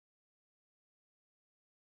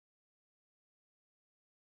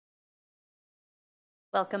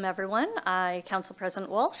Welcome, everyone. I, Council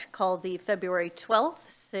President Walsh, call the February 12th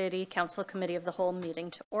City Council Committee of the Whole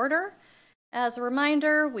meeting to order. As a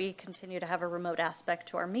reminder, we continue to have a remote aspect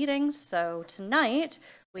to our meetings, so tonight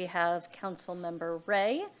we have Council Member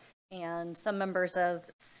Ray and some members of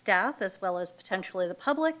staff, as well as potentially the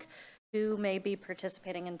public, who may be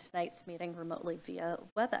participating in tonight's meeting remotely via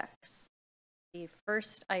WebEx. The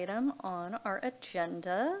first item on our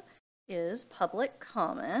agenda is public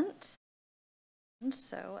comment. And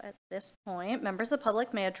so at this point, members of the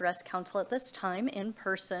public may address council at this time in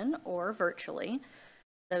person or virtually.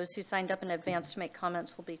 Those who signed up in advance to make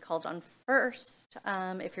comments will be called on first.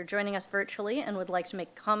 If you're joining us virtually and would like to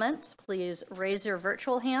make comments, please raise your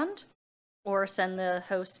virtual hand or send the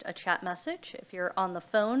host a chat message. If you're on the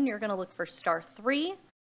phone, you're going to look for *3.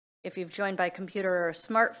 If you've joined by computer or a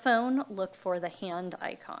smartphone, look for the hand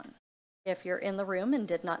icon. If you're in the room and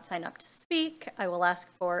did not sign up to speak, I will ask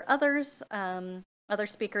for other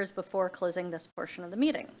speakers before closing this portion of the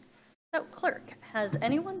meeting. So, clerk, has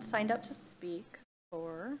anyone signed up to speak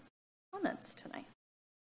for comments tonight?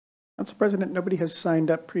 Council President, nobody has signed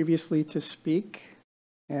up previously to speak,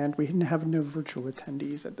 and we have no virtual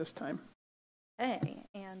attendees at this time. Okay,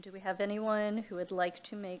 and do we have anyone who would like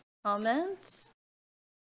to make comments?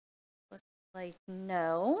 Looks like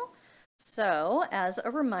no. So, as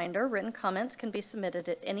a reminder, written comments can be submitted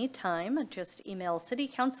at any time. Just email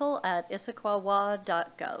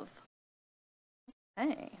citycouncil@issaquah.gov.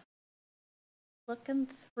 Okay. Looking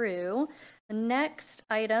through, the next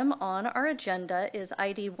item on our agenda is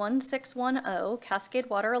ID 1610, Cascade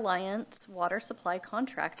Water Alliance Water Supply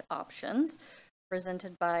Contract Options,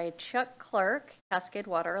 presented by Chuck Clark, Cascade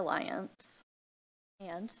Water Alliance,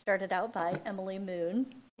 and started out by Emily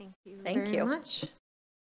Moon. Thank you very much.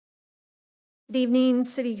 Good evening,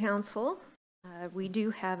 City Council. We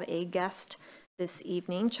do have a guest this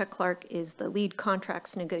evening. Chuck Clark is the lead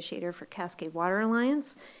contracts negotiator for Cascade Water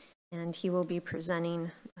Alliance, and he will be presenting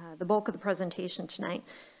the bulk of the presentation tonight.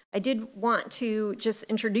 I did want to just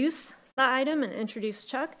introduce the item and introduce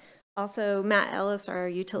Chuck. Also, Matt Ellis, our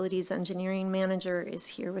utilities engineering manager, is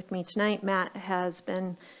here with me tonight. Matt has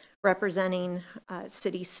been representing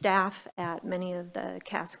city staff at many of the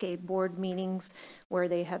Cascade board meetings where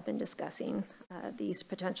they have been discussing these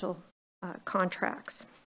potential contracts.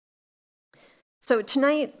 So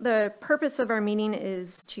tonight, the purpose of our meeting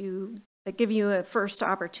is to give you a first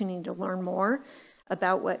opportunity to learn more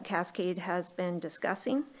about what Cascade has been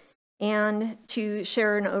discussing and to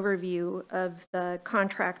share an overview of the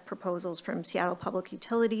contract proposals from Seattle Public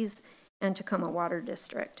Utilities and Tacoma Water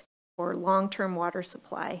District for long-term water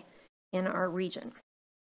supply in our region.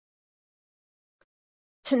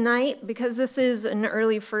 Tonight, because this is an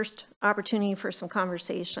early first opportunity for some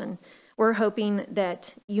conversation, we're hoping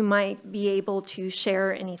that you might be able to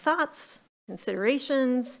share any thoughts,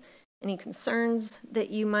 considerations, any concerns that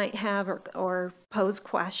you might have or pose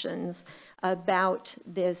questions about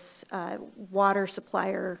this water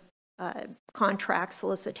supplier contract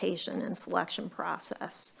solicitation and selection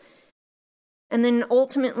process. And then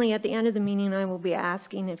ultimately at the end of the meeting, I will be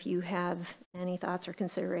asking if you have any thoughts or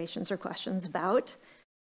considerations or questions about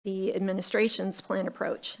the administration's planned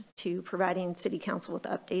approach to providing City Council with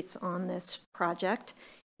updates on this project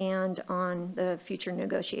and on the future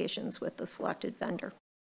negotiations with the selected vendor.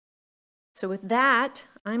 So with that,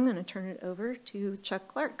 I'm going to turn it over to Chuck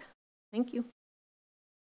Clark. Thank you.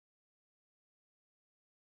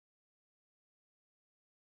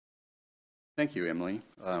 Thank you, Emily,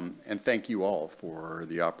 and thank you all for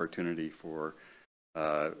the opportunity for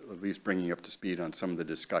at least bringing up to speed on some of the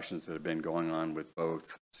discussions that have been going on with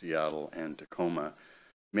both Seattle and Tacoma.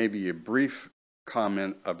 Maybe a brief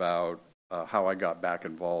comment about how I got back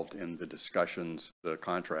involved in the discussions, the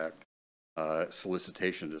contract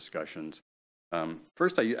solicitation discussions.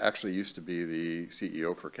 First, I actually used to be the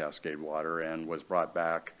CEO for Cascade Water and was brought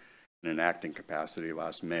back in an acting capacity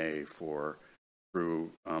last May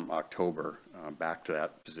through October, back to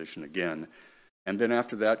that position again. And then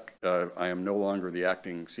after that, I am no longer the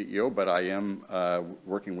acting CEO, but I am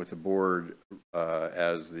working with the board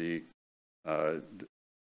as the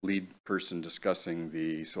lead person discussing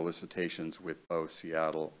the solicitations with both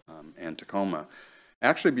Seattle and Tacoma.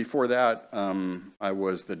 Actually, before that, I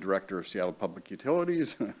was the director of Seattle Public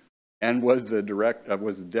Utilities and was the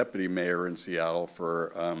deputy mayor in Seattle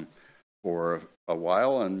for a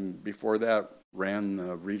while, and before that, ran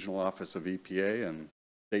the regional office of EPA and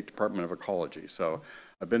State Department of Ecology. So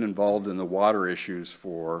I've been involved in the water issues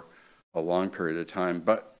for a long period of time,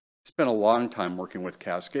 but spent a long time working with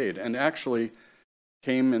Cascade, and actually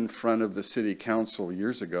came in front of the City Council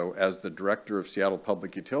years ago as the director of Seattle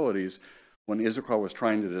Public Utilities when Issaquah was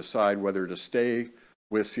trying to decide whether to stay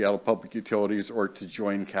with Seattle Public Utilities or to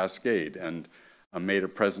join Cascade, and made a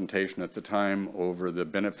presentation at the time over the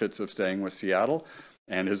benefits of staying with Seattle,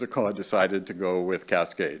 and Issaquah decided to go with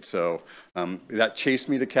Cascade. So that chased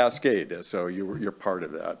me to Cascade, so you're part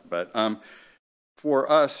of that. But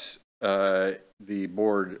for us, the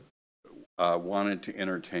board wanted to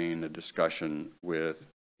entertain a discussion with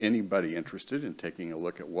anybody interested in taking a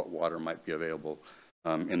look at what water might be available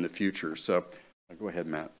in the future. So go ahead,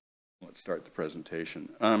 Matt. Let's start the presentation.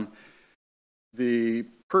 The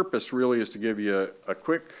purpose really is to give you a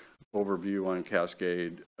quick overview on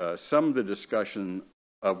Cascade, some of the discussion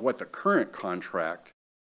of what the current contract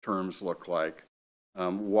terms look like,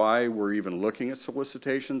 why we're even looking at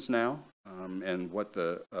solicitations now, and what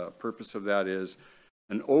the purpose of that is,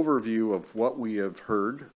 an overview of what we have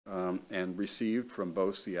heard and received from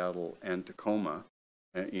both Seattle and Tacoma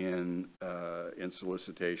in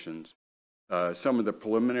solicitations, some of the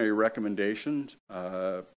preliminary recommendations,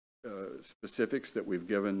 specifics that we've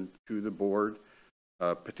given to the board,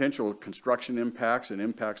 potential construction impacts and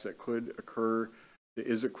impacts that could occur to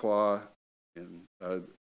Issaquah in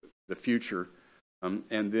the future,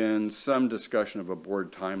 and then some discussion of a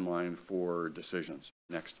board timeline for decisions.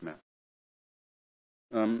 Next, Matt.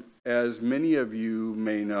 As many of you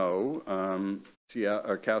may know,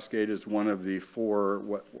 Cascade is one of the 4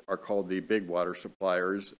 what are called the big water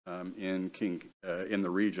suppliers in the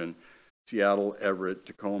region: Seattle, Everett,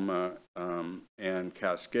 Tacoma, and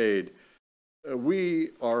Cascade.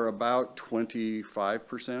 We are about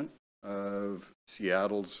 25% of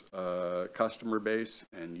Seattle's customer base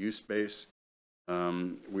and use base.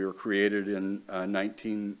 We were created in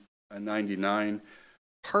 1999,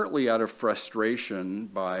 partly out of frustration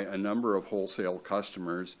by a number of wholesale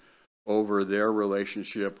customers over their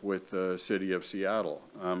relationship with the city of Seattle.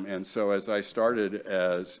 And so as I started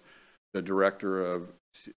as the director of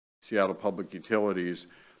Seattle Public Utilities,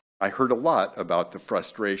 I heard a lot about the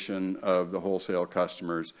frustration of the wholesale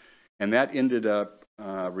customers, and that ended up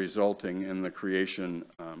resulting in the creation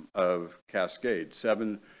of Cascade.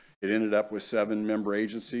 It ended up with 7 member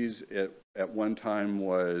agencies. It at one time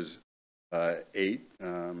was 8.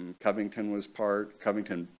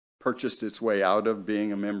 Covington purchased its way out of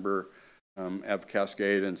being a member of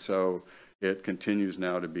Cascade, and so it continues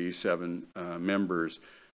now to be 7 members.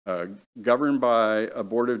 Governed by a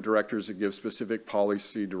board of directors that gives specific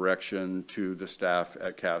policy direction to the staff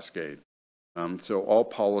at Cascade. So all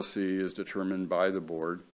policy is determined by the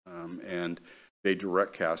board, and they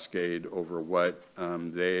direct Cascade over what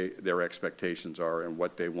their expectations are and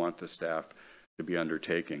what they want the staff to be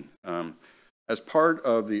undertaking. As part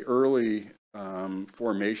of the early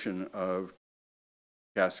formation of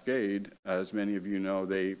Cascade, as many of you know,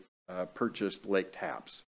 they purchased Lake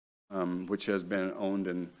Taps, which has been owned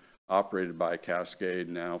and operated by Cascade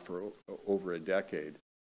now for over a decade,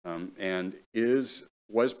 and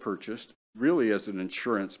was purchased really as an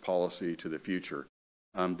insurance policy to the future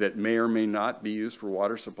that may or may not be used for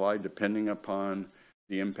water supply, depending upon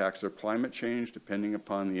the impacts of climate change, depending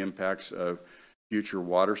upon the impacts of future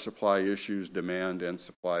water supply issues, demand and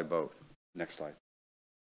supply both. Next slide.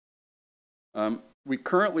 We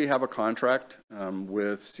currently have a contract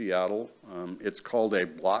with Seattle. It's called a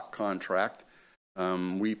block contract.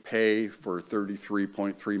 We pay for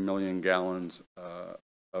 33.3 million gallons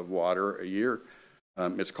of water a year.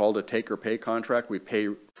 It's called a take or pay contract. We pay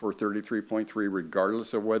for 33.3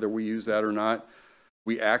 regardless of whether we use that or not.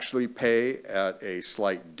 We actually pay at a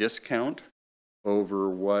slight discount over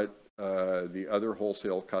what the other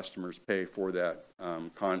wholesale customers pay for that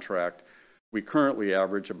contract. We currently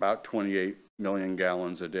average about 28 million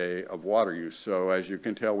gallons a day of water use. So as you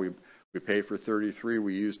can tell, we pay for 33,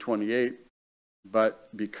 we use 28, but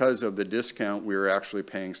because of the discount, we're actually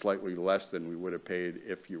paying slightly less than we would have paid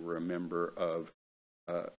if you were a member of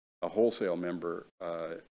a wholesale member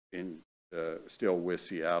still with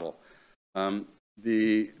Seattle.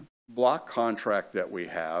 The block contract that we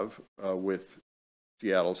have with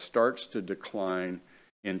Seattle starts to decline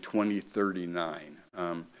in 2039,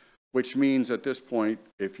 which means at this point,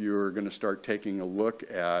 if you're going to start taking a look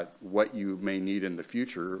at what you may need in the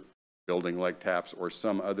future, building Lake Taps or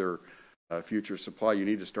some other future supply, you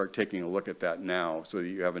need to start taking a look at that now so that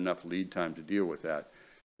you have enough lead time to deal with that.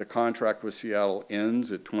 The contract with Seattle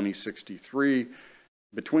ends at 2063.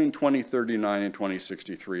 Between 2039 and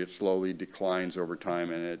 2063, it slowly declines over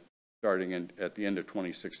time, and starting at the end of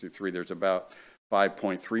 2063, there's about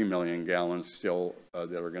 5.3 million gallons still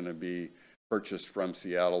that are going to be purchased from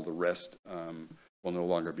Seattle. The rest will no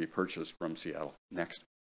longer be purchased from Seattle. Next.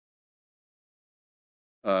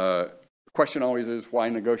 The question always is, why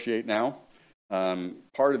negotiate now?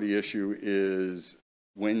 Part of the issue is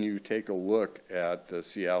when you take a look at the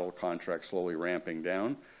Seattle contract slowly ramping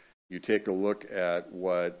down, you take a look at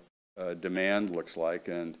what demand looks like,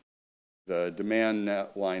 and the demand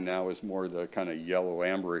line now is more the kind of yellow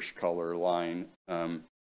amberish color line,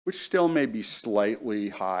 which still may be slightly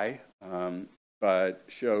high, but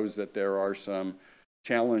shows that there are some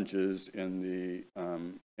challenges in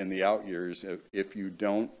the out years if you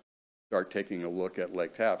don't start taking a look at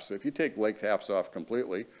lake taps. So if you take lake taps off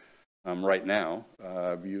completely right now,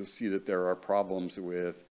 you'll see that there are problems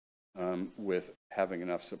with having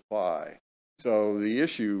enough supply. So the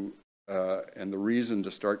issue and the reason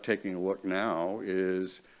to start taking a look now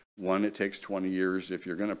is, one, it takes 20 years if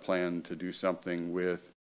you're going to plan to do something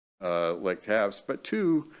with lake taps, but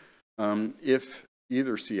two, if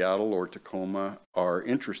either Seattle or Tacoma are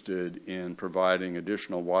interested in providing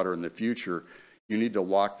additional water in the future, you need to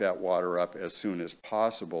lock that water up as soon as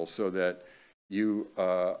possible so that you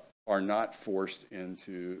are not forced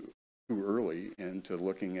into too early into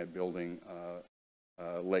looking at building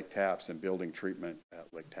lake taps and building treatment at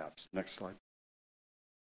lake taps. Next slide.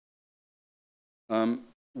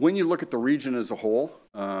 When you look at the region as a whole,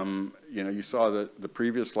 you know, you saw the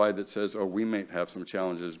previous slide that says, oh, we may have some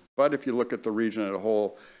challenges. But if you look at the region as a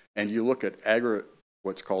whole and you look at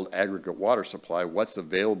what's called aggregate water supply, what's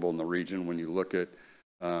available in the region when you look at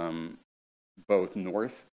both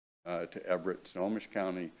north to Everett, Snohomish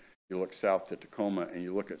County, you look south to Tacoma, and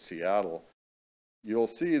you look at Seattle, you'll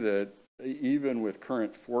see that even with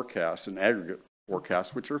current forecasts and aggregate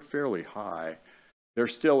forecasts, which are fairly high, there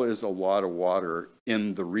still is a lot of water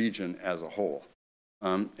in the region as a whole.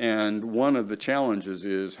 And one of the challenges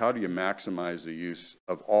is, how do you maximize the use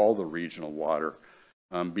of all the regional water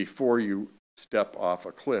before you step off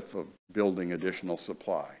a cliff of building additional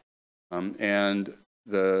supply? And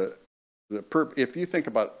if you think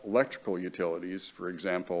about electrical utilities, for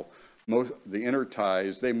example, the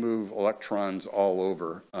interties, they move electrons all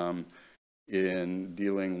over in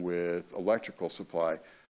dealing with electrical supply.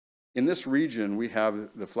 In this region, we have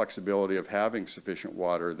the flexibility of having sufficient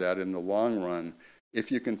water that in the long run, if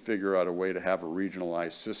you can figure out a way to have a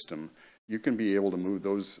regionalized system, you can be able to move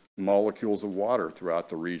those molecules of water throughout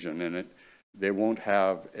the region, and they won't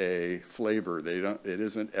have a flavor. It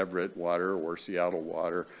isn't Everett water or Seattle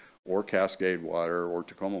water or Cascade water or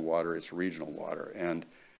Tacoma water, it's regional water. And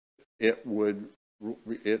it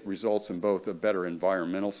results in both a better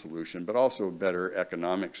environmental solution, but also a better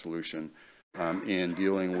economic solution in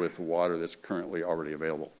dealing with the water that's currently already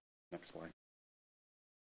available. Next slide.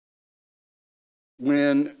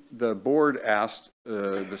 When the board asked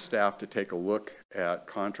the staff to take a look at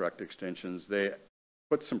contract extensions, they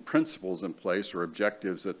put some principles in place or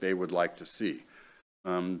objectives that they would like to see.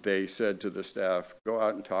 They said to the staff, go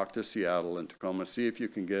out and talk to Seattle and Tacoma, see if you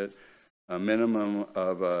can get a minimum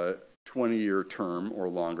of a 20-year term or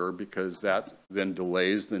longer, because that then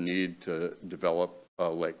delays the need to develop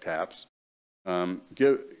lake taps.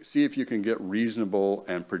 See if you can get reasonable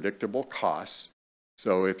and predictable costs.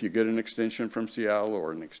 So if you get an extension from Seattle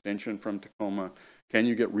or an extension from Tacoma, can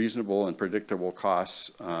you get reasonable and predictable costs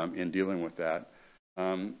in dealing with that?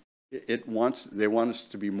 They want us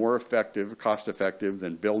to be more effective, cost effective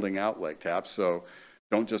than building out lake taps. So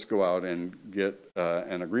don't just go out and get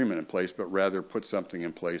an agreement in place, but rather put something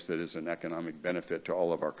in place that is an economic benefit to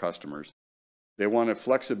all of our customers. They wanted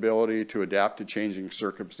flexibility to adapt to changing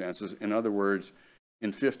circumstances. In other words,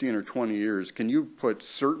 in 15 or 20 years, can you put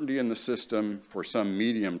certainty in the system for some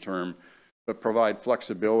medium term, but provide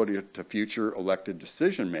flexibility to future elected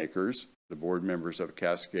decision makers, the board members of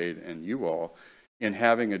Cascade and you all, in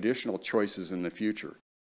having additional choices in the future?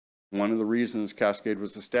 One of the reasons Cascade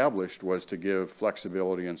was established was to give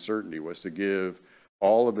flexibility and certainty, was to give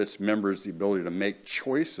all of its members the ability to make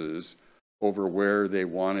choices over where they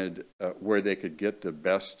wanted, where they could get the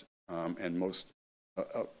best and most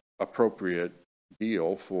appropriate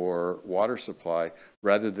deal for water supply,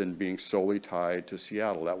 rather than being solely tied to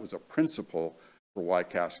Seattle. That was a principle for why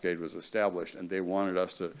Cascade was established, and they wanted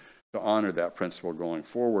us to honor that principle going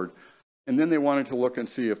forward. And then they wanted to look and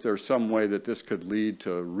see if there's some way that this could lead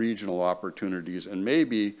to regional opportunities and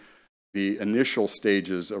maybe the initial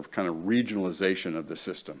stages of kind of regionalization of the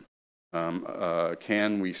system.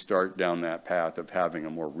 Can we start down that path of having a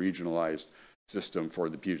more regionalized system for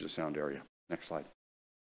the Puget Sound area? Next slide.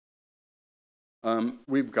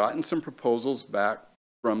 We've gotten some proposals back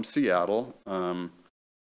from Seattle.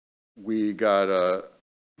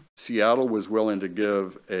 Seattle was willing to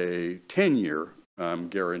give a 10-year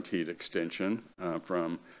guaranteed extension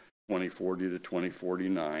from 2040 to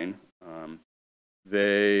 2049.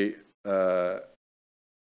 They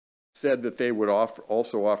said that they would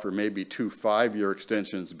also offer maybe 2 5-year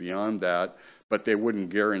extensions beyond that, but they wouldn't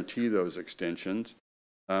guarantee those extensions.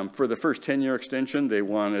 For the first 10-year extension, they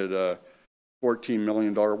wanted a $14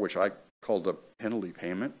 million, which I called a penalty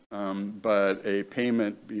payment, but a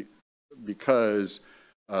payment because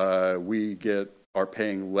we are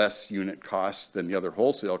paying less unit costs than the other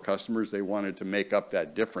wholesale customers. They wanted to make up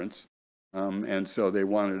that difference, and so they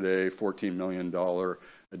wanted a $14 million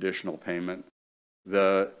additional payment.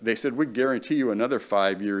 They said, we guarantee you another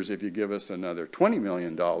 5 years if you give us another $20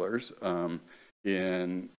 million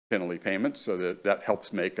in penalty payments, so that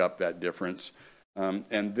helps make up that difference.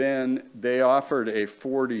 And then they offered a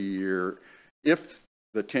 40-year, if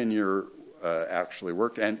the 10-year actually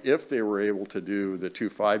worked, and if they were able to do the 2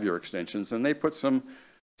 5-year extensions, and they put some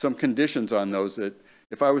conditions on those that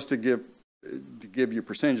if I was to give you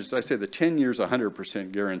percentages, I say the 10 years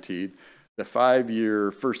 100% guaranteed. The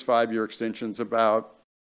first 5-year extension's about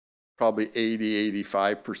probably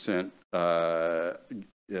 80-85%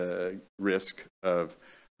 risk of,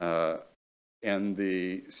 and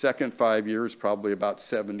the second 5 years probably about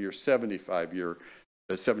 70 or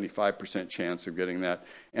 75% chance of getting that.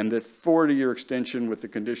 And the 40-year extension with the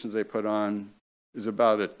conditions they put on is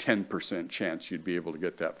about a 10% chance you'd be able to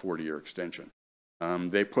get that 40-year extension.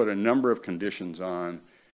 They put a number of conditions on,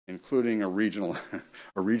 including a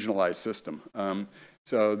regionalized system.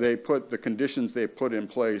 So they put the conditions they put in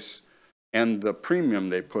place and the premium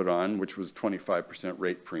they put on, which was 25%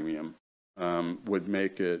 rate premium, would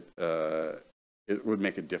make it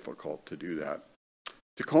difficult to do that.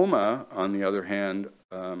 Tacoma, on the other hand,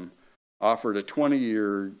 offered a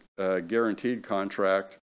 20-year guaranteed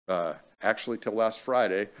contract, actually till last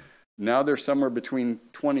Friday. Now they're somewhere between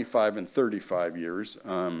 25 and 35 years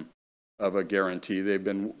of a guarantee. They've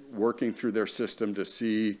been working through their system to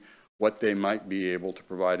see what they might be able to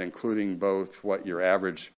provide, including both what your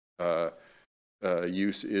average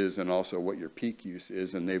use is and also what your peak use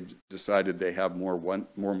is, and they've decided they have more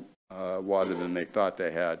water than they thought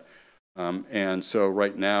they had. And so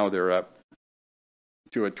right now they're up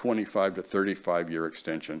to a 25 to 35-year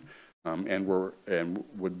extension, and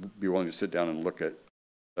would be willing to sit down and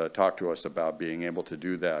talk to us about being able to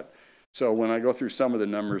do that. So when I go through some of the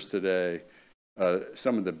numbers today,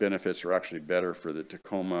 some of the benefits are actually better for the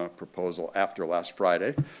Tacoma proposal after last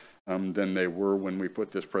Friday than they were when we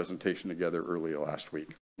put this presentation together early last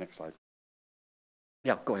week. Next slide.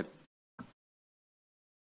 Yeah, go ahead.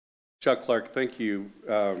 Chuck Clark, thank you.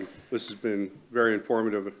 This has been very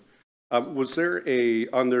informative. Was there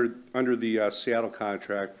under the Seattle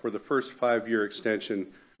contract for the first 5-year extension,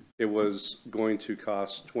 it was going to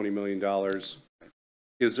cost $20 million.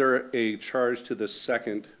 Is there a charge to the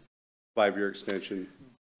second 5-year extension?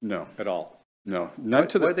 No. At all? No.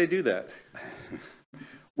 Why'd they do that?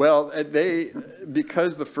 Well,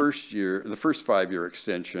 because the first 5-year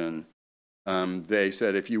extension, they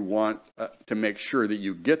said if you want to make sure that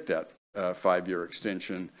you get that 5-year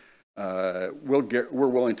extension, we're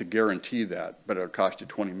willing to guarantee that, but it'll cost you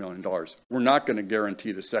 $20 million. We're not going to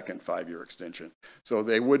guarantee the second 5-year extension. So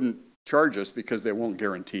they wouldn't charge us because they won't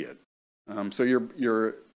guarantee it. So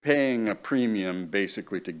you're paying a premium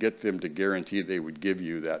basically to get them to guarantee they would give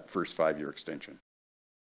you that first 5-year extension.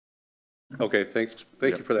 Okay, thanks.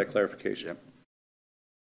 Thank you for that clarification. Yep.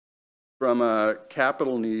 From a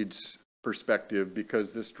capital needs perspective,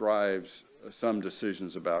 because this drives some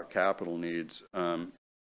decisions about capital needs, and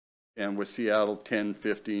with Seattle 10,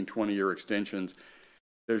 15, 20-year extensions,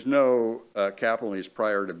 there's no capital needs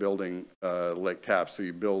prior to building Lake Tapps. So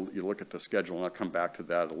you look at the schedule, and I'll come back to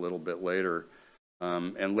that a little bit later.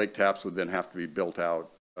 And Lake Tapps would then have to be built out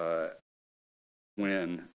at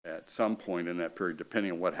some point in that period,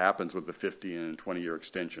 depending on what happens with the 50 and 20-year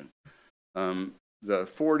extension. The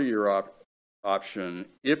 40-year option,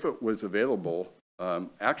 if it was available,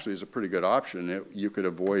 actually is a pretty good option. You could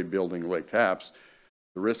avoid building Lake Tapps.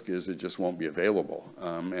 The risk is it just won't be available.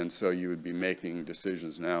 And so you would be making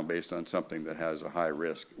decisions now based on something that has a high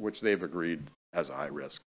risk, which they've agreed has a high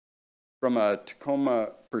risk. From a Tacoma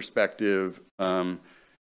perspective,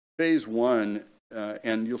 phase 1,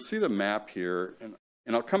 and you'll see the map here,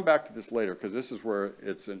 and I'll come back to this later because this is where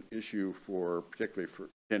it's an issue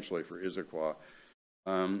potentially for Issaquah.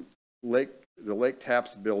 The Lake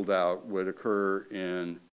Tapps build out would occur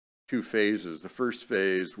in 2 phases. The first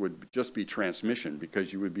phase would just be transmission,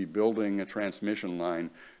 because you would be building a transmission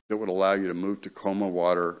line that would allow you to move Tacoma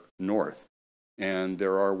water north. And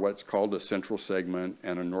there are what's called a central segment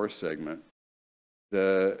and a north segment.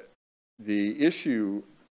 The issue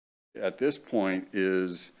at this point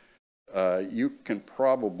is you can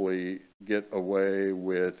probably get away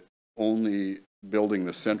with only building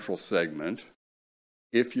the central segment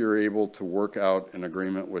if you're able to work out an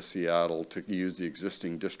agreement with Seattle to use the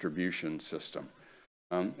existing distribution system.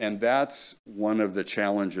 And that's one of the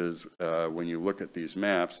challenges when you look at these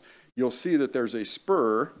maps. You'll see that there's a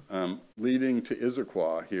spur leading to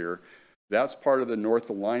Issaquah here. That's part of the north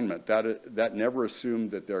alignment. That never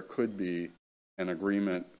assumed that there could be an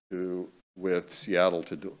agreement with Seattle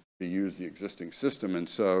to use the existing system. And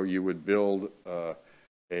so you would build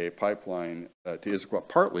a pipeline to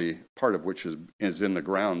Issaquah, part of which is in the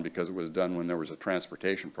ground because it was done when there was a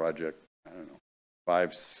transportation project, I don't know,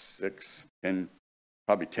 5, 6, 10,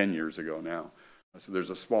 probably 10 years ago now. So there's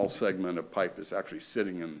a small segment of pipe that's actually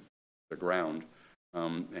sitting in the ground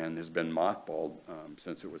and has been mothballed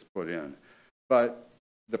since it was put in. But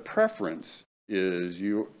the preference is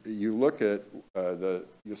you look at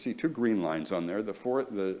you'll see 2 green lines on there.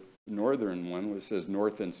 The northern one, which says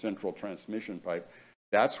North and Central Transmission Pipe,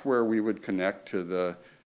 that's where we would connect to the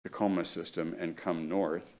Tacoma system and come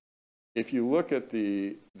north. If you look at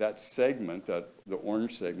that segment, the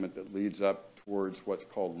orange segment that leads up towards what's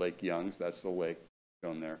called Lake Youngs, that's the lake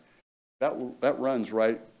shown there, that runs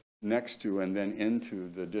right next to and then into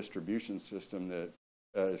the distribution system that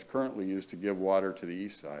is currently used to give water to the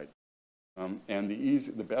east side. And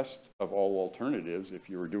the best of all alternatives, if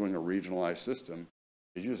you were doing a regionalized system,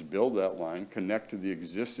 is you just build that line, connect to the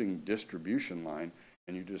existing distribution line,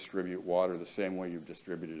 and you distribute water the same way you've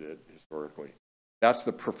distributed it historically. That's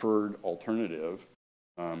the preferred alternative.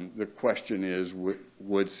 The question is,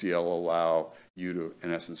 would CL allow you to,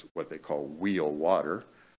 in essence, what they call wheel water,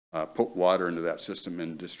 put water into that system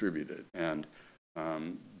and distribute it? And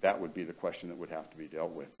that would be the question that would have to be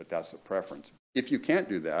dealt with, but that's the preference. If you can't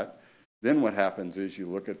do that, then what happens is you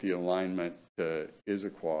look at the alignment to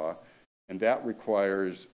Issaquah, and that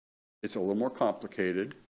requires, it's a little more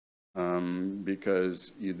complicated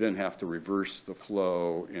because you then have to reverse the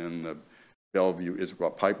flow in the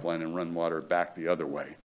Bellevue-Issaquah pipeline and run water back the other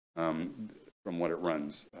way from what it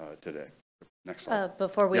runs today. Next slide.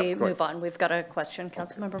 Before we move on, we've got a question.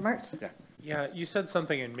 Councilmember Mertz? Yeah, you said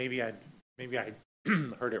something, and maybe I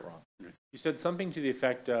heard it wrong. You said something to the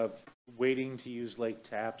effect of waiting to use lake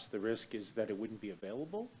taps, the risk is that it wouldn't be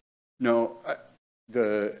available? No,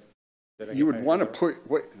 you would want to put,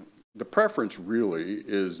 the preference really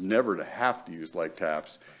is never to have to use lake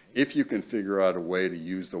taps if you can figure out a way to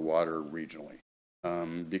use the water regionally.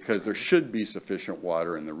 Because there should be sufficient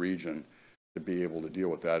water in the region to be able to deal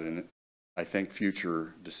with that. And I think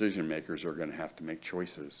future decision makers are going to have to make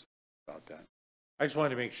choices about that. I just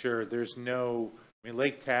wanted to make sure there's no,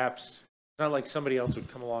 lake taps, it's not like somebody else would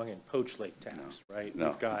come along and poach lake taps, right?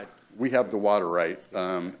 No. We have the water right.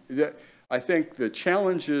 I think the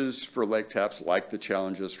challenges for lake taps, like the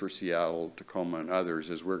challenges for Seattle, Tacoma, and others,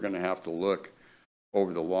 is we're going to have to look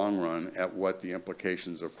over the long run at what the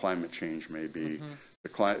implications of climate change may be.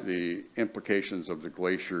 The implications of the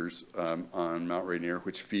glaciers on Mount Rainier,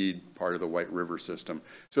 which feed part of the White River system.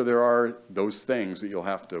 So there are those things that you'll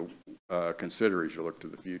have to consider as you look to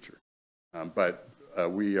the future. But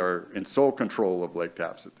we are in sole control of lake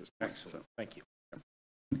taps at this point. Excellent. So. Thank you.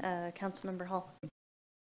 Councilmember Hall.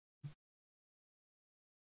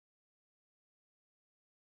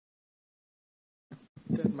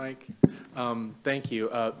 Good, Mike. Thank you.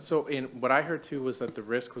 So what I heard too was that the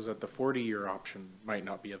risk was that the 40-year option might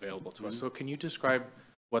not be available to us. So can you describe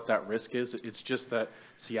what that risk is? It's just that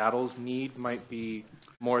Seattle's need might be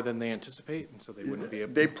more than they anticipate, and so they wouldn't be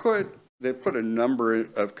able to. They put a number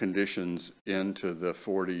of conditions into the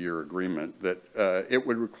 40-year agreement that it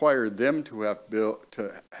would require them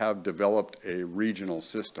to have developed a regional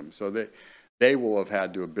system. So they will have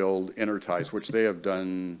had to build interties, which they have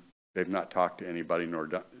done. They've not talked to anybody nor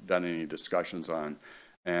done any discussions on,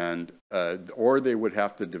 and or they would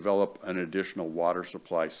have to develop an additional water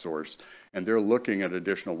supply source, and they're looking at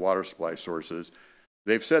additional water supply sources.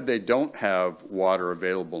 They've said they don't have water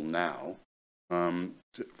available now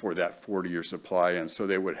for that 40-year supply, and so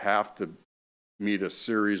they would have to meet a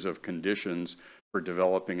series of conditions for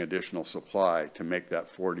developing additional supply to make that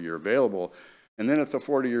 40-year available. And then if the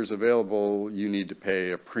 40 years available, you need to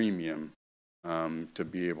pay a premium to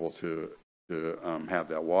be able to have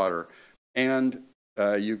that water. And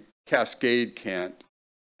Cascade can't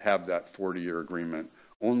have that 40-year agreement.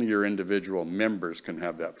 Only your individual members can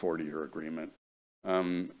have that 40-year agreement.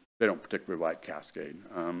 They don't particularly like Cascade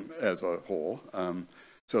as a whole.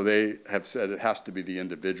 So they have said it has to be the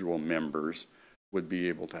individual members would be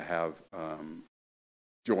able to have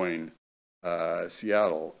join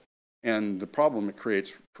Seattle. And the problem it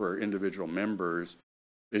creates for individual members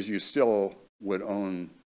is you still would own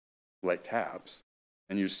lake taps,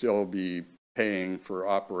 and you still be paying for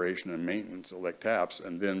operation and maintenance of lake taps,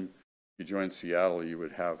 and then you join Seattle, you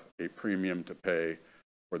would have a premium to pay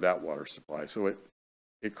for that water supply. So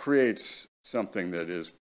it creates something that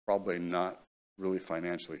is probably not really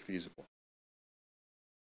financially feasible.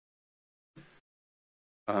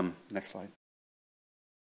 Next slide.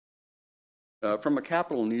 From a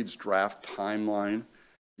capital needs draft timeline,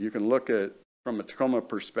 you can look at, from a Tacoma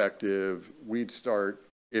perspective, we'd start,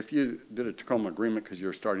 if you did a Tacoma agreement because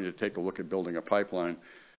you're starting to take a look at building a pipeline,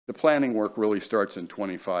 the planning work really starts in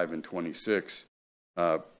 25 and 26.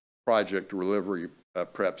 Project delivery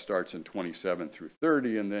prep starts in 27 through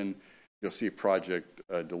 30, and then you'll see project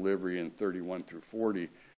delivery in 31 through 40.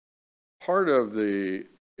 Part of the,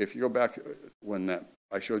 if you go back when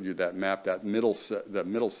I showed you that map, that middle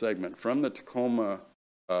segment from the Tacoma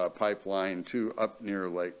pipeline to up near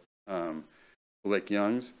Lake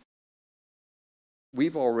Youngs,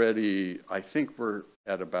 we've already, I think we're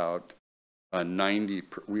at about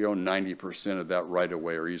we own 90% of that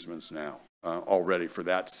right-of-way or easements now already for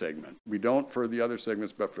that segment. We don't for the other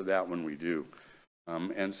segments, but for that one we do.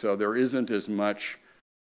 And so there isn't as much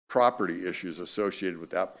property issues associated with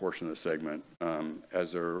that portion of the segment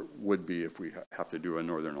as there would be if we have to do a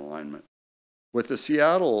northern alignment. With the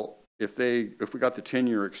Seattle, if we got the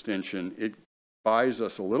 10-year extension, it buys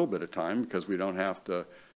us a little bit of time because we don't have to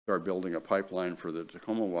start building a pipeline for the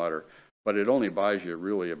Tacoma water, but it only buys you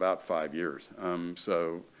really about 5 years.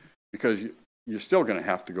 So because you're still going to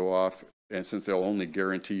have to go off, and since they'll only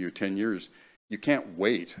guarantee you 10 years, you can't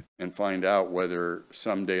wait and find out whether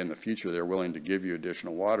someday in the future they're willing to give you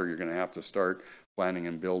additional water. You're going to have to start planning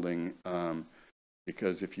and building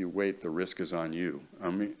because if you wait, the risk is on you. I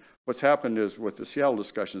mean, what's happened is with the Seattle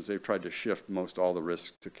discussions, they've tried to shift most all the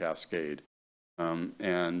risk to Cascade.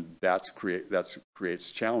 And that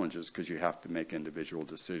creates challenges because you have to make individual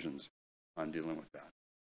decisions on dealing with that.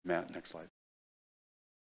 Matt, next slide.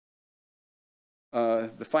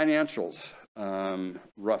 The financials,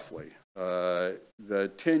 roughly.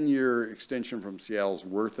 The 10-year extension from Seattle is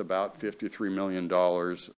worth about $53 million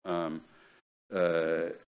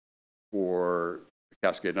for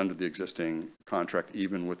Cascade under the existing contract,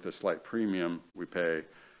 even with the slight premium we pay.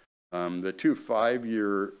 The 2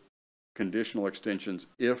 5-year conditional extensions,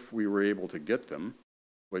 if we were able to get them,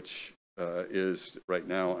 which is right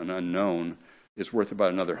now an unknown, is worth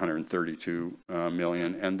about another $132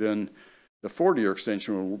 million. And then the 40-year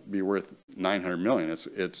extension will be worth $900 million.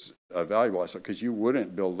 It's a valuable asset because you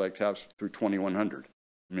wouldn't build lake taps through 2100.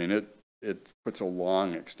 I mean, it puts a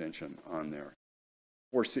long extension on there.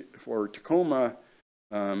 For Tacoma,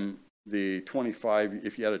 the 25,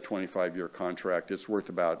 if you had a 25-year contract, it's worth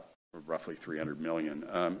about roughly $300 million.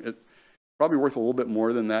 It's probably worth a little bit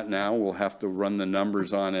more than that now. We'll have to run the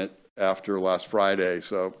numbers on it after last Friday,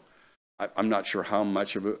 so I'm not sure how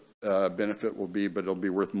much of a benefit will be, but it'll be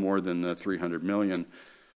worth more than the $300 million.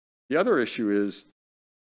 The other issue is,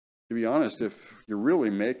 to be honest, if you're really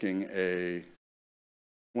making a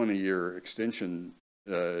 20-year extension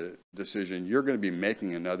decision, you're going to be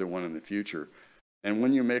making another one in the future. And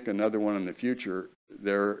when you make another one in the future,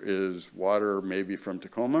 there is water maybe from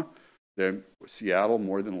Tacoma. Then Seattle,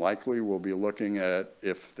 more than likely, will be looking at,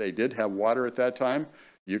 if they did have water at that time,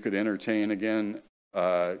 you could entertain again,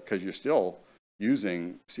 because you're still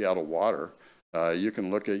using Seattle water. You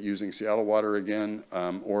can look at using Seattle water again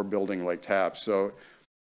or building lake taps. So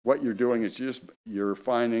what you're doing is you're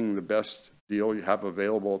finding the best deal you have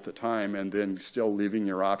available at the time and then still leaving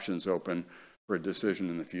your options open for a decision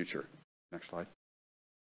in the future. Next slide.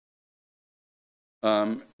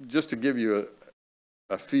 Just to give you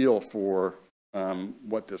a feel for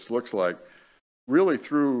what this looks like, really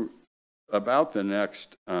through about the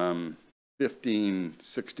next 15,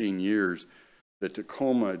 16 years, the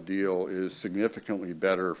Tacoma deal is significantly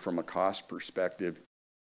better from a cost perspective,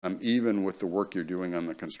 even with the work you're doing on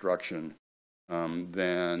the construction,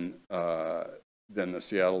 than the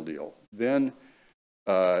Seattle deal. Then,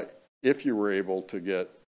 if you were able to get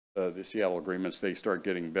the Seattle agreements, they start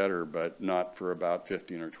getting better, but not for about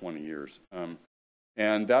 15 or 20 years.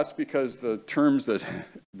 And that's because the terms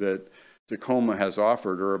that Tacoma has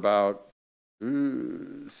offered are about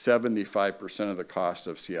 75% of the cost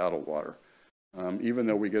of Seattle water. Even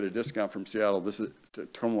though we get a discount from Seattle,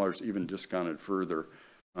 Tacoma water is even discounted further.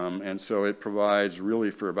 And so it provides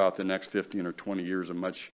really for about the next 15 or 20 years a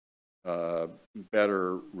much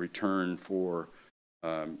better return for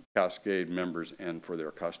Cascade members and for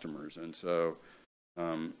their customers. And so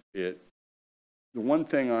the one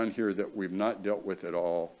thing on here that we've not dealt with at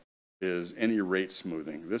all is any rate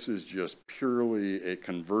smoothing. This is just purely a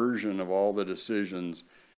conversion of all the decisions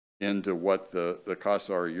into what the costs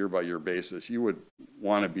are year by year basis. You would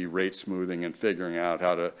want to be rate smoothing and figuring out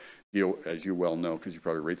how to deal, as you well know, because you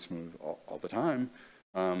probably rate smooth all the time,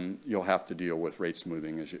 you'll have to deal with rate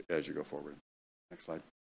smoothing as you go forward. Next slide.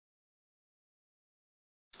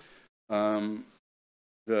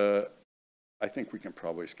 I think we can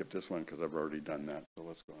probably skip this one because I've already done that. So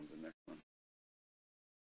let's go on to the next one.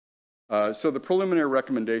 So the preliminary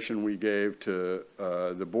recommendation we gave to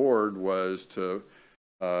the board was to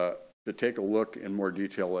take a look in more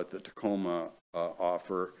detail at the Tacoma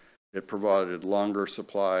offer. It provided longer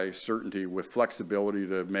supply certainty with flexibility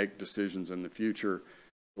to make decisions in the future.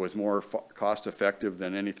 It was more cost effective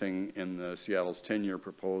than anything in the Seattle's 10-year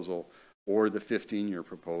proposal or the 15-year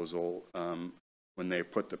proposal when they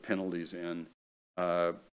put the penalties in.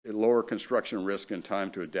 It lower construction risk and time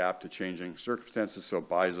to adapt to changing circumstances, so it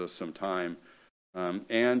buys us some time.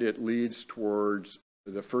 And it leads towards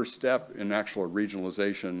the first step in actual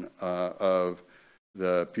regionalization of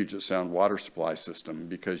the Puget Sound water supply system,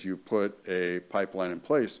 because you put a pipeline in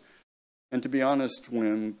place. And to be honest,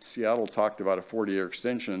 when Seattle talked about a 40-year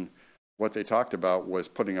extension, what they talked about was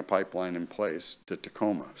putting a pipeline in place to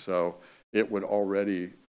Tacoma. So it would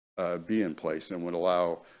already be in place and would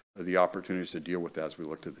allow the opportunities to deal with that as we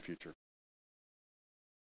look to the future.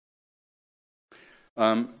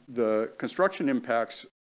 The construction impacts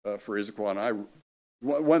for Issaquah, and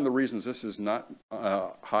one of the reasons this is not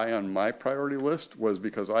high on my priority list was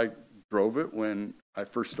because I drove it when I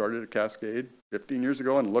first started at Cascade 15 years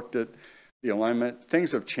ago and looked at the alignment.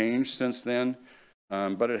 Things have changed since then,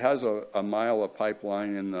 but it has a mile of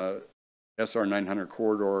pipeline in the SR 900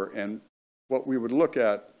 corridor, and what we would look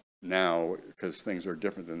at now, because things are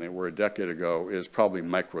different than they were a decade ago, is probably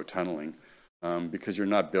micro tunneling, because you're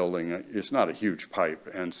not building, it's not a huge pipe,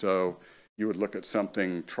 and so you would look at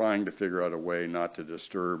something trying to figure out a way not to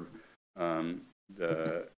disturb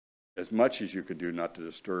as much as you could do not to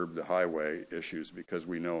disturb the highway issues, because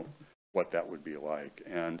we know what that would be like.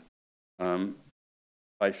 And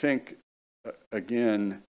I think,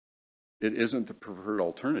 again, it isn't the preferred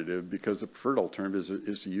alternative, because the preferred alternative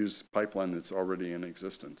is to use pipeline that's already in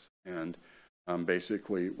existence. And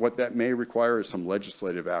basically what that may require is some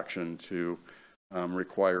legislative action to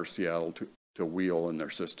require Seattle to wheel in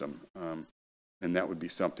their system. And that would be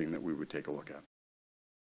something that we would take a look at.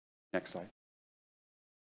 Next slide.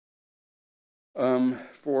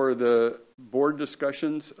 For the board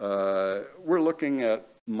discussions, we're looking at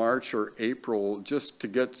March or April just to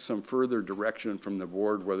get some further direction from the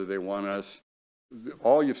board, whether they want us.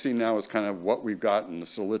 All you've seen now is kind of what we've gotten, the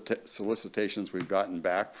solicitations we've gotten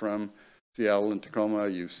back from Seattle and Tacoma.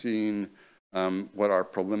 You've seen what our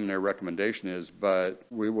preliminary recommendation is, but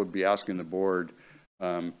we would be asking the board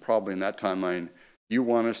probably in that timeline, do you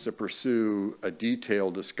want us to pursue a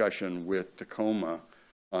detailed discussion with Tacoma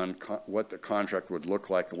on what the contract would look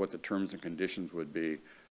like and what the terms and conditions would be?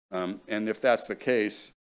 And if that's the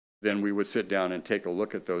case, then we would sit down and take a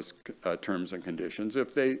look at those terms and conditions.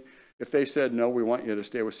 If they said, no, we want you to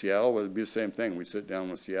stay with Seattle, it would be the same thing. We sit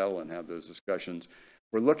down with Seattle and have those discussions.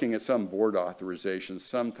 We're looking at some board authorizations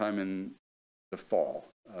sometime in the fall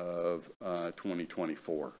of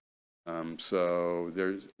 2024. So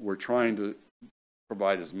we're trying to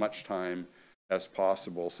provide as much time as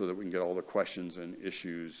possible so that we can get all the questions and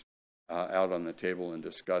issues out on the table and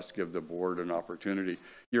discuss, give the board an opportunity.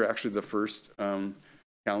 You're actually the first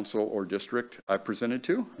council or district I presented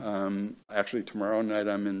to. Actually, tomorrow night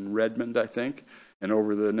I'm in Redmond, I think, and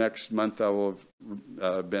over the next month I will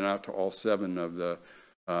have been out to all 7 of the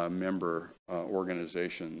member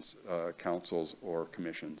organizations, councils, or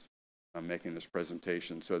commissions. I'm making this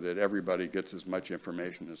presentation so that everybody gets as much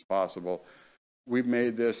information as possible. We've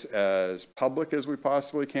made this as public as we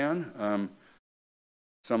possibly can.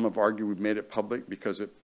 Some have argued we've made it public because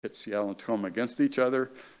it pits Seattle and Tacoma against each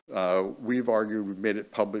other. We've argued we've made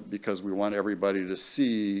it public because we want everybody to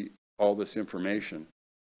see all this information.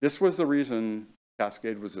 This was the reason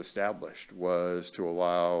Cascade was established, was to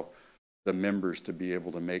allow the members to be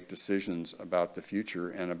able to make decisions about the future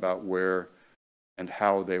and about where and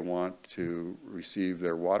how they want to receive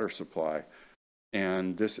their water supply.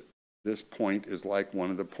 And this point is like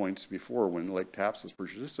one of the points before when Lake Tapps was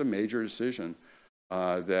purchased. This is a major decision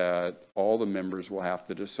that all the members will have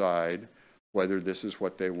to decide whether this is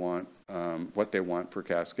what they want for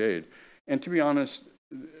Cascade. And to be honest,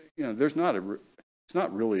 you know, it's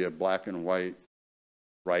not really a black and white,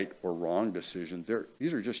 right or wrong decision.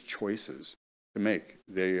 These are just choices to make.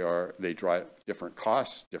 They drive different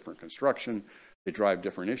costs, different construction, they drive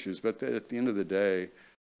different issues, but at the end of the day,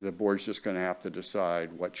 the board's just going to have to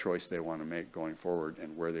decide what choice they want to make going forward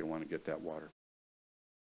and where they want to get that water.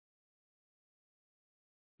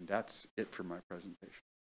 And that's it for my presentation.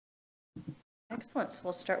 Excellent. So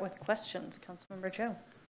we'll start with questions. Councilmember Joe.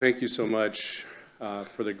 Thank you so much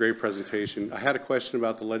for the great presentation. I had a question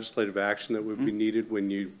about the legislative action that would be needed when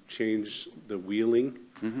you change the wheeling.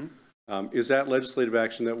 Is that legislative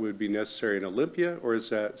action that would be necessary in Olympia, or is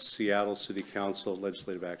that Seattle City Council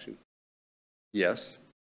legislative action? Yes.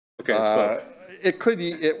 Okay, it's both. It could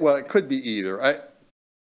be, well, it could be either.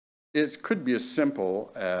 It could be as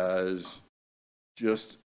simple as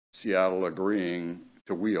just Seattle agreeing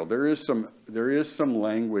to wheel. There is some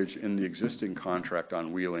language in the existing contract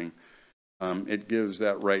on wheeling. It gives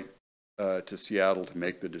that right to Seattle to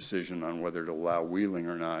make the decision on whether to allow wheeling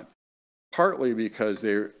or not. Partly because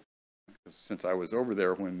since I was over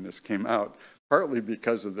there when this came out, partly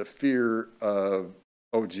because of the fear of,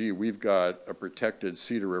 oh gee, we've got a protected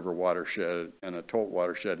Cedar River watershed and a Tolt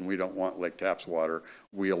watershed, and we don't want Lake Tapps water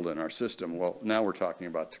wheeled in our system. Well, now we're talking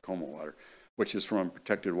about Tacoma water, which is from a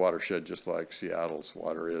protected watershed, just like Seattle's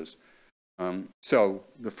water is. So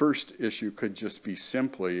the first issue could just be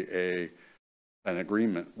simply an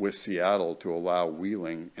agreement with Seattle to allow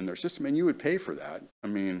wheeling in their system, and you would pay for that. I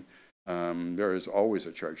mean, there is always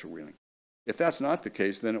a charge for wheeling. If that's not the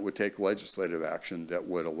case, then it would take legislative action that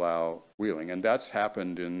would allow wheeling, and that's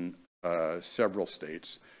happened in several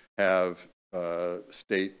states have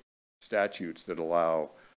state statutes that allow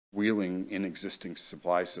wheeling in existing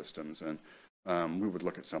supply systems, and we would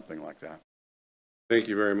look at something like that. Thank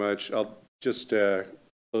you very much. I'll just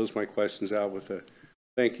close my questions out with a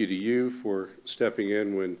thank you to you for stepping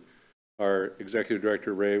in when our Executive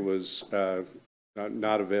Director, Ray, was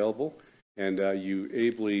not available, and you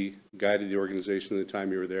ably guided the organization the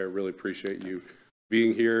time you were there. Really appreciate you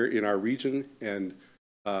being here in our region and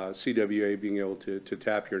CWA being able to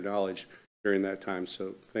tap your knowledge during that time.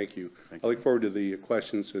 So thank you. I look forward to the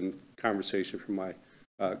questions and conversation from my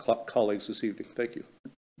colleagues this evening. Thank you.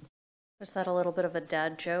 Was that a little bit of a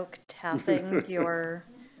dad joke, tapping your,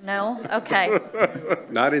 no? Okay.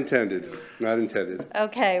 Not intended, not intended.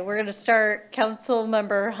 Okay, we're going to start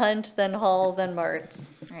Councilmember Hunt, then Hall, then Martz.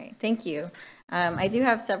 All right, thank you. I do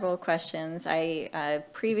have several questions. I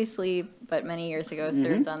previously, but many years ago,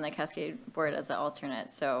 served on the Cascade board as an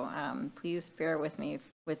alternate, so please bear with me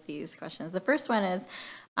with these questions. The first one is,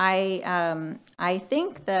 I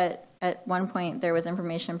think that at one point there was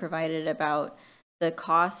information provided about the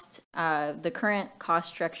cost, the current cost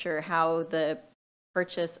structure, how the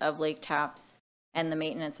purchase of Lake Tapps and the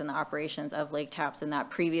maintenance and the operations of Lake Tapps and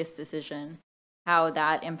that previous decision, how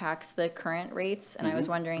that impacts the current rates. And I was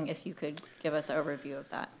wondering if you could give us an overview of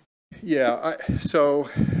that. Yeah, so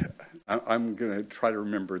I'm going to try to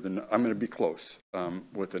remember I'm going to be close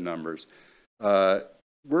with the numbers.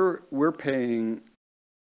 We're paying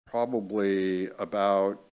probably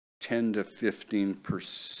about 10 to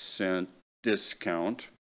 15% discount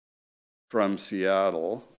from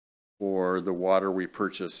Seattle for the water we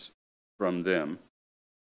purchase from them.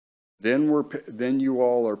 Then you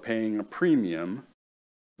all are paying a premium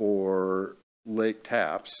for Lake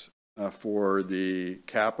Tapps for the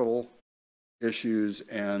capital issues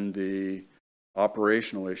and the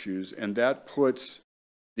operational issues, and that puts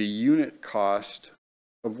the unit cost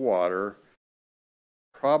of water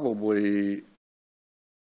probably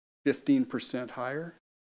 15% higher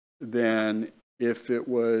than if it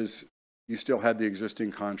was, you still had the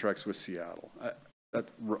existing contracts with Seattle. That,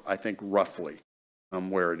 I think, roughly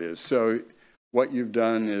where it is. So what you've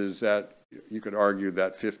done is that you could argue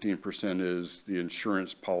that 15% is the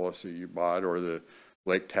insurance policy you bought or the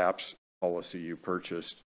Lake Tapps policy you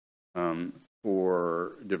purchased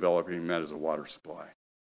for developing that as a water supply.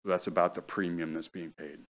 So that's about the premium that's being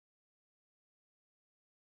paid.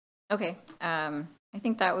 Okay, I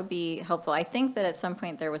think that would be helpful. I think that at some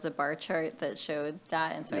point there was a bar chart that showed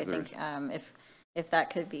that, and so I think if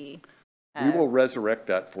that could be we will resurrect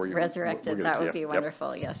that for you. Resurrected, that would be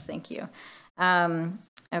wonderful. Yep. Yes, thank you.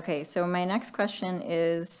 Okay, so my next question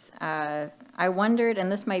is, I wondered, and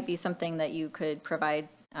this might be something that you could provide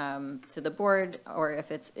to the board, or if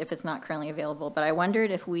it's not currently available, but I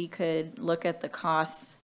wondered if we could look at the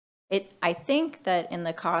costs. I think that in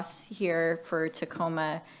the costs here for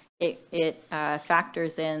Tacoma, it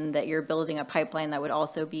factors in that you're building a pipeline that would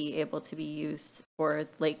also be able to be used for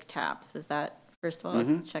Lake Tapps. Is that, first of all,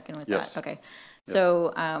 let's check in with that. Okay. Yes.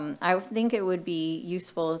 So I think it would be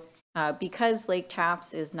useful because Lake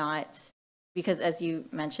Tapps is not, because as you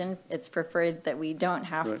mentioned, it's preferred that we don't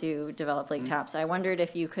have to develop Lake Tapps. I wondered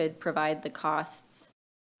if you could provide the costs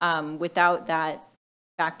without that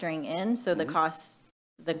factoring in. So the costs,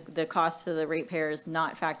 the cost to the ratepayers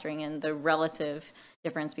not factoring in the relative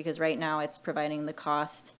difference, because right now it's providing the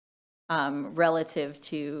cost relative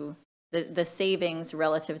to the savings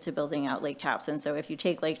relative to building out lake taps. And so if you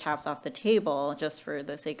take lake taps off the table, just for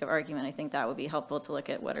the sake of argument, I think that would be helpful to look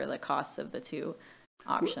at what are the costs of the two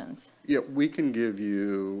options. Yeah, we can give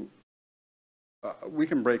you, we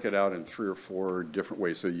can break it out in 3 or 4 different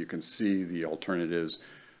ways so you can see the alternatives.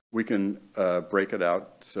 We can break it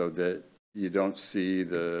out so that you don't see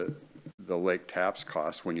the lake taps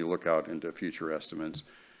cost when you look out into future estimates.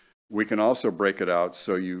 We can also break it out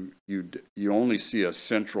so you only see a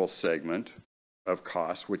central segment of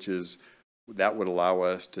costs, which is, that would allow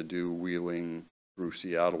us to do wheeling through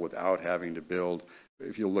Seattle without having to build.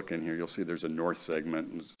 If you look in here, you'll see there's a north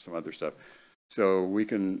segment and some other stuff. So we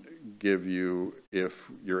can give you, if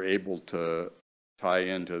you're able to tie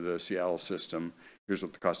into the Seattle system, here's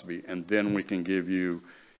what the cost would be. And then we can give you,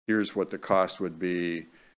 here's what the cost would be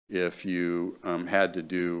if you had to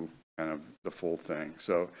do kind of the full thing.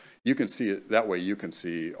 So you can see it that way. You can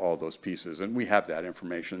see all those pieces, and we have that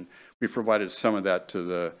information. We provided some of that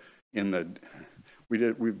to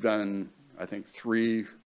we've done, I think, 3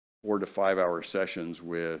 4 to 5 hour sessions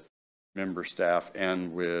with member staff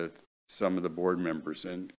and with some of the board members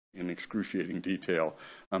in excruciating detail,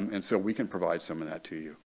 and so we can provide some of that to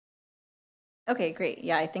you. Okay, great.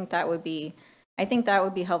 Yeah, I think that would be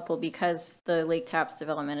helpful because the lake taps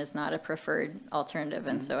development is not a preferred alternative.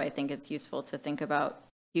 And so I think it's useful to think about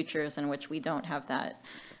futures in which we don't have that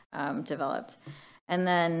developed. And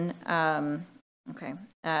then, okay,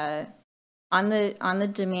 on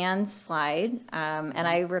the demand slide, and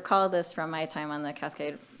I recall this from my time on the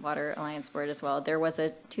Cascade Water Alliance Board as well, there was a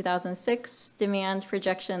 2006 demand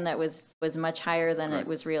projection that was much higher than it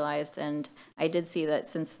was realized. And I did see that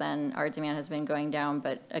since then our demand has been going down,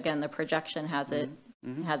 but again, the projection has it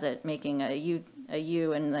making a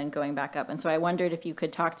U and then going back up. And so I wondered if you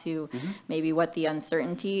could talk to maybe what the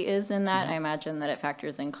uncertainty is in that. I imagine that it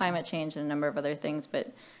factors in climate change and a number of other things,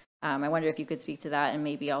 but I wonder if you could speak to that, and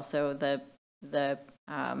maybe also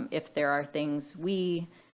if there are things we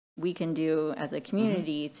can do as a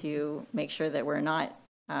community to make sure that we're not,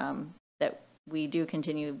 that we do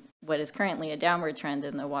continue what is currently a downward trend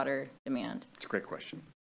in the water demand. It's a great question.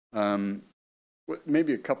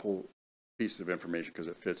 Maybe a couple pieces of information because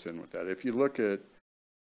it fits in with that. If you look at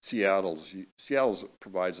Seattle's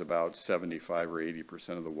provides about 75 or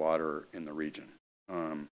 80% of the water in the region,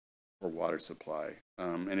 or water supply.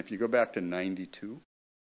 And if you go back to 92,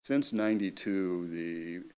 since 92,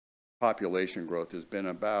 the population growth has been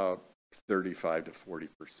about 35 to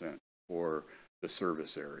 40% for the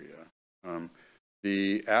service area.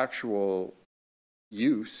 The actual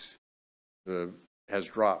use has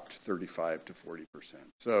dropped 35 to 40%.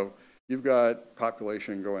 So you've got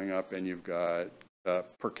population going up, and you've got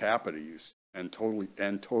per capita use and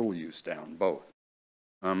total use down, both.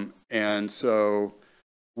 And so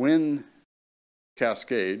when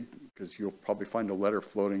Cascade, because you'll probably find a letter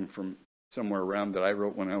floating from somewhere around that I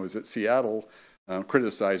wrote when I was at Seattle,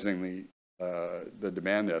 criticizing the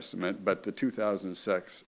demand estimate, but the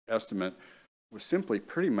 2006 estimate was simply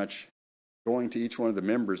pretty much going to each one of the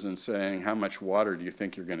members and saying, how much water do you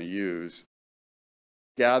think you're going to use,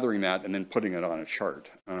 gathering that and then putting it on a chart.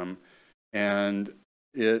 And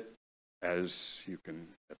it, as you can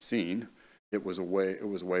have seen, it was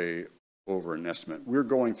way over an estimate. We're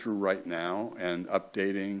going through right now and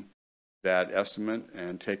updating that estimate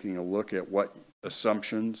and taking a look at what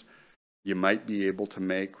assumptions you might be able to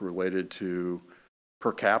make related to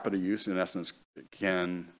per capita use. In essence,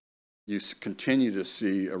 can you continue to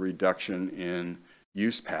see a reduction in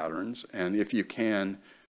use patterns? And if you can,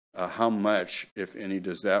 how much, if any,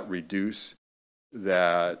 does that reduce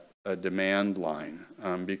that demand line?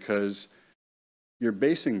 Because you're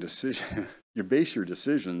basing you base your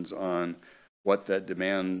decisions on what that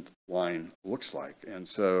demand line looks like. And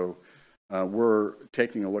so we're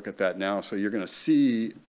taking a look at that now. So you're going to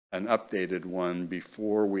see an updated one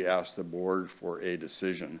before we ask the board for a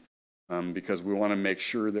decision, because we want to make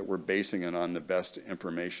sure that we're basing it on the best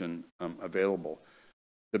information available.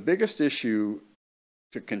 The biggest issue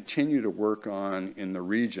to continue to work on in the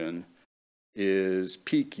region is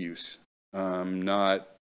peak use, not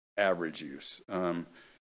average use.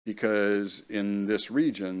 Because in this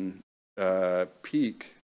region,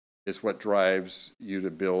 peak is what drives you to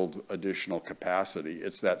build additional capacity.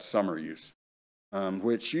 It's that summer use,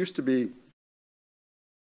 which used to be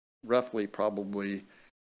roughly probably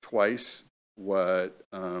twice what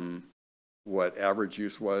average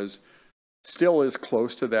use was. Still is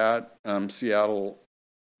close to that. Seattle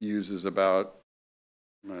uses about,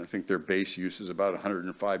 I think their base use is about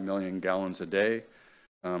 105 million gallons a day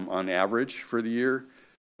on average for the year.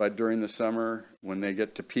 But during the summer, when they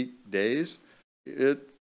get to peak days, it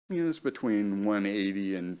It's between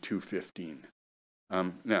 180 and 215.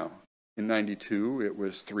 Now, in 92, it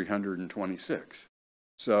was 326.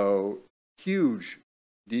 So huge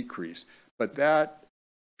decrease, but that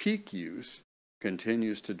peak use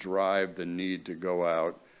continues to drive the need to go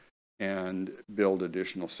out and build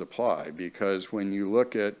additional supply, because when you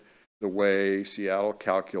look at the way Seattle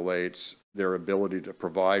calculates their ability to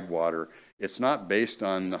provide water, it's not based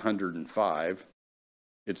on the 105,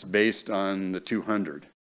 it's based on the 200.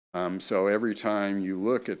 So every time you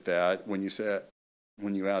look at that, when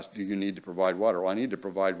you ask, do you need to provide water? Well, I need to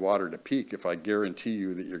provide water to peak if I guarantee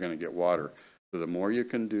you that you're going to get water. So the more you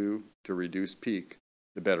can do to reduce peak,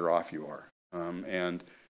 the better off you are. And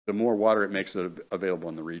the more water it makes it available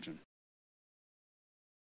in the region.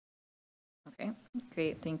 Okay,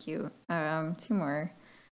 great, thank you. Two more.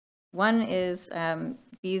 One is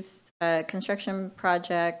these construction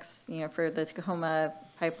projects, for the Tacoma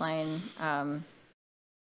pipeline,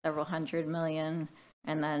 several $100 million,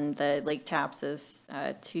 and then the lake taps is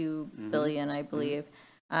 $2 billion, I believe.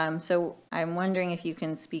 So I'm wondering if you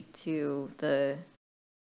can speak to the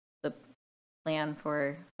plan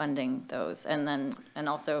for funding those, and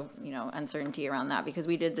also uncertainty around that, because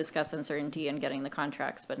we did discuss uncertainty in getting the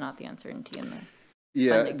contracts, but not the uncertainty in the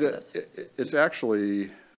funding for those. It's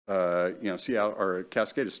actually Seattle or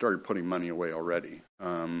Cascade has started putting money away already.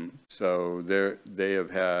 So they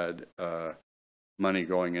have had money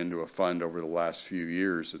going into a fund over the last few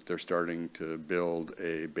years that they're starting to build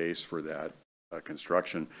a base for that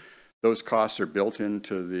construction. Those costs are built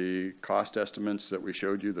into the cost estimates that we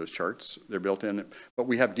showed you, those charts, they're built in, but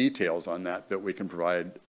we have details on that we can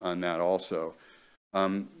provide on that also.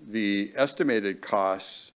 The estimated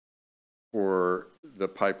costs for the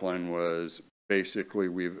pipeline was basically,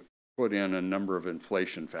 we've put in a number of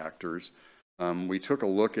inflation factors. We took a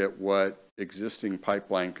look at what existing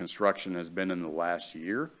pipeline construction has been in the last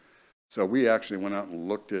year. So we actually went out and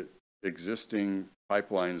looked at existing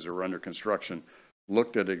pipelines that are under construction,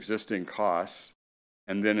 looked at existing costs,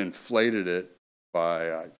 and then inflated it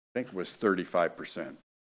by, I think it was 35%,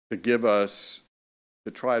 to give us,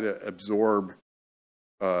 to try to absorb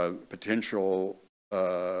potential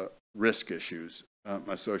risk issues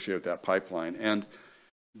associated with that pipeline. And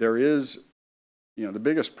there is, the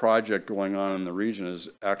biggest project going on in the region is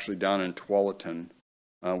actually down in Tualatin,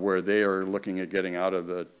 where they are looking at getting out of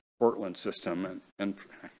the Portland system. And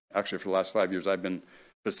actually for the last 5 years, I've been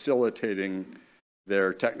facilitating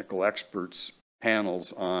their technical experts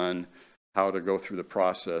panels on how to go through the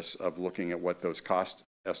process of looking at what those cost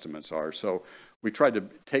estimates are. So we tried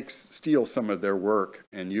to steal some of their work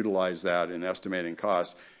and utilize that in estimating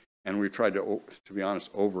costs. And we tried to be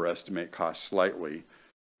honest, overestimate costs slightly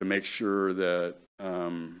to make sure that,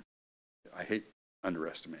 I hate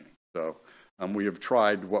underestimating. So we have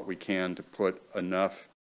tried what we can to put enough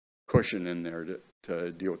cushion in there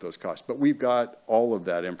to deal with those costs. But we've got all of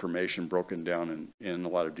that information broken down in a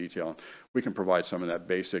lot of detail. We can provide some of that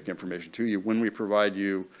basic information to you. When we provide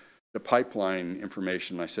you the pipeline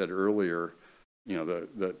information I said earlier,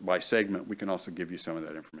 the by segment, we can also give you some of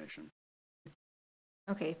that information.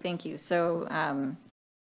 Okay, thank you. So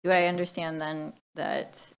do I understand then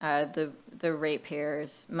that the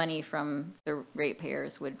ratepayers, money from the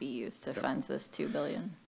ratepayers would be used to fund this $2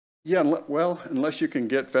 billion? Yeah, well, unless you can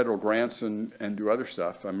get federal grants and do other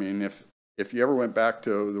stuff. I mean, if you ever went back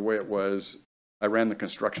to the way it was, I ran the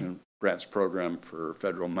construction grants program for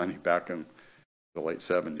federal money back in the late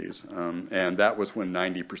 70s. And that was when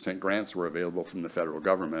 90% grants were available from the federal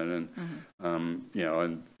government. And,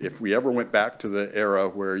 and if we ever went back to the era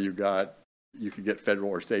where you could get federal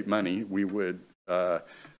or state money, we would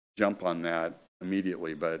jump on that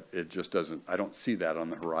immediately, but it just doesn't, I don't see that on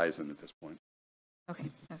the horizon at this point. Okay,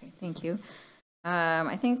 thank you.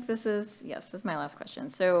 I think this is my last question.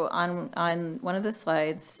 So on one of the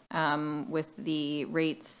slides with the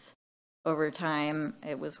rates over time,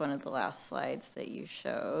 it was one of the last slides that you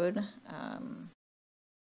showed.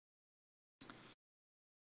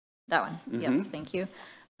 That one, yes, thank you.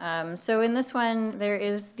 So in this one, there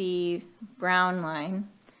is the brown line,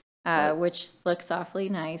 which looks awfully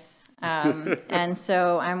nice. And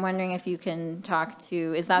so I'm wondering if you can talk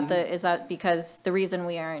to, is that because the reason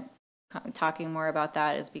we aren't talking more about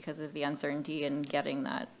that is because of the uncertainty in getting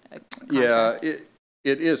that contract? Yeah,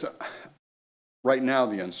 it is right now,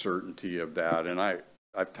 the uncertainty of that. And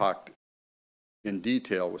I've talked in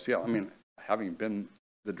detail with Seattle. I mean, having been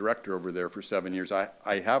the director over there for 7 years, I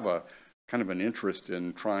have a kind of an interest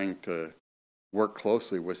in trying to work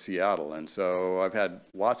closely with Seattle. And so I've had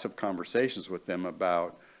lots of conversations with them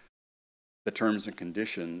about the terms and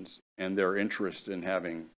conditions and their interest in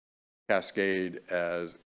having Cascade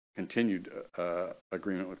as continued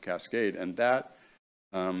agreement with Cascade, and that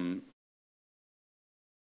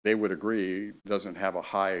they would agree doesn't have a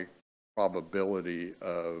high probability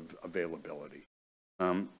of availability.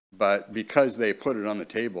 But because they put it on the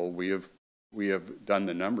table, we have done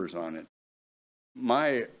the numbers on it.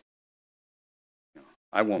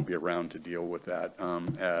 I won't be around to deal with that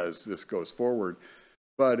as this goes forward,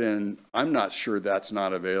 but I'm not sure that's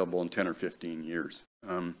not available in 10 or 15 years.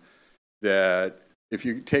 That if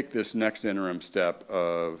you take this next interim step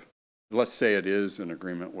of, let's say it is an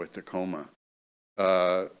agreement with Tacoma,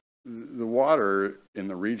 the water in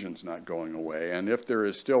the region's not going away, and if there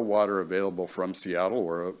is still water available from Seattle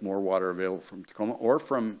or more water available from Tacoma or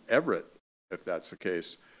from Everett, if that's the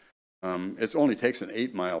case, it only takes an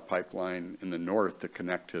 8-mile pipeline in the north to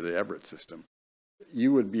connect to the Everett system.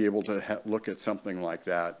 You would be able to look at something like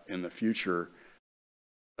that in the future,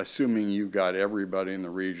 assuming you got everybody in the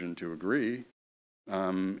region to agree.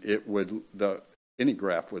 Any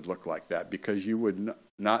graph would look like that because you would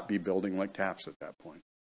not be building like taps at that point.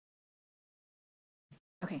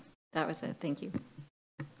 Okay, that was it. Thank you.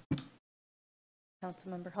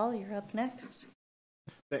 Councilmember Hall, you're up next.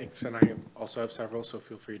 Thanks, and I also have several, so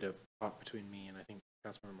feel free to pop between me and I think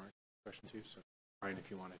Councilmember Mark question too, so Brian,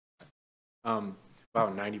 if you want it. Wow,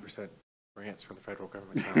 90% grants from the federal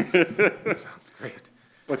government sounds great.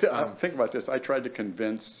 Well, think about this. I tried to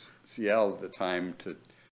convince Seattle at the time to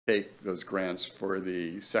take those grants for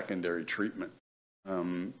the secondary treatment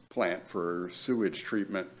plant for sewage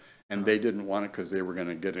treatment, and they didn't want it because they were going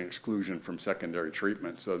to get an exclusion from secondary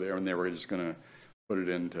treatment. So they were just going to put it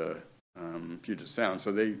into Puget Sound.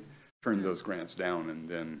 So they turned those grants down and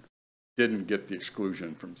then didn't get the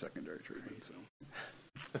exclusion from secondary treatment. So.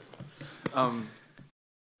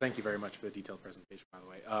 Thank you very much for the detailed presentation, by the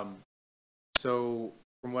way. So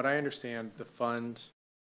from what I understand, the fund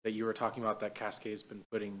that you were talking about that Cascade's been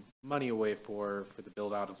putting money away for the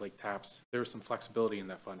build out of Lake Taps, there's some flexibility in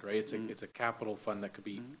that fund, right? It's a capital fund that could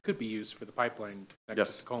be used for the pipeline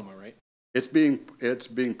next to Tacoma, right? It's being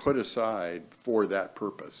put aside for that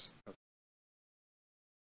purpose.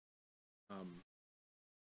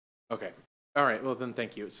 Okay. All right. Well, then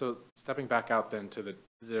thank you. So stepping back out then to the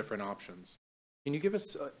different options, can you give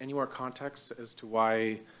us any more context as to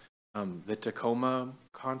why the Tacoma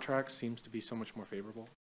contract seems to be so much more favorable?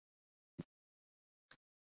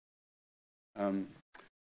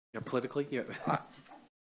 Yeah, politically, yeah.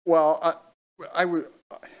 I would,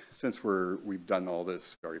 since we've done all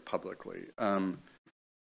this very publicly,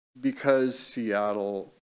 because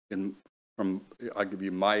Seattle, I'll give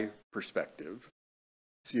you my perspective.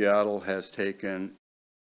 Seattle has taken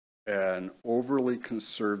an overly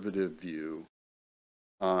conservative view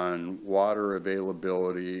on water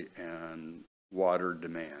availability and water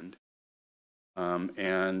demand,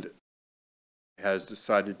 and has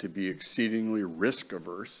decided to be exceedingly risk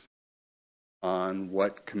averse on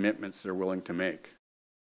what commitments they're willing to make.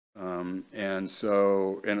 And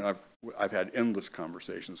I've had endless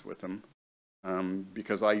conversations with them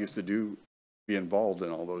because I used to be involved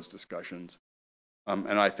in all those discussions.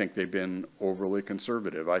 And I think they've been overly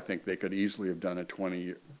conservative. I think they could easily have done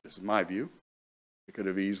this is my view, they could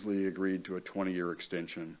have easily agreed to a 20-year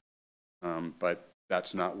extension, but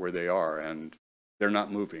that's not where they are, and they're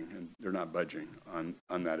not moving and they're not budging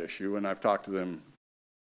on that issue. And I've talked to them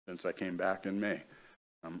since I came back in May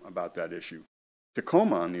about that issue.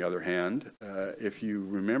 Tacoma, on the other hand, if you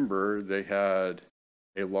remember, they had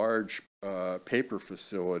a large paper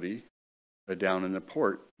facility down in the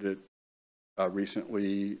port that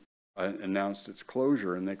recently announced its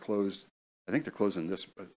closure, and they closed, I think they're closing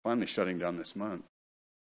finally shutting down this month.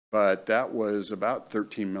 But that was about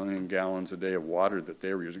 13 million gallons a day of water that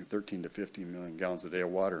they were using, 13 to 15 million gallons a day of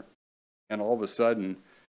water. And all of a sudden,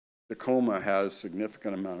 Tacoma has a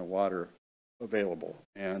significant amount of water available.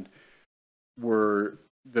 And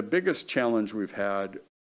the biggest challenge we've had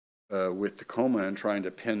with Tacoma and trying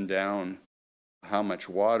to pin down how much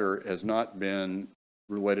water has not been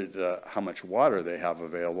related to how much water they have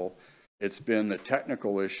available. It's been the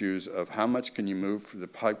technical issues of how much can you move through the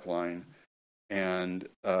pipeline and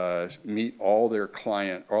meet all their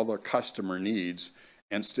customer needs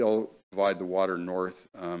and still provide the water north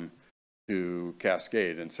to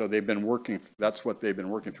Cascade. And so that's what they've been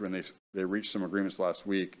working through, and they reached some agreements last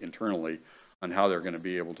week internally on how they're going to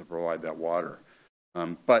be able to provide that water.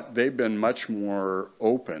 But they've been much more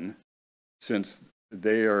open since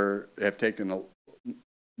they have taken a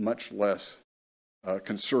much less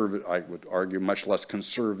conservative, I would argue, much less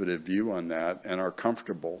conservative view on that, and are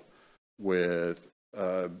comfortable with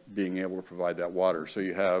being able to provide that water. So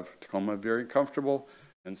you have Tacoma very comfortable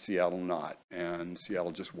and Seattle not, and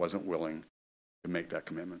Seattle just wasn't willing to make that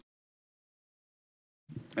commitment.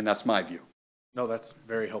 And that's my view. No, that's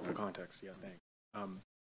very helpful context. Yeah, thanks.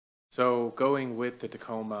 So going with the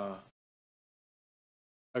Tacoma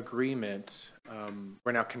agreement,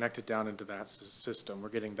 we're now connected down into that system. We're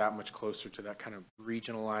getting that much closer to that kind of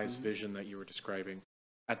regionalized vision that you were describing.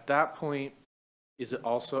 At that point, is it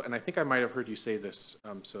also, and I think I might have heard you say this,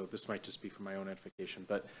 so this might just be for my own edification,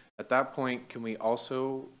 but at that point, can we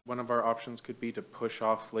also, one of our options could be to push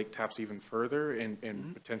off Lake Tapps even further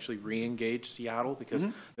and potentially re-engage Seattle, because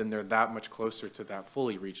then they're that much closer to that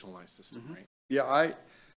fully regionalized system, right? Yeah,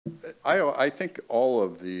 I think all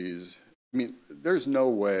of these, I mean, there's no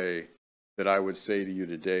way that I would say to you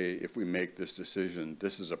today, if we make this decision,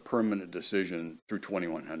 this is a permanent decision through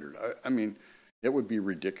 2100. I mean, it would be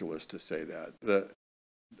ridiculous to say that.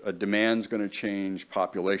 The demand's going to change,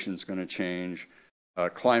 population's going to change,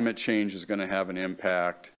 climate change is going to have an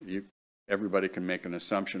impact. Everybody can make an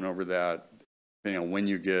assumption over that, depending on when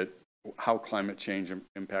you get, how climate change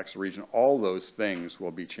impacts the region. All those things will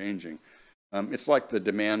be changing. It's like the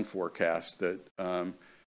demand forecast that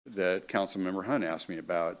that Councilmember Hunt asked me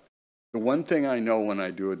about. The one thing I know when I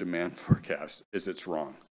do a demand forecast is it's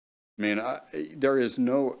wrong. I mean, there is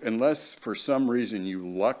no, unless for some reason you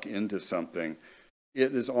luck into something,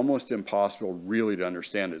 it is almost impossible really to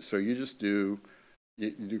understand it. So you just do, you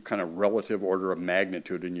do kind of relative order of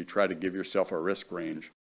magnitude and you try to give yourself a risk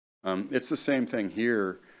range. It's the same thing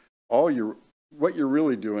here. What you're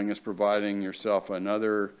really doing is providing yourself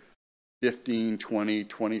another 15, 20,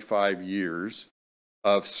 25 years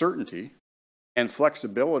of certainty and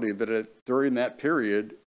flexibility that during that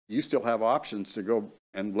period, you still have options to go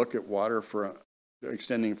and look at water for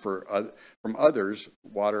extending from others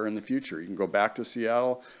water in the future. You can go back to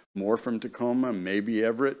Seattle, more from Tacoma, maybe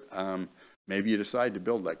Everett, maybe you decide to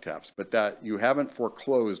build Lake Tapps, but that you haven't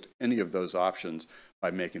foreclosed any of those options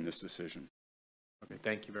by making this decision. Okay,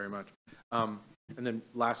 thank you very much. And then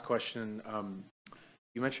last question,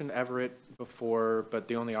 you mentioned Everett before, but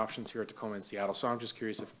the only options here are Tacoma and Seattle. So I'm just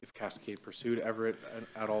curious if Cascade pursued Everett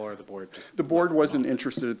at all, or the board just... The board wasn't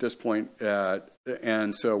interested at this point,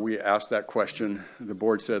 and so we asked that question. The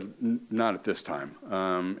board said, not at this time.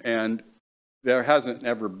 And there hasn't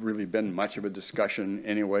ever really been much of a discussion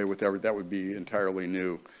anyway with Everett. That would be entirely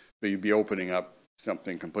new. So you'd be opening up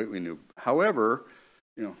something completely new. However,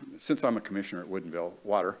 you know, since I'm a commissioner at Woodinville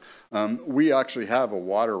Water, we actually have a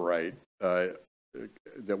water right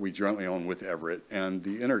that we jointly own with Everett, and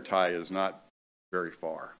the intertie is not very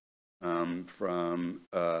far from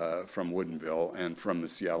Woodinville and from the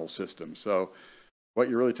Seattle system. So what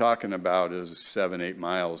you're really talking about is 7-8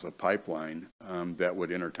 miles of pipeline that would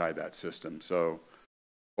intertie that system. So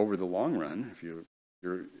over the long run, if you're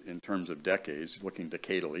in terms of decades, looking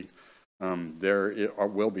decadally, there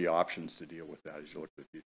will be options to deal with that as you look at the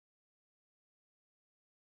future.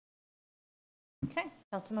 Okay,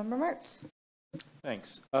 Councilmember Mertz.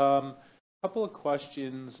 Thanks. Couple of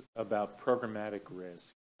questions about programmatic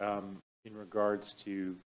risk in regards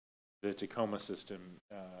to the Tacoma system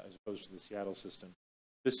as opposed to the Seattle system.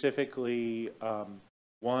 Specifically,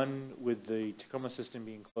 one, with the Tacoma system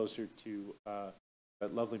being closer to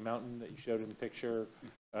that lovely mountain that you showed in the picture,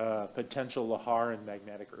 potential lahar and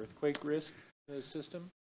magnetic earthquake risk in the system?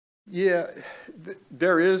 Yeah,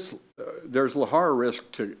 there's lahar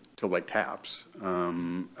risk to Lake Tapps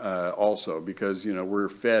also, because, you know, we're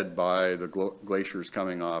fed by the glaciers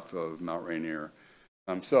coming off of Mount Rainier.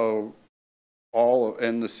 And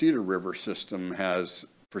the Cedar River system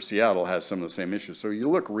for Seattle has some of the same issues. So you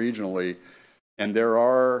look regionally, and there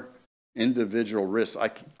are individual risks.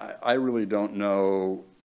 I really don't know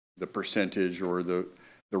the percentage or the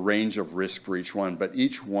range of risk for each one, but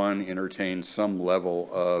each one entertains some level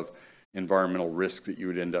of environmental risk that you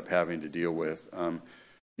would end up having to deal with.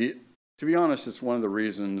 To be honest, it's one of the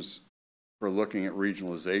reasons for looking at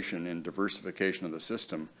regionalization and diversification of the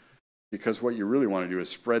system, because what you really want to do is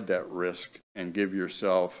spread that risk and give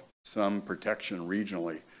yourself some protection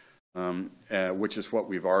regionally, which is what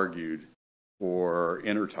we've argued for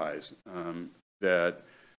interties. That,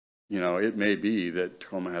 you know, it may be that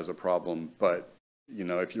Tacoma has a problem, but, you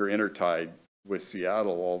know, if you're intertied with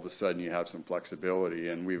Seattle, all of a sudden you have some flexibility,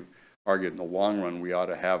 and we've argued in the long run we ought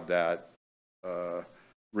to have that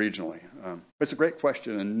regionally. It's a great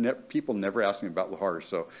question, and people never ask me about lahar,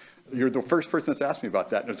 so you're the first person that's asked me about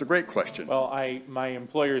that, and it's a great question. Well, my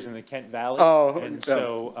employer's in the Kent Valley, and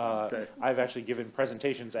so okay. I've actually given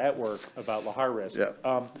presentations at work about lahar risk.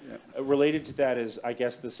 Yeah. Related to that is, I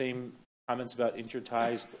guess, the same comments about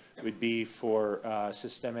interties would be for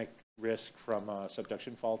systemic risk from a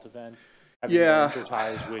subduction fault event. Having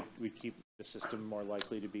interties would keep the system more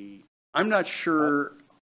likely to be... I'm not sure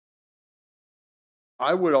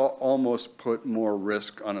I would almost put more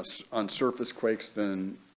risk on surface quakes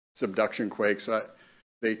than subduction quakes.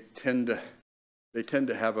 They tend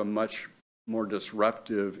to have a much more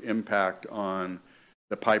disruptive impact on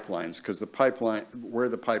the pipelines, because where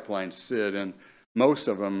the pipelines sit, and most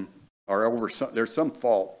of them are there's some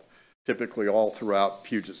fault typically all throughout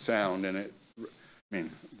Puget Sound, and the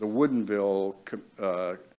Woodinville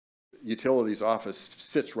utilities office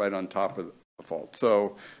sits right on top of the fault.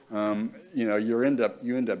 So, you end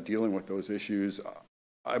up dealing with those issues.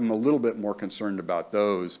 I'm a little bit more concerned about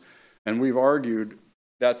those. And we've argued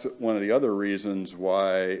that's one of the other reasons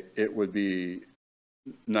why it would be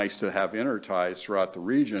nice to have interties throughout the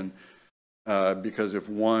region, because if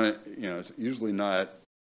one, it's usually not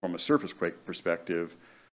from a surface quake perspective,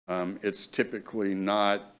 it's typically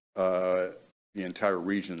not the entire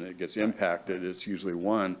region that gets impacted. It's usually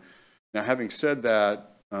one. Now, having said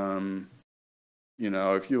that,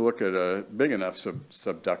 if you look at a big enough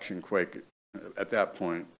subduction quake, at that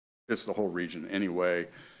point, it's the whole region anyway.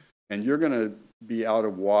 And you're going to be out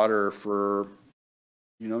of water for,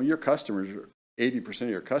 your customers, 80% of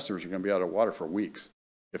your customers are going to be out of water for weeks,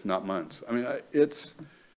 if not months. I mean,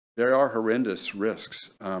 there are horrendous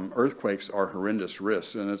risks. Earthquakes are horrendous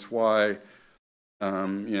risks. And it's why, I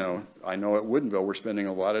know at Woodinville, we're spending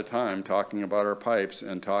a lot of time talking about our pipes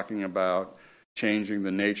and talking about changing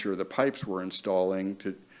the nature of the pipes we're installing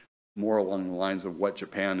to more along the lines of what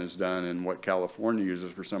Japan has done and what California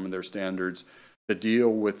uses for some of their standards to deal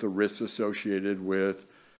with the risks associated with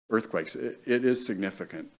earthquakes. It is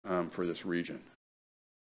significant for this region.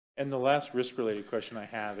 And the last risk-related question I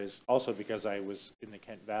have is also because I was in the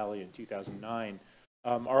Kent Valley in 2009.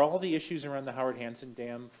 Are all the issues around the Howard Hansen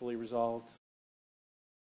Dam fully resolved?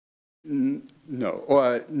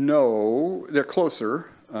 No, no, they're closer.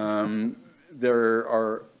 There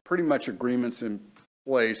are pretty much agreements in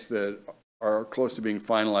place that are close to being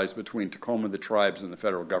finalized between Tacoma, the tribes, and the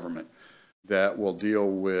federal government that will deal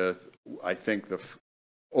with, I think,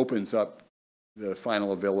 opens up the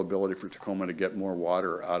final availability for Tacoma to get more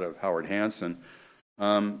water out of Howard Hansen.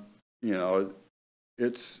 But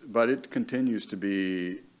it continues to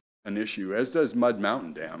be an issue, as does Mud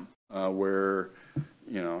Mountain Dam, where,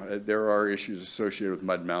 there are issues associated with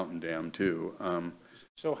Mud Mountain Dam too.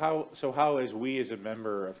 So how, as we as a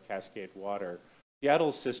member of Cascade Water,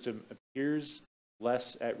 Seattle's system appears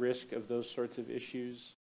less at risk of those sorts of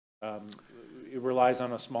issues? It relies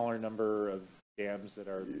on a smaller number of dams that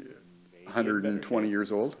are 120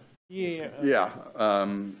 years old. Yeah. Yeah.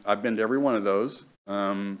 I've been to every one of those.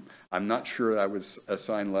 I'm not sure I would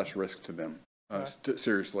assign less risk to them.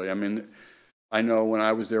 Seriously. I mean, I know when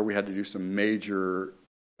I was there, we had to do some major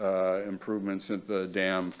improvements at the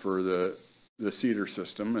dam for the cedar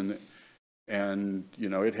system, and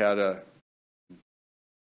it had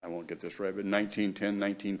I won't get this right, but 1910,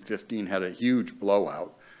 1915 had a huge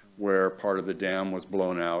blowout where part of the dam was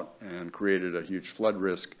blown out and created a huge flood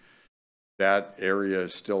risk. That area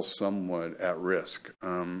is still somewhat at risk.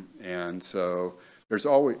 And so there's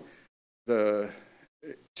always,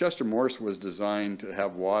 Chester Morris was designed to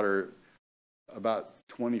have water about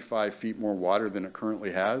 25 feet more water than it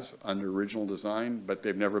currently has under original design, but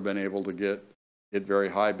they've never been able to get it very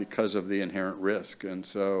high because of the inherent risk. And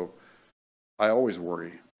so I always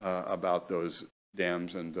worry about those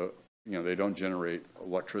dams, and they don't generate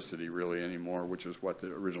electricity really anymore, which is what the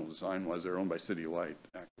original design was. They're owned by City Light,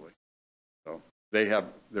 actually. So they have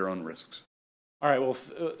their own risks. All right. Well,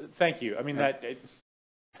 thank you. I mean, it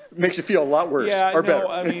makes you feel a lot worse. Yeah, or better.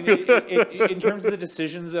 I mean, in terms of the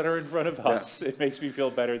decisions that are in front of us, it makes me feel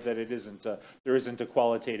better that there isn't a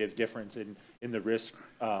qualitative difference in the risk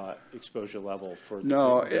exposure level for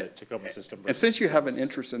the Tacoma system. And since you have an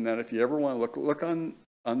interest in that, if you ever want to look on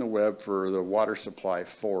the web for the Water Supply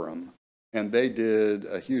Forum, and they did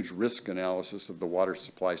a huge risk analysis of the water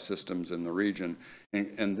supply systems in the region,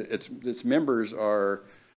 and its members are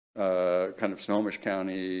kind of Snohomish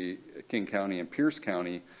County, King County, and Pierce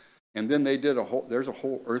County. And then they did there's a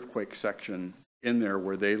whole earthquake section in there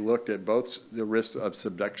where they looked at both the risks of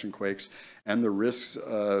subduction quakes and the risks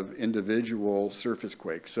of individual surface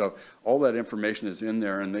quakes. So all that information is in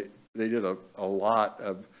there, and they did a lot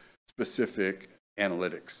of specific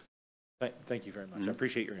analytics. Thank you very much. I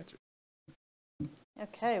appreciate your answer.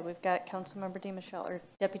 Okay, we've got Councilmember DiMichele, or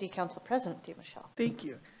Deputy Council President DiMichele. Thank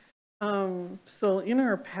you. So in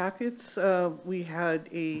our packets, we had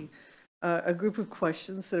a group of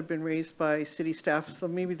questions that have been raised by city staff. So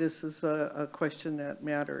maybe this is a question that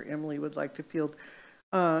Matt or Emily would like to field.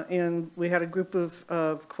 And we had a group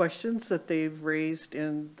of questions that they've raised,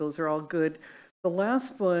 and those are all good. The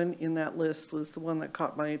last one in that list was the one that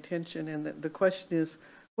caught my attention, and the question is,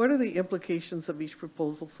 what are the implications of each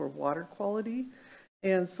proposal for water quality?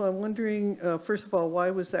 And so I'm wondering, first of all, why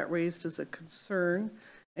was that raised as a concern?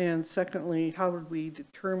 And secondly, how would we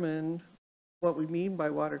determine what we mean by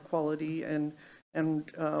water quality, and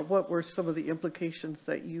what were some of the implications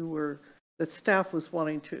that that staff was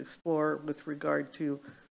wanting to explore with regard to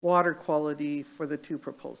water quality for the two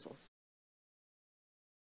proposals?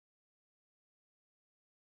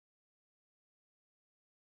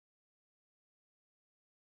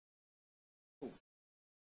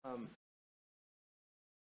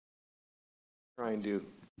 Trying to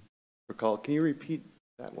recall, can you repeat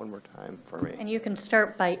that one more time for me? And you can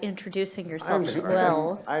start by introducing yourself I'm as sorry.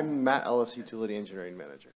 well. I'm Matt Ellis, Utility Engineering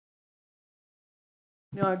Manager.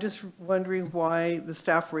 No, I'm just wondering why the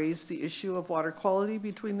staff raised the issue of water quality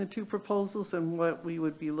between the two proposals, and what we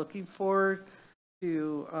would be looking for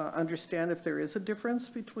to understand if there is a difference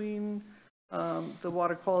between the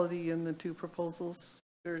water quality in the two proposals.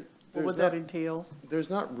 What would that entail? There's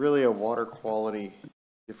not really a water quality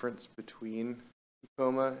difference between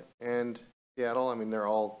Tacoma and Seattle. I mean, they're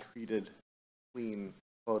all treated clean,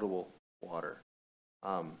 potable water.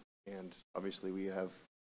 And obviously we have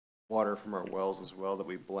water from our wells as well that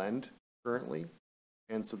we blend currently.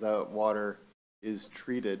 And so that water is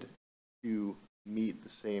treated to meet the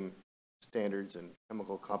same standards and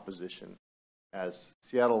chemical composition as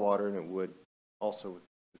Seattle water, and it would also with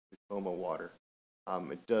Tacoma water.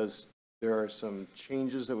 There are some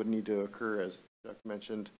changes that would need to occur, as Chuck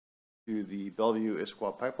mentioned, to the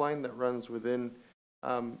Bellevue-Issaquah pipeline that runs within,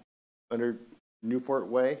 under Newport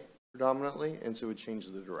Way predominantly, and so it would change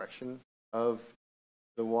the direction of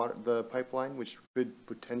the pipeline, which could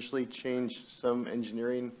potentially change some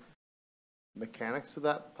engineering mechanics of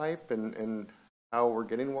that pipe and how we're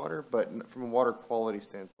getting water, but from a water quality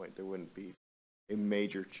standpoint, there wouldn't be a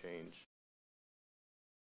major change.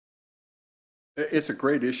 It's a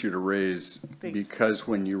great issue to raise. Thanks. Because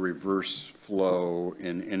when you reverse flow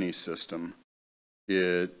in any system,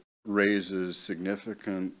 it raises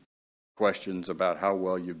significant questions about how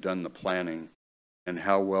well you've done the planning and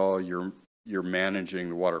how well you're managing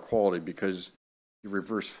the water quality. Because you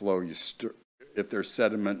reverse flow, if there's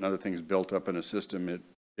sediment and other things built up in a system,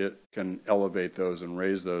 it can elevate those and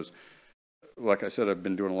raise those. Like I said, I've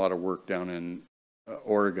been doing a lot of work down in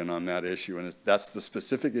Oregon on that issue, and that's the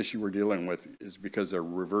specific issue we're dealing with, is because they're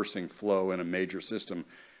reversing flow in a major system.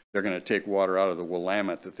 They're going to take water out of the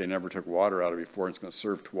Willamette that they never took water out of before, and it's going to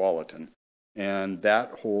serve Tualatin. And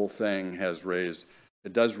that whole thing does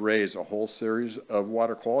raise a whole series of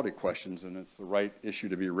water quality questions, and it's the right issue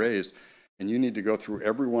to be raised. And you need to go through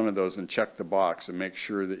every one of those and check the box and make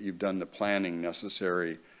sure that you've done the planning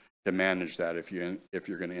necessary to manage that if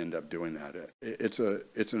you're going to end up doing that. It's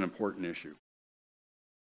an important issue.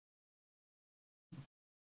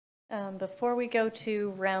 Before we go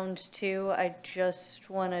to round two, I just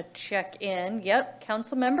want to check in. Yep,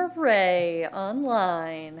 Councilmember Ray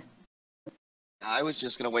online. I was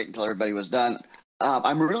just going to wait until everybody was done.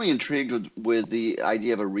 I'm really intrigued with the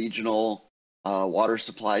idea of a regional water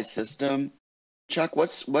supply system. Chuck,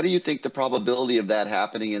 what do you think the probability of that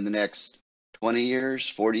happening in the next 20 years,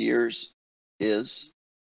 40 years is?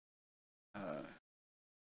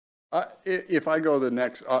 If I go the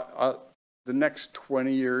next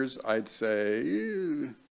 20 years, I'd say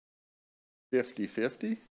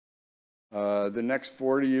 50-50. The next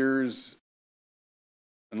 40 years,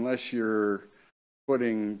 unless you're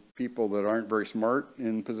putting people that aren't very smart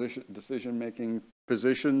in decision-making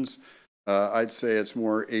positions, I'd say it's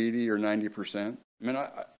more 80 or 90%. I mean,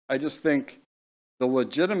 I just think the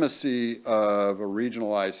legitimacy of a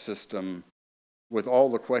regionalized system, with all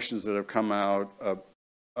the questions that have come out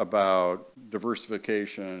about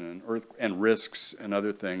diversification and risks and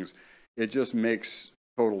other things, it just makes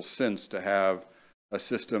total sense to have a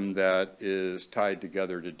system that is tied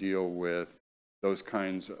together to deal with those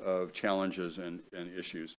kinds of challenges and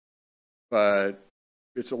issues. But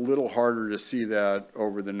it's a little harder to see that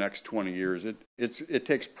over the next 20 years. It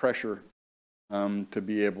takes pressure to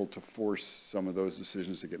be able to force some of those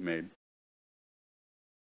decisions to get made.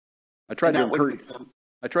 I tried to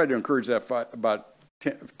encourage that about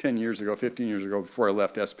 10 years ago, 15 years ago, before I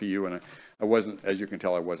left SPU, and I wasn't, as you can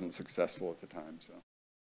tell, I wasn't successful at the time. So.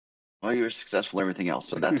 Well, you were successful in everything else,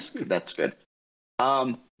 so that's that's good.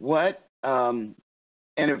 And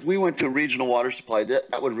if we went to a regional water supply,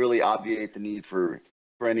 that would really obviate the need for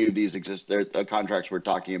any of these contracts we're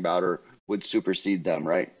talking about, or would supersede them,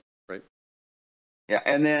 right? Right. Yeah,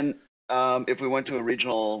 and then if we went to a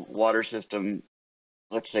regional water system,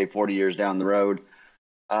 let's say 40 years down the road,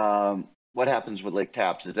 what happens with Lake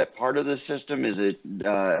Tapps? Is that part of the system? Is it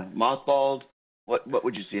mothballed? What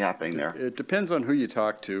would you see happening there? It depends on who you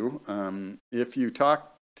talk to. If you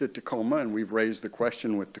talk to Tacoma, and we've raised the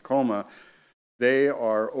question with Tacoma, they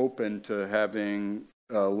are open to having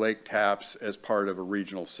lake taps as part of a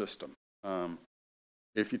regional system.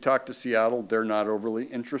 If you talk to Seattle, they're not overly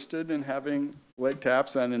interested in having lake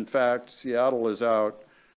taps, and in fact, Seattle is out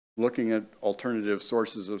looking at alternative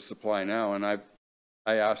sources of supply now, and I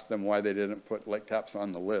asked them why they didn't put lake taps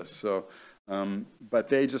on the list. So, but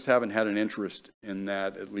they just haven't had an interest in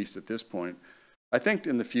that, at least at this point. I think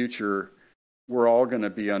in the future, we're all going to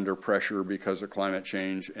be under pressure because of climate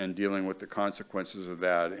change and dealing with the consequences of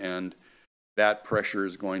that, and that pressure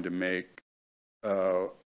is going to make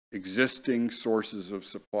existing sources of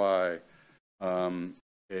supply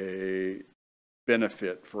a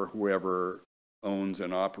benefit for whoever owns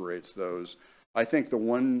and operates those. I think the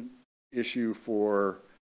one issue for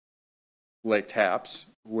lake taps,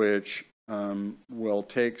 which will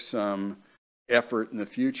take some effort in the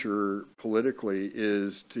future politically,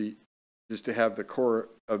 is to have the Corps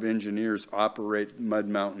of Engineers operate Mud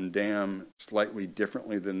Mountain Dam slightly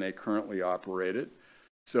differently than they currently operate it,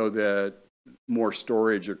 so that more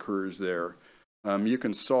storage occurs there. You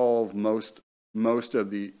can solve most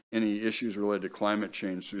of any issues related to climate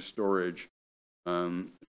change through storage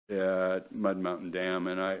at Mud Mountain Dam,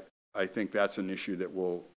 and I think that's an issue that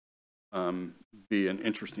will be an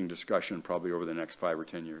interesting discussion probably over the next 5 or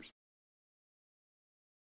 10 years.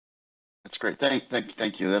 That's great.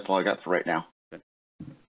 Thank you. That's all I got for right now.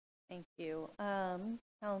 Thank you.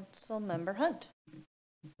 Council Member Hunt.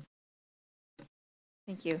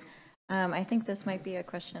 Thank you. I think this might be a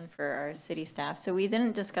question for our city staff. So we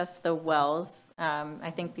didn't discuss the wells,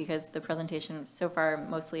 I think because the presentation so far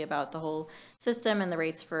mostly about the whole system and the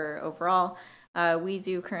rates for overall. We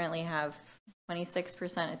do currently have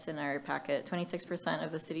 26%, it's in our packet, 26%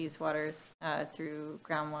 of the city's water through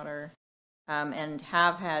groundwater, and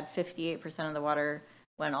have had 58% of the water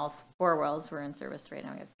when all 4 wells were in service. Right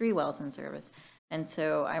now we have 3 wells in service. And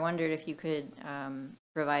so I wondered if you could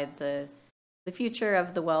provide the future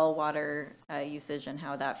of the well water usage and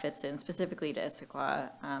how that fits in specifically to Issaquah,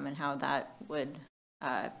 and how that would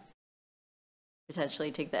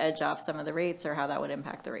potentially take the edge off some of the rates, or how that would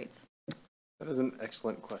impact the rates. That is an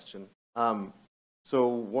excellent question. So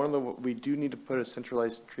we do need to put a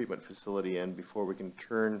centralized treatment facility in before we can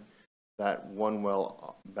turn that one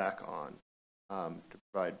well back on to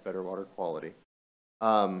provide better water quality.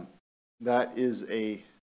 That is a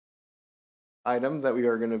item that we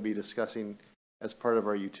are going to be discussing as part of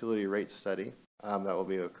our utility rate study that will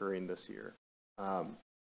be occurring this year.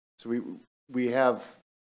 So we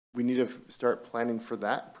need to start planning for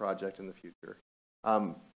that project in the future.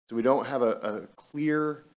 So we don't have a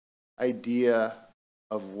clear idea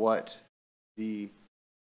of what the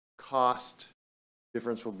cost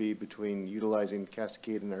difference will be between utilizing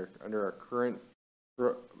Cascade under our current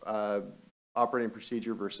operating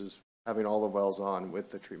procedure versus having all the wells on with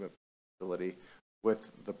the treatment facility,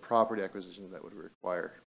 with the property acquisition that would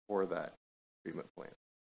require for that treatment plant.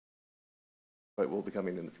 But will be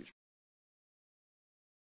coming in the future.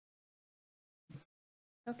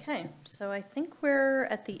 Okay, so I think we're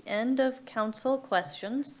at the end of council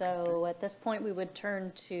questions. So at this point, we would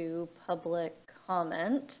turn to public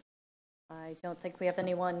comment. I don't think we have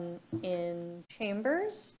anyone in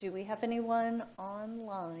chambers. Do we have anyone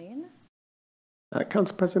online?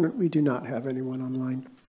 Council President, we do not have anyone online.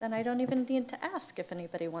 Then I don't even need to ask if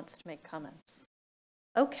anybody wants to make comments.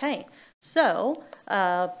 Okay, so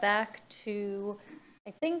back to,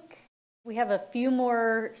 I think we have a few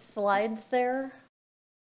more slides there.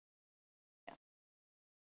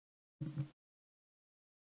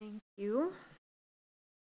 Thank you.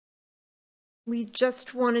 We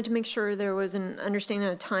just wanted to make sure there was an understanding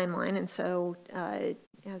of a timeline, and so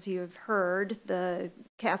as you have heard, the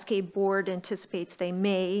Cascade Board anticipates they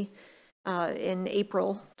may, in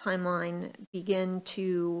April timeline, begin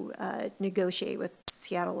to negotiate with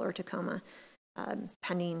Seattle or Tacoma,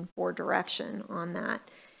 pending board direction on that.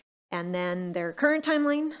 And then their current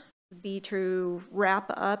timeline would be to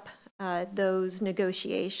wrap up those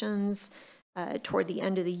negotiations toward the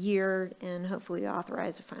end of the year and hopefully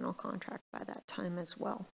authorize a final contract by that time as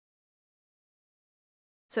well.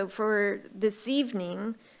 So for this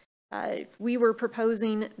evening, we were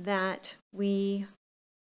proposing that we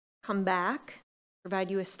come back,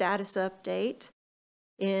 provide you a status update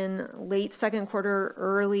in late second quarter,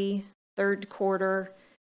 early third quarter,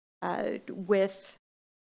 with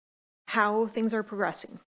how things are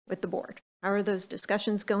progressing with the board. How are those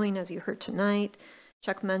discussions going? As you heard tonight,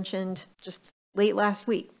 Chuck mentioned just late last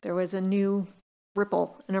week, there was a new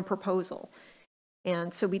ripple in a proposal.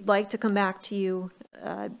 And so we'd like to come back to you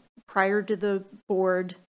prior to the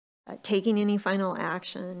board taking any final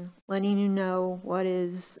action, letting you know what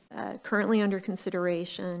is currently under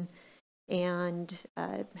consideration and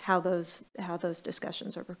how those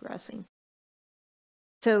discussions are progressing.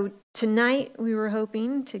 So tonight we were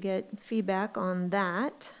hoping to get feedback on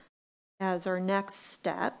that as our next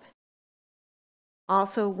step.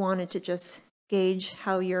 Also wanted to just gauge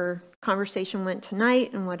how your conversation went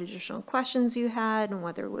tonight and what additional questions you had and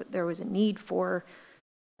whether there was a need for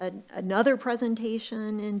another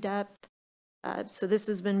presentation in depth. So this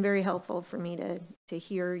has been very helpful for me to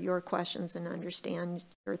hear your questions and understand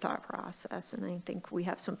your thought process. And I think we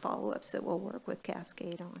have some follow-ups that we'll work with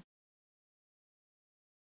Cascade on.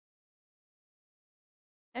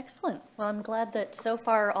 Excellent. Well, I'm glad that so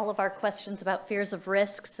far all of our questions about fears of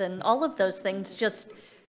risks and all of those things just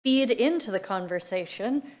feed into the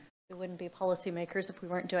conversation. We wouldn't be policymakers if we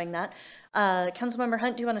weren't doing that. Councilmember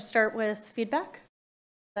Hunt, do you want to start with feedback?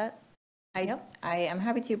 I am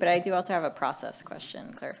happy to, but I do also have a process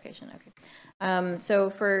question, clarification. Okay.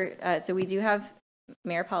 So we do have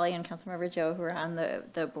Mayor Polly and Councilmember Joe who are on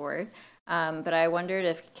the board, but I wondered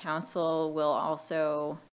if council will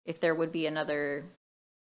also, if there would be another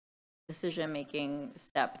decision-making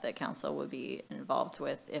step that council would be involved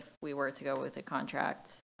with if we were to go with a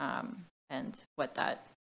contract, and what that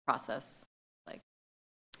process like.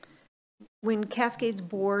 When Cascade's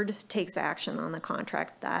board takes action on the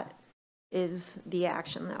contract, that is the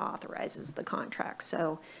action that authorizes the contract.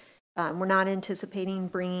 So we're not anticipating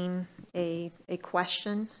bringing a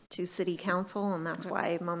question to city council, and that's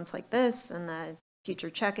why moments like this and the future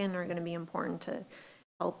check-in are going to be important to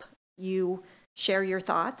help you share your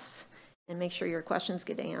thoughts and make sure your questions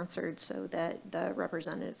get answered so that the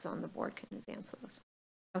representatives on the board can advance those.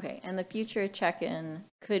 Okay, and the future check-in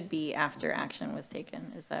could be after action was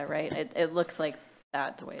taken, is that right? It looks like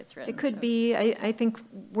that the way it's written. It could be. I think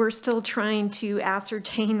we're still trying to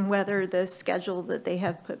ascertain whether the schedule that they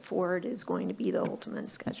have put forward is going to be the ultimate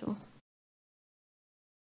schedule.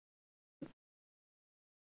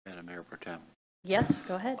 Madam Mayor Pro Tem. Yes,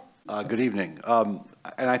 go ahead. Good evening. And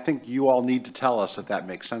I think you all need to tell us if that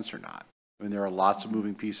makes sense or not. I mean, there are lots of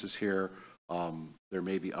moving pieces here. There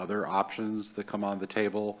may be other options that come on the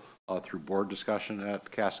table through board discussion at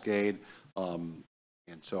Cascade.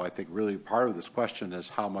 And so I think really part of this question is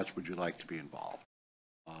how much would you like to be involved?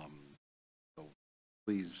 So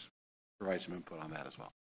please provide some input on that as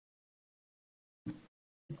well.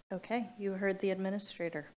 Okay, you heard the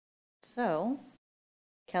administrator. So,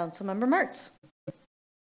 Councilmember Martz.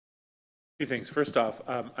 Two things. First off,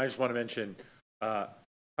 I just want to mention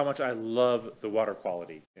how much I love the water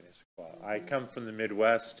quality in Issaquah. I come from the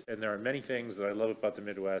Midwest, and there are many things that I love about the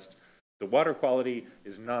Midwest. The water quality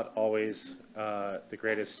is not always the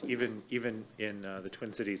greatest, even in the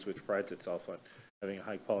Twin Cities, which prides itself on having a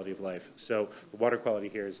high quality of life. So the water quality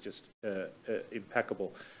here is just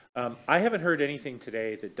impeccable. I haven't heard anything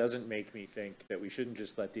today that doesn't make me think that we shouldn't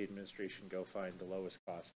just let the administration go find the lowest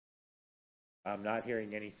cost. I'm not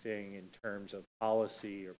hearing anything in terms of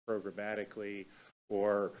policy or programmatically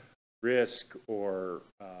or risk or,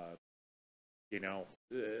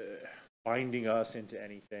 binding us into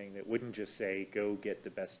anything that wouldn't just say, go get the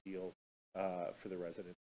best deal for the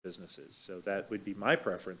residents and businesses. So that would be my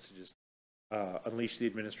preference, to just unleash the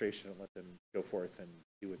administration and let them go forth and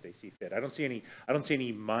do what they see fit. I don't see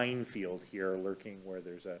any minefield here lurking where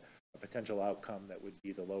there's a potential outcome that would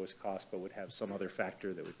be the lowest cost, but would have some other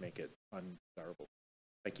factor that would make it undesirable.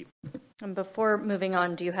 Thank you. And before moving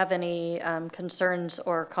on, do you have any concerns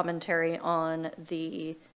or commentary on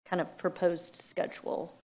the kind of proposed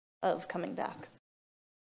schedule of coming back?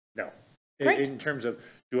 No. Great. In terms of,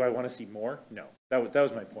 do I want to see more? No. That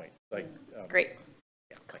was my point. Like. Great.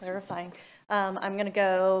 Yeah, clarifying. I'm going to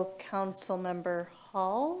go Councilmember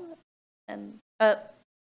Hall, and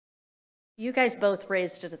you guys both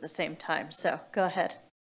raised it at the same time, so go ahead.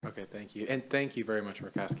 Okay, thank you. And thank you very much for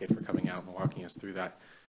Cascade for coming out and walking us through that.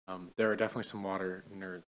 There are definitely some water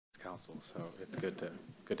nerds council, so it's good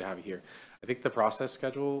to have you here. I think the process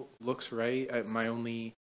schedule looks right. My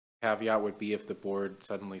only caveat would be if the board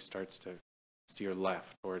suddenly starts to steer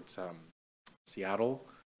left towards Seattle.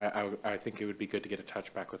 I think it would be good to get a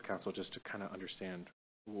touch back with council just to kind of understand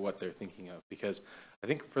what they're thinking of, because I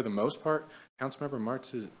think for the most part, Councilmember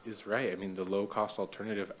Martz is right. I mean, the low cost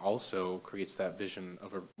alternative also creates that vision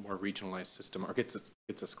of a more regionalized system, or gets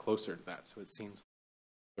us closer to that. So it seems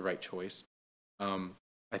the right choice.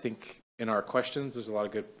 I think in our questions, there's a lot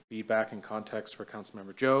of good feedback and context for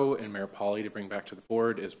Councilmember Joe and Mayor Polly to bring back to the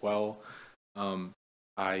board as well.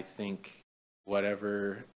 I think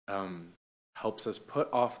whatever helps us put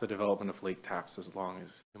off the development of lake taps as long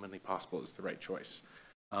as humanly possible is the right choice.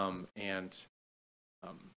 And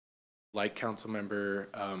like Councilmember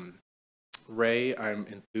Ray, I'm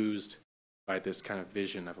enthused by this kind of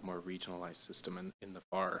vision of a more regionalized system in the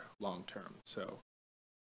far long term. So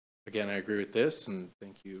again, I agree with this, and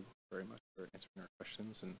thank you very much for answering our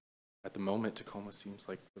questions. And at the moment, Tacoma seems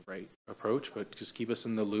like the right approach, but just keep us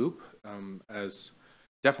in the loop. As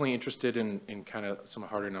definitely interested in kind of some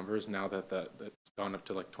harder numbers now that that's gone up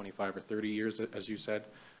to like 25 or 30 years, as you said.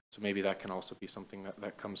 So maybe that can also be something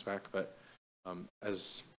that comes back. But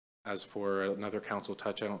as for another council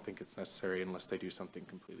touch, I don't think it's necessary unless they do something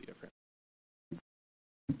completely different.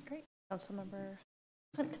 Great. Councilmember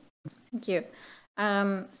Hunt. Thank you.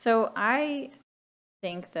 So I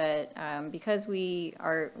think that because we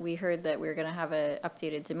heard that we're going to have an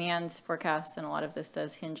updated demand forecast, and a lot of this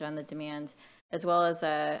does hinge on the demand, as well as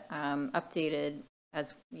a updated,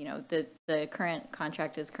 as you know, the current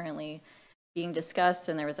contract is currently being discussed,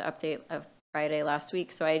 and there was an update of Friday last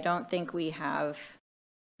week. So I don't think we have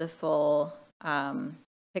the full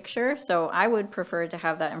picture. So I would prefer to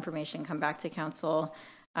have that information come back to council.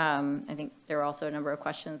 I think there are also a number of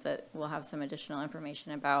questions that we'll have some additional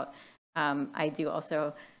information about. I do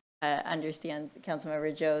also understand,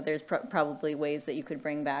 Councilmember Joe, there's probably ways that you could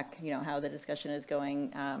bring back, you know, how the discussion is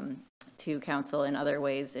going to council in other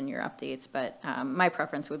ways in your updates. But my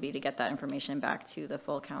preference would be to get that information back to the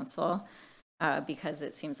full council because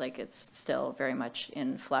it seems like it's still very much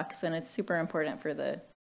in flux, and it's super important for the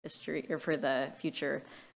history or for the future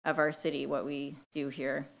of our city, what we do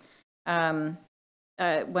here.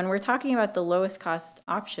 When we're talking about the lowest cost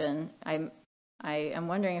option, I am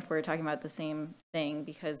wondering if we're talking about the same thing,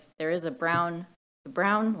 because there is the brown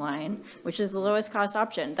line, which is the lowest cost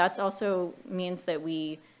option. That's also means that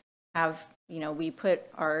we have, you know, we put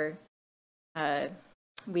our,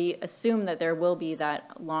 we assume that there will be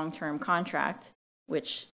that long-term contract,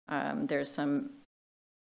 which there is some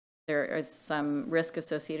risk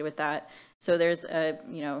associated with that. So there's a,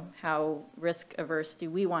 you know, how risk averse do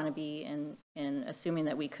we want to be in assuming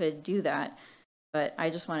that we could do that? But I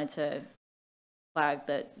just wanted to flag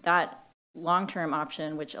that long-term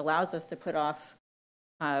option, which allows us to put off,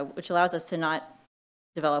 which allows us to not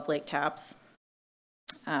develop lake taps,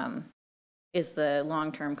 is the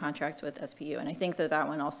long-term contract with SPU. And I think that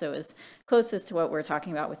one also is closest to what we're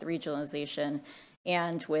talking about with the regionalization,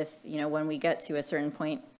 and with, you know, when we get to a certain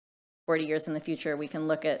point, 40 years in the future, we can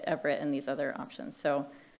look at Everett and these other options. So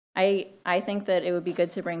I think that it would be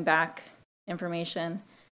good to bring back information.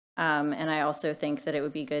 And I also think that it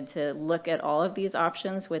would be good to look at all of these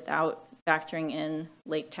options without factoring in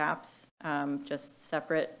lake taps, just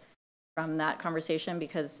separate from that conversation,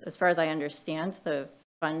 because as far as I understand, the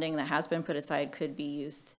funding that has been put aside could be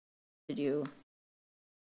used to do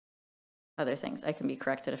other things. I can be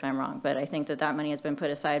corrected if I'm wrong, but I think that money has been put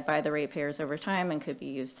aside by the ratepayers over time and could be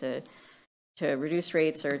used to reduce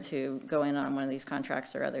rates or to go in on one of these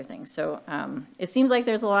contracts or other things. So it seems like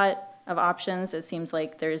there's a lot of options. It seems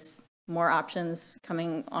like there's more options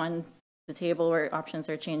coming on the table where options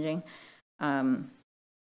are changing. And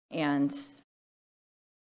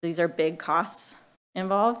these are big costs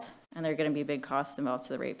involved, and they're going to be big costs involved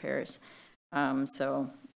to the ratepayers. So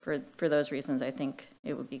for those reasons, I think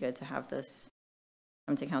it would be good to have this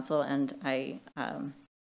come to council, and I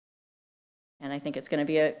think it's going to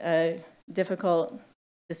be a difficult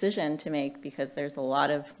decision to make because there's a lot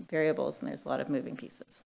of variables and there's a lot of moving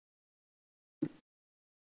pieces.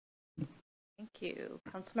 Thank you.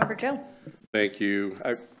 Councilmember Joe. Thank you.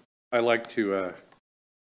 I like to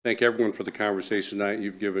thank everyone for the conversation tonight.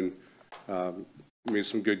 You've given me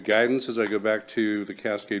some good guidance as I go back to the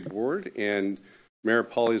Cascade board, and Mayor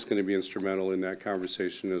Pauley is going to be instrumental in that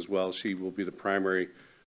conversation as well. She will be the primary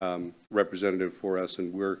representative for us,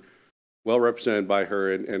 and we're well represented by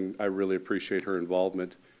her, and I really appreciate her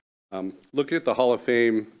involvement. Looking at the Hall of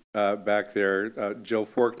Fame back there, Joe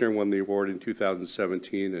Forkner won the award in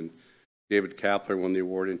 2017, and David Kapler won the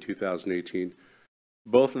award in 2018.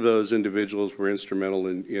 Both of those individuals were instrumental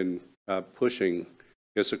in pushing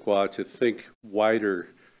Issaquah to think wider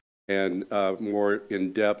and more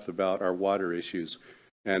in depth about our water issues.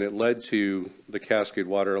 And it led to the Cascade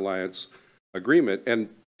Water Alliance agreement. And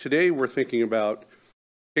today we're thinking about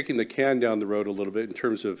kicking the can down the road a little bit in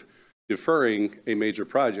terms of deferring a major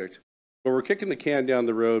project. But we're kicking the can down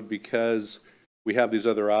the road because we have these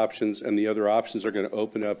other options, and the other options are going to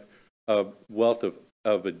open up a wealth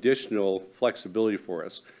of additional flexibility for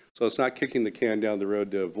us. So it's not kicking the can down the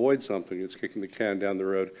road to avoid something, it's kicking the can down the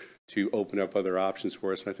road to open up other options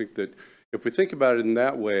for us. And I think that if we think about it in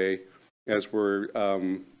that way, as we're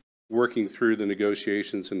working through the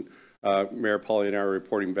negotiations, and Mayor Pauley and I are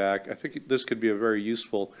reporting back, I think this could be a very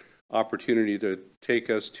useful opportunity to take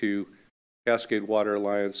us to Cascade Water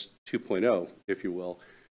Alliance 2.0, if you will.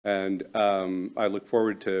 And I look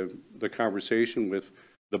forward to the conversation with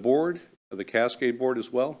the board, the Cascade board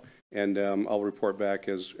as well. And I'll report back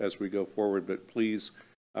as we go forward. But please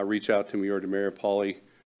reach out to me or to Mayor Pauly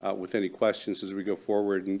with any questions as we go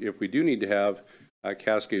forward. And if we do need to have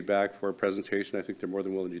Cascade back for a presentation, I think they're more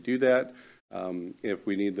than willing to do that. If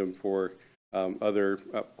we need them for other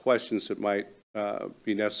questions that might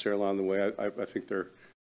be necessary along the way, I think they're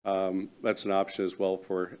that's an option as well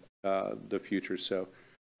for the future. So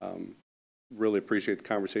really appreciate the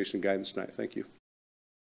conversation and guidance tonight. Thank you.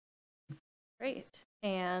 Great.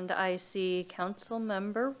 And I see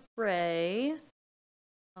Councilmember Ray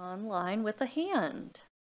online with a hand.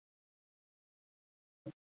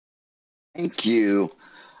 Thank you.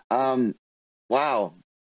 Wow,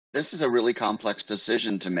 this is a really complex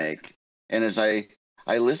decision to make. And as I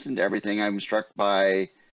listened to everything, I'm struck by,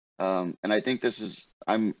 and I think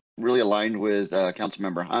I'm really aligned with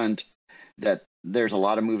Councilmember Hunt, that there's a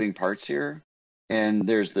lot of moving parts here. And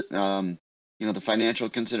there's the, the financial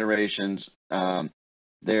considerations.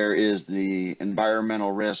 There is the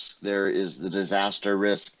environmental risk. There is the disaster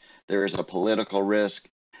risk. There is a political risk.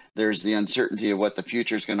 There's the uncertainty of what the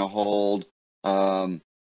future is going to hold.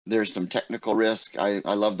 There's some technical risk. I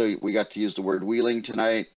love that we got to use the word wheeling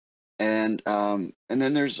tonight. And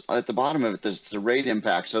then there's at the bottom of it, there's the rate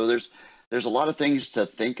impact. So there's a lot of things to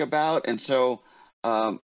think about. And so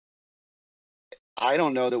I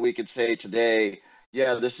don't know that we could say today,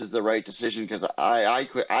 yeah, this is the right decision, because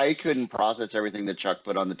I couldn't process everything that Chuck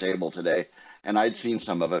put on the table today, and I'd seen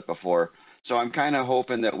some of it before. So I'm kind of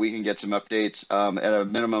hoping that we can get some updates at a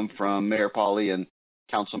minimum from Mayor Pauly and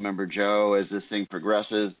Councilmember Joe as this thing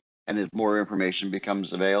progresses and as more information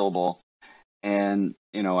becomes available. And,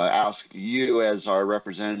 I ask you as our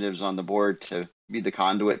representatives on the board to be the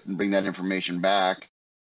conduit and bring that information back.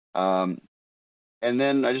 And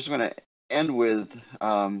then I just want to end with,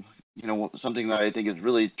 something that I think is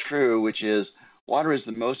really true, which is water is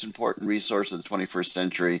the most important resource of the 21st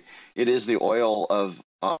century. It is the oil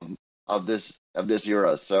of this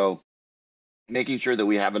era. So making sure that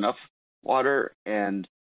we have enough water and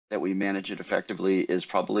that we manage it effectively is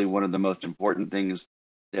probably one of the most important things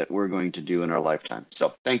that we're going to do in our lifetime.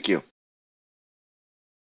 So thank you.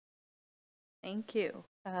 Thank you.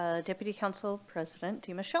 Deputy Council President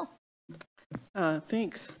DeMichelle.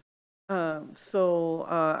 Thanks. So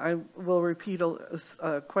I will repeat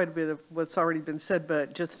quite a bit of what's already been said,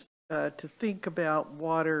 but just to think about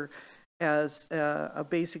water as a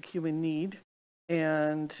basic human need.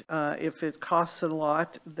 And if it costs a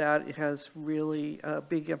lot, that has really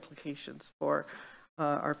big implications for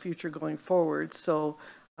our future going forward. So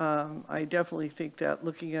I definitely think that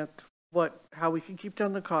looking at how we can keep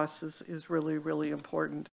down the costs is really, really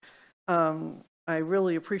important. I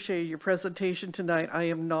really appreciated your presentation tonight. I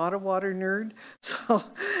am not a water nerd, so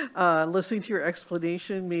listening to your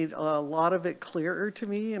explanation made a lot of it clearer to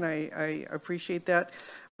me, and I appreciate that.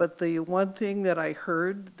 But the one thing that I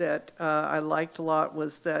heard that I liked a lot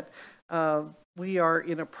was that we are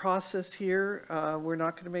in a process here. We're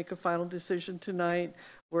not going to make a final decision tonight.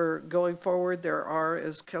 We're going forward. There are,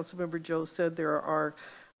 as Councilmember Joe said, there are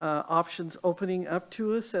options opening up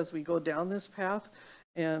to us as we go down this path.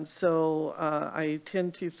 And so I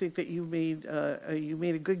tend to think that you made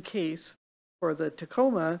a good case for the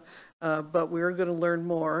Tacoma, but we're going to learn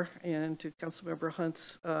more. And to Councilmember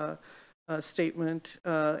Hunt's statement,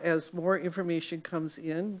 as more information comes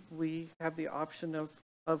in, we have the option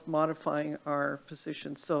of modifying our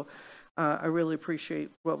position. So I really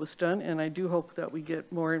appreciate what was done, and I do hope that we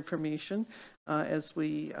get more information as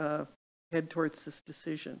we head towards this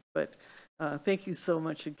decision. But thank you so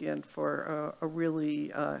much again for a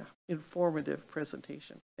really informative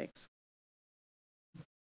presentation. Thanks.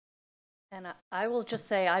 And I will just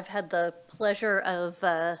say I've had the pleasure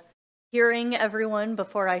of hearing everyone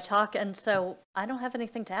before I talk, and so I don't have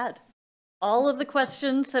anything to add. All of the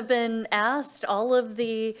questions have been asked, all of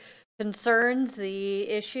the concerns, the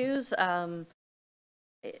issues.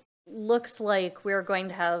 It looks like we're going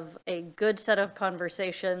to have a good set of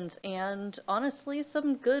conversations and honestly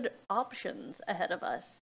some good options ahead of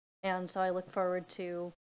us. And so I look forward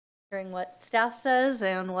to hearing what staff says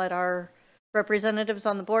and what our representatives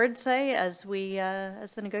on the board say as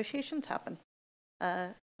the negotiations happen.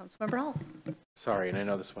 Councilmember Hall. Sorry, and I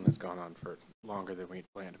know this one has gone on for longer than we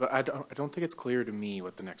planned, but I don't think it's clear to me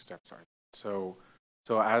what the next steps are. So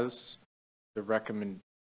as the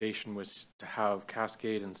recommendation was to have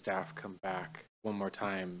Cascade and staff come back one more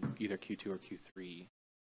time, either Q2 or Q3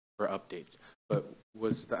 for updates. But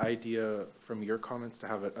was the idea from your comments to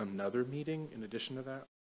have another meeting in addition to that?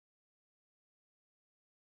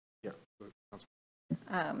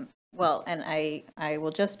 Well, and I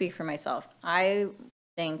will just speak for myself. I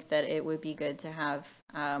think that it would be good to have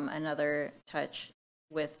another touch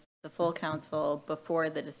with the full council before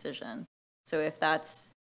the decision. So if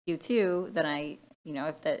that's you too, then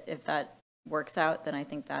if that works out, then I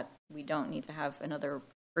think that we don't need to have another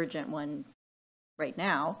urgent one right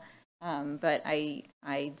now. But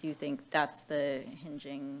I do think that's the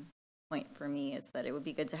hinging point for me, is that it would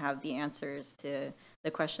be good to have the answers to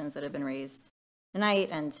the questions that have been raised tonight,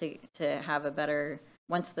 and to have a better,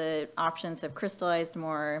 once the options have crystallized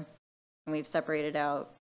more and we've separated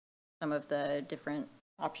out some of the different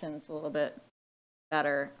options a little bit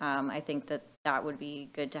better, I think that would be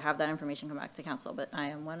good to have that information come back to council. But I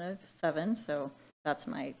am one of 7, so that's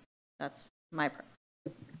my preference.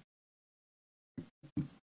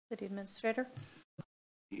 City Administrator?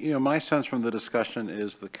 You know, my sense from the discussion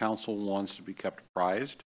is the council wants to be kept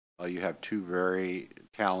apprised. You have 2 very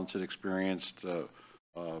talented, experienced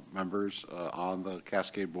members on the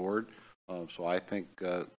Cascade board. So I think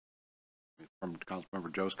from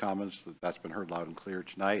Councilmember Joe's comments that's been heard loud and clear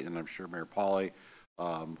tonight, and I'm sure Mayor Pauly,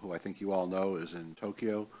 who I think you all know is in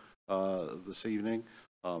Tokyo this evening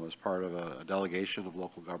as part of a delegation of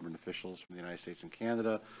local government officials from the United States and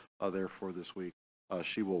Canada there for this week.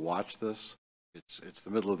 She will watch this. It's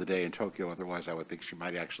the middle of the day in Tokyo, otherwise I would think she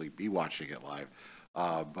might actually be watching it live.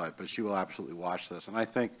 But she will absolutely watch this. And I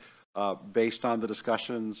think based on the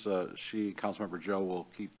discussions, Councilmember Joe will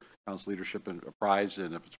keep council leadership apprised,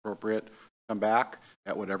 and if it's appropriate, come back.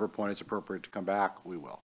 At whatever point it's appropriate to come back, we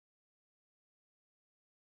will.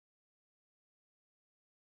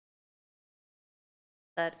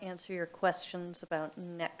 That answer your questions about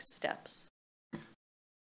next steps?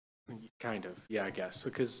 Kind of, yeah, I guess.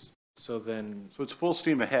 So it's full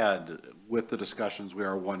steam ahead with the discussions. We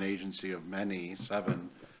are one agency of many, 7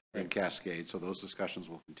 in Cascade, so those discussions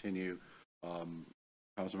will continue.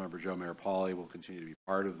 Councilmember Joe, Mayor Pauly will continue to be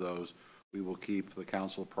part of those. We will keep the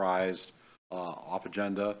council apprised off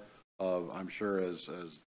agenda, I'm sure, as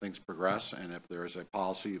things progress, and if there is a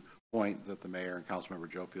policy point that the mayor and Councilmember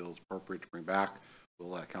Joe feels appropriate to bring back, we'll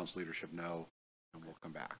let council leadership know, and we'll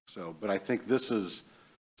come back. So, but I think this is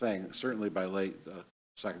saying certainly by late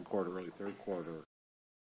second quarter, early third quarter,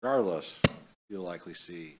 regardless, you'll likely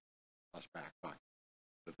see us back. But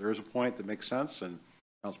if there is a point that makes sense, and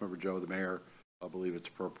Councilmember Joe, the mayor, believe it's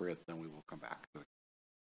appropriate, then we will come back.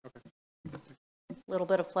 A little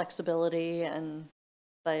bit of flexibility,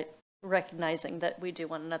 but recognizing that we do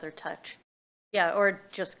want another touch. Yeah, or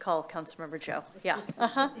just call Councilmember Joe. Yeah.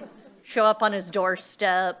 Show up on his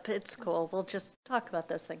doorstep. It's cool. We'll just talk about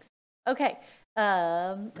those things. Okay.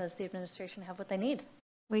 Does the administration have what they need?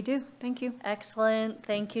 We do. Thank you. Excellent.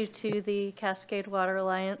 Thank you to the Cascade Water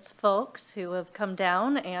Alliance folks who have come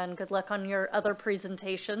down, and good luck on your other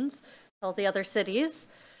presentations, all the other cities.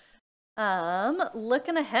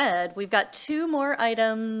 Looking ahead, we've got 2 more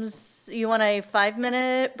items. You want a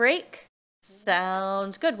 5-minute break?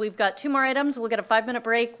 Sounds good. We've got 2 more items. We'll get a 5-minute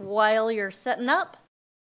break while you're setting up,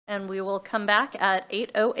 and we will come back at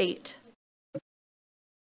 8:08.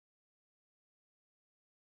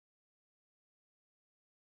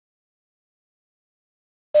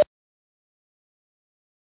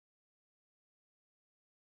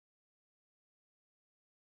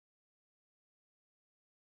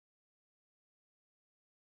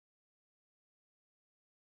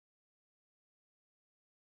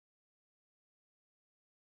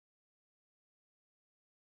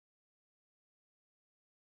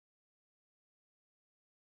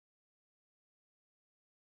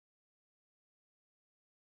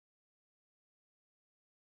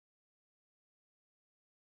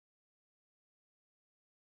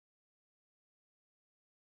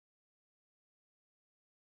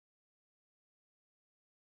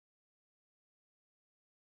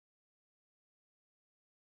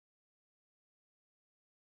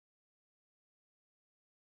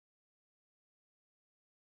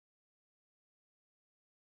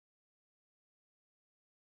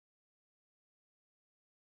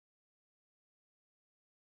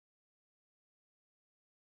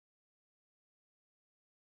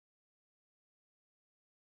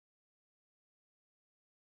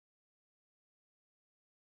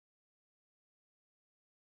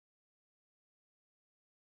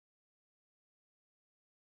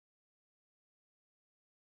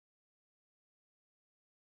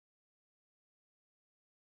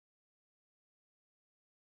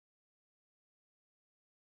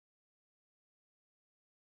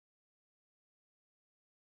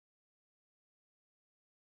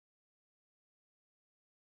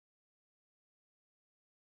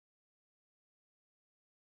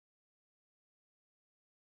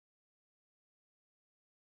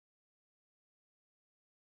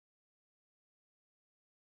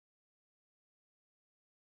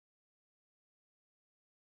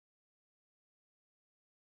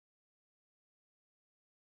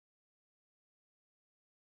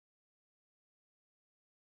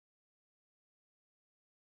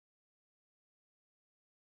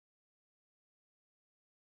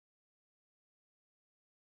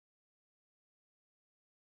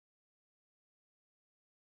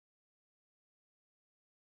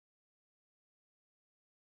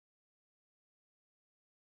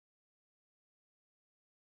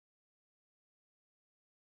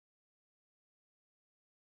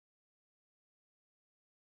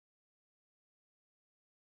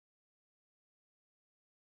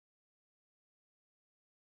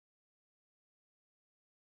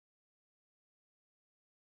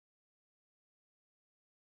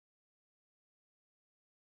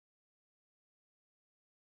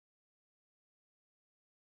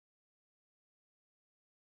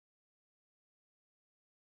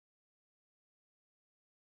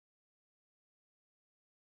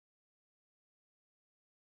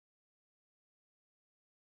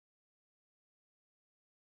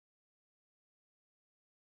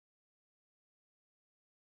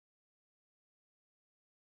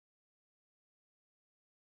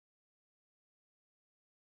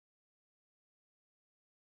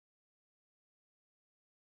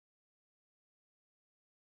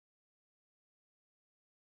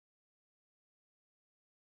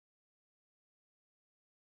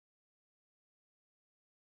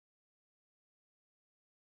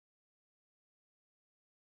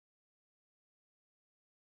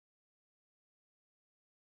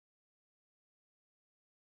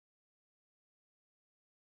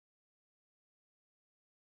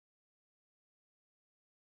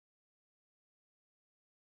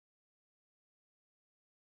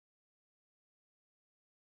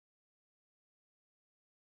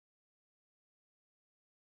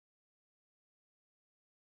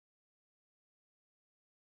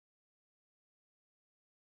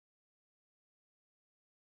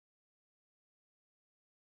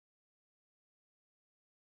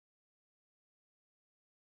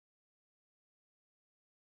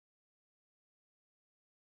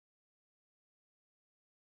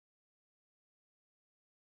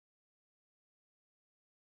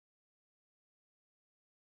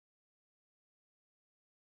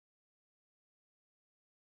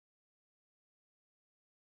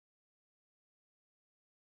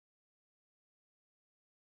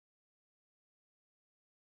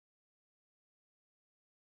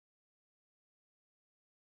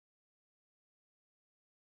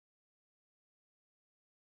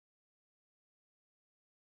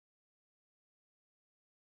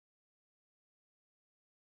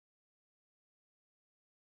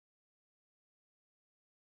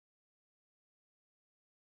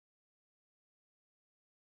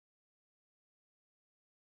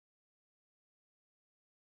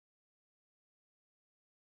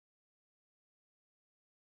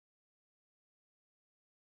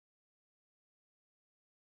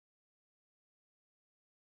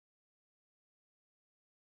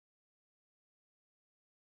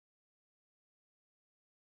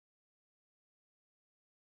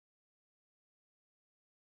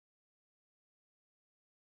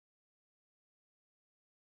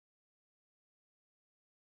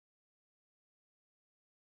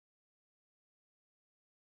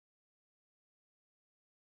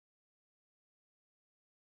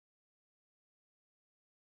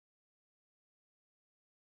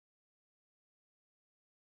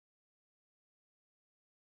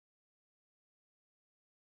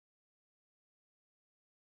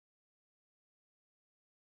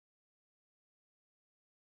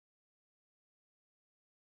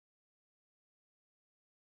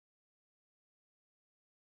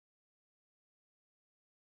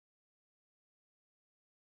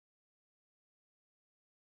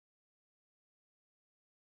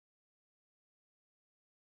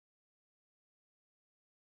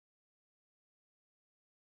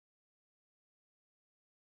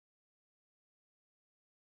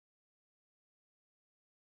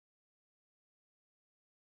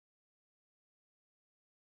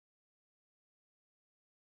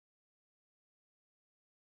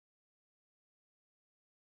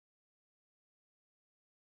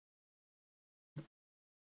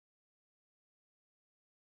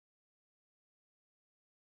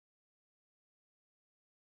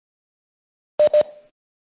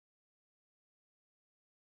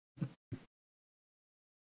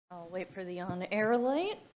 I'll wait for the on-air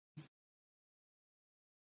light.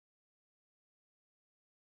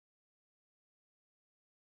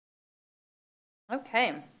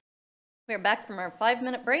 Okay, we're back from our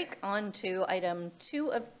 5-minute break on to item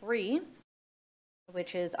 2 of 3,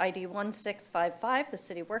 which is ID 1655, the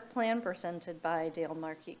city work plan presented by Dale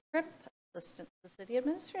Markey Cripp, Assistant to the City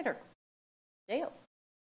Administrator. Dale.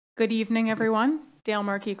 Good evening, everyone. Dale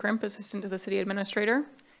Markey Crimp, Assistant to the City Administrator.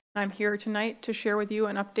 I'm here tonight to share with you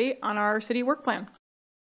an update on our city work plan.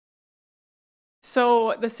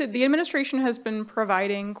 So the administration has been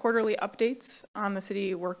providing quarterly updates on the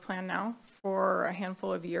city work plan now for a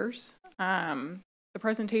handful of years. The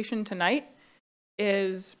presentation tonight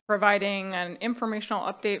is providing an informational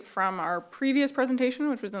update from our previous presentation,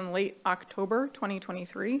 which was in late October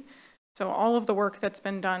 2023. So all of the work that's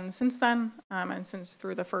been done since then and since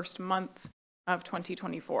through the first month of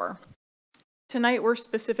 2024. Tonight, we're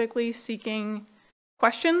specifically seeking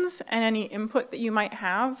questions and any input that you might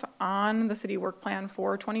have on the city work plan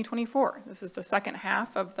for 2024. This is the second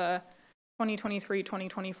half of the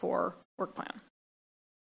 2023-2024 work plan.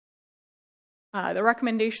 The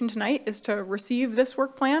recommendation tonight is to receive this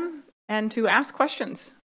work plan and to ask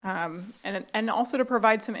questions and also to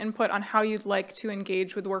provide some input on how you'd like to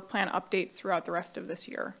engage with work plan updates throughout the rest of this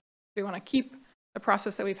year. Do you want to keep the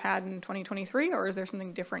process that we've had in 2023, or is there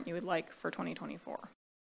something different you would like for 2024?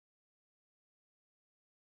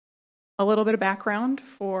 A little bit of background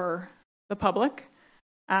for the public.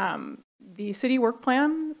 The city work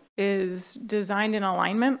plan is designed in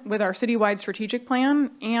alignment with our citywide strategic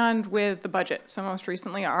plan and with the budget. So most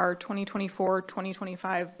recently, our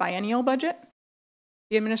 2024-2025 biennial budget.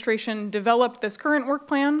 The administration developed this current work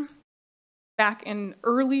plan back in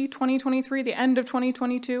early 2023, the end of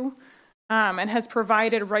 2022, and has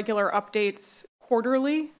provided regular updates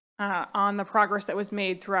quarterly on the progress that was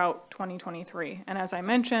made throughout 2023. And as I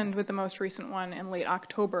mentioned, with the most recent one in late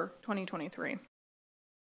October 2023.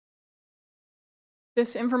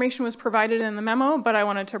 This information was provided in the memo, but I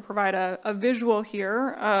wanted to provide a visual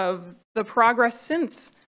here of the progress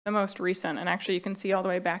since the most recent. And actually, you can see all the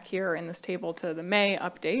way back here in this table to the May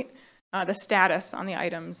update, the status on the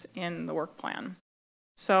items in the work plan.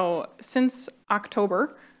 So since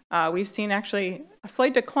October, we've seen actually a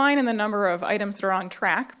slight decline in the number of items that are on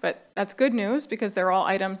track, but that's good news because they're all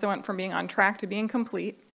items that went from being on track to being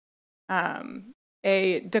complete.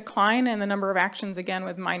 A decline in the number of actions, again,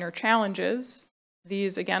 with minor challenges.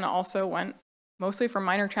 These, again, also went mostly from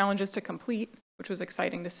minor challenges to complete, which was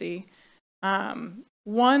exciting to see.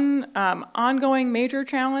 One ongoing major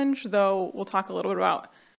challenge, though we'll talk a little bit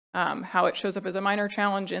about how it shows up as a minor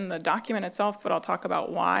challenge in the document itself, but I'll talk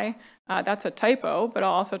about why. That's a typo, but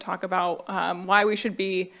I'll also talk about why we should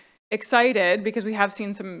be excited because we have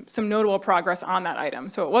seen some notable progress on that item.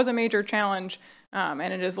 So it was a major challenge,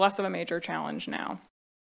 and it is less of a major challenge now.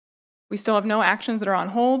 We still have no actions that are on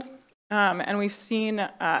hold, and we've seen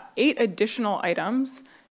 8 additional items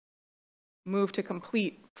move to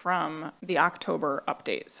complete from the October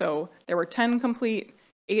update. So there were 10 complete,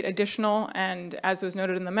 8 additional, and as was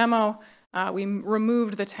noted in the memo, we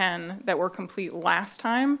removed the 10 that were complete last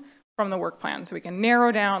time from the work plan. So we can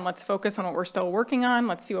narrow down, let's focus on what we're still working on,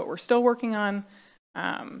 let's see what we're still working on.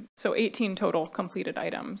 So 18 total completed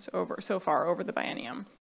items so far over the biennium.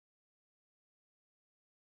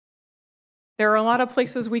 There are a lot of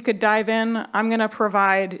places we could dive in. I'm going to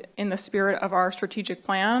provide, in the spirit of our strategic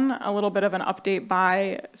plan, a little bit of an update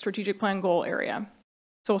by strategic plan goal area.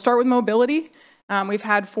 So we'll start with mobility. We've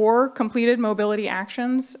had 4 completed mobility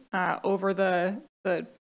actions over the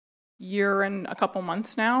year and a couple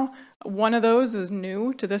months now. One of those is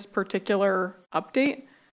new to this particular update.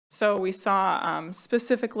 So we saw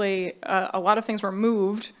specifically a lot of things were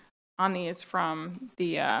moved on these from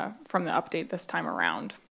the update this time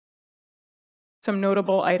around. Some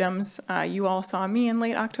notable items, you all saw me in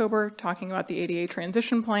late October talking about the ADA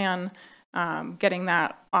transition plan. Getting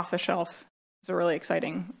that off the shelf is a really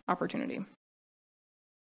exciting opportunity.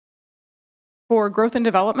 For growth and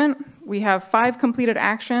development, we have 5 completed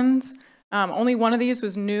actions. Only one of these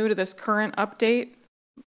was new to this current update.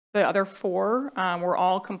 The other 4 were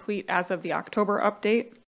all complete as of the October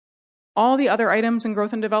update. All the other items in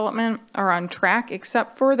growth and development are on track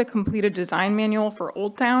except for the completed design manual for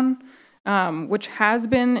Old Town, which has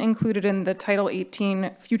been included in the Title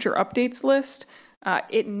 18 future updates list.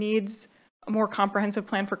 It needs a more comprehensive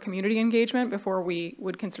plan for community engagement before we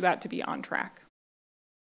would consider that to be on track.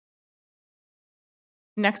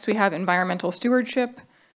 Next, we have environmental stewardship.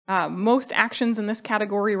 Most actions in this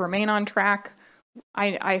category remain on track.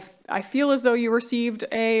 I feel as though you received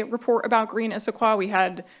a report about Green Issaquah. We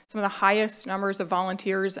had some of the highest numbers of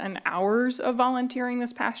volunteers and hours of volunteering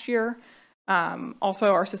this past year.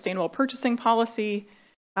 Also, our sustainable purchasing policy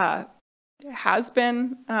has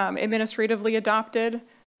been administratively adopted.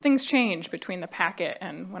 Things change between the packet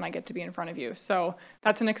and when I get to be in front of you. So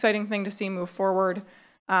that's an exciting thing to see move forward.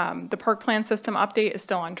 The park plan system update is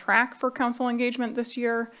still on track for council engagement this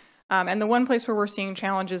year. And the one place where we're seeing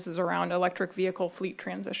challenges is around electric vehicle fleet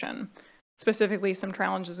transition. Specifically, some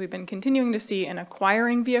challenges we've been continuing to see in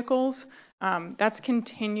acquiring vehicles. That's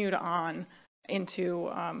continued on into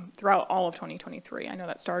throughout all of 2023. I know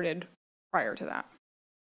that started prior to that.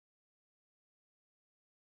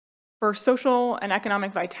 For social and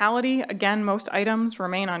economic vitality, again, most items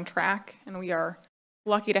remain on track, and we are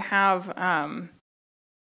lucky to have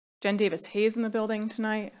Jen Davis-Hayes in the building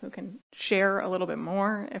tonight, who can share a little bit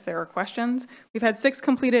more if there are questions. We've had 6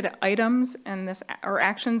 completed items in this, or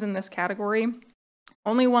actions in this category.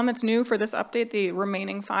 Only one that's new for this update. The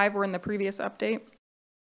remaining 5 were in the previous update.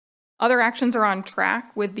 Other actions are on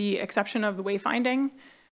track with the exception of the wayfinding.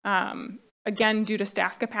 Again, due to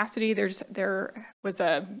staff capacity, there was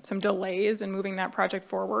some delays in moving that project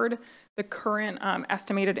forward. The current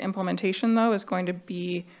estimated implementation, though, is going to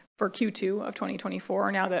be for Q2 of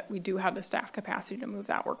 2024, now that we do have the staff capacity to move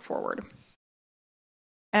that work forward.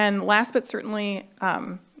 And last but certainly,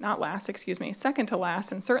 not last, excuse me, second to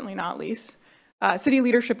last and certainly not least, city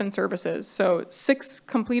leadership and services. So 6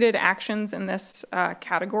 completed actions in this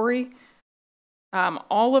category.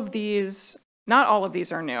 All of these, not all of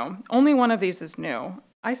these are new. Only one of these is new.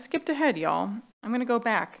 I skipped ahead, y'all. I'm gonna go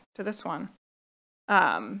back to this one.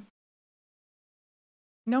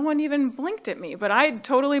 No one even blinked at me, but I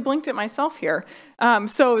totally blinked at myself here.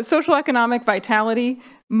 So social economic vitality,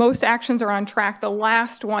 most actions are on track. The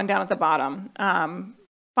last one down at the bottom,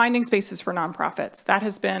 finding spaces for nonprofits. That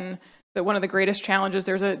has been one of the greatest challenges.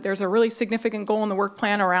 There's a really significant goal in the work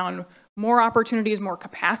plan around more opportunities, more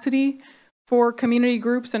capacity for community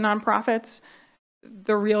groups and nonprofits.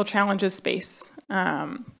 The real challenge is space,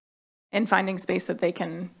 and finding space that they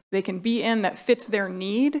can be in that fits their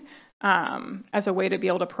need, as a way to be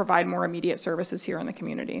able to provide more immediate services here in the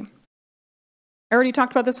community. I already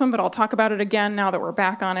talked about this one, but I'll talk about it again now that we're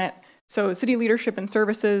back on it. So city leadership and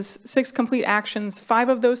services, 6 complete actions. 5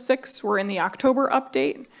 of those 6 were in the October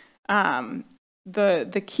update.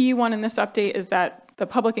 The key one in this update is that the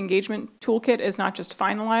public engagement toolkit is not just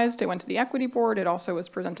finalized. It went to the equity board. It also was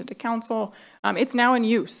presented to council. It's now in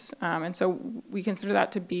use. And so we consider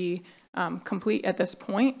that to be complete at this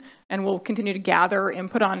point, and we'll continue to gather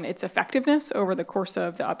input on its effectiveness over the course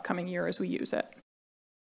of the upcoming year as we use it.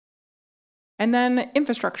 And then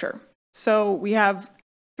infrastructure. So we have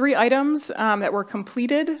 3 items that were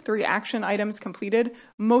completed, 3 action items completed.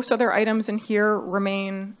 Most other items in here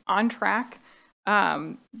remain on track.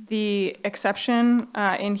 The exception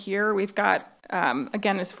in here we've got,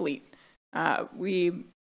 again, is fleet. We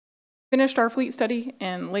finished our fleet study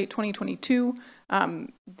in late 2022.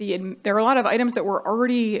 There are a lot of items that were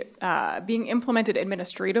already being implemented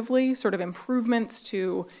administratively, sort of improvements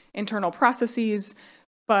to internal processes.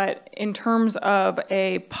 But in terms of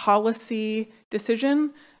a policy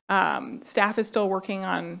decision, staff is still working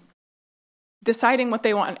on deciding what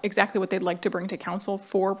they want, exactly what they'd like to bring to council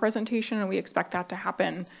for presentation, and we expect that to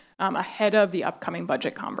happen ahead of the upcoming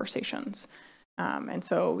budget conversations. And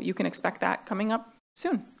so you can expect that coming up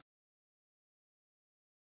soon.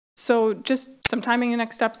 So just some timing and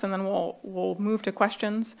next steps, and then we'll move to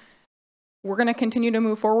questions. We're going to continue to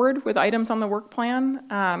move forward with items on the work plan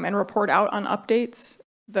and report out on updates.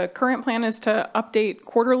 The current plan is to update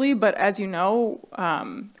quarterly, but as you know,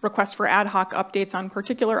 requests for ad hoc updates on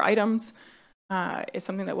particular items is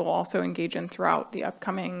something that we'll also engage in throughout the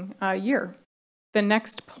upcoming year. The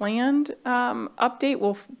next planned update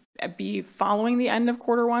will be following the end of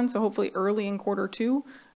Q1, so hopefully early in Q2,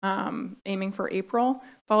 aiming for April,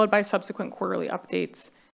 followed by subsequent quarterly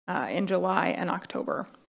updates in July and October.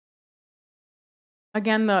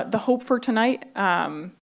 Again, the hope for tonight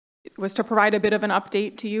was to provide a bit of an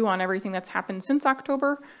update to you on everything that's happened since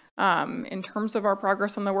October in terms of our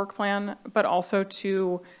progress on the work plan, but also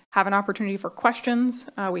to have an opportunity for questions.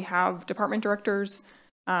 We have department directors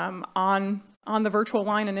on the virtual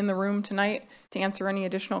line and in the room tonight to answer any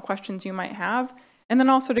additional questions you might have, and then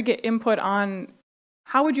also to get input on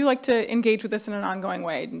how would you like to engage with this in an ongoing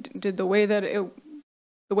way? Did the way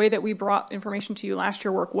that we brought information to you last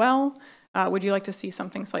year work well? Would you like to see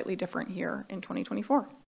something slightly different here in 2024?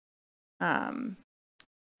 And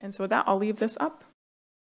so with that, I'll leave this up.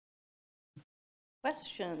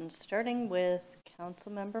 Questions, starting with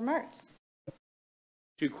Councilmember Mertz.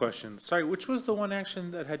 Two questions. Sorry, which was the one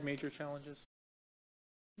action that had major challenges?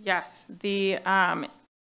 Yes, the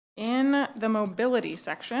in the mobility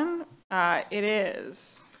section, it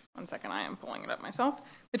is, one second, I am pulling it up myself,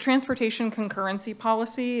 the transportation concurrency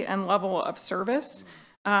policy and level of service.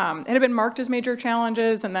 It had been marked as major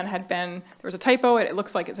challenges and then there was a typo, it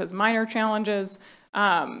looks like it says minor challenges.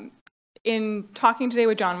 In talking today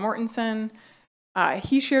with John Mortensen,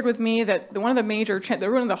 he shared with me that one of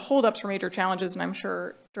the holdups for major challenges, and I'm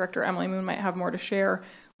sure Director Emily Moon might have more to share,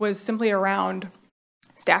 was simply around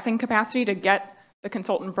staffing capacity to get the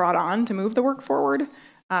consultant brought on to move the work forward.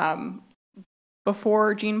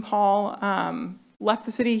 Before Jean Paul left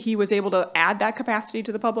the city, he was able to add that capacity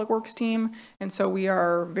to the Public Works team, and so we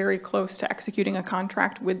are very close to executing a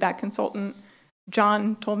contract with that consultant.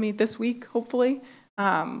 John told me this week, hopefully,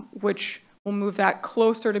 which will move that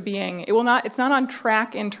closer to being, it's not on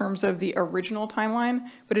track in terms of the original timeline,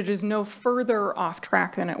 but it is no further off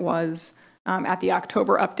track than it was at the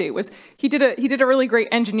October update. He did a really great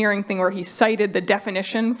engineering thing where he cited the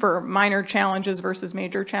definition for minor challenges versus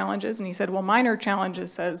major challenges, and he said, well, minor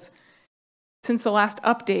challenges says, since the last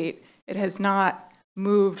update, it has not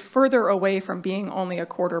moved further away from being only a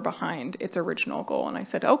quarter behind its original goal. And I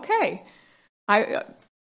said, okay, I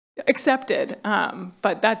accepted,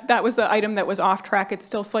 but that was the item that was off track. It's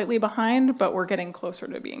still slightly behind, but we're getting closer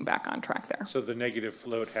to being back on track there. So the negative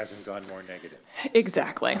float hasn't gone more negative.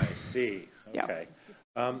 Exactly. I see. Okay.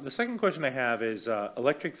 Yep. The second question I have is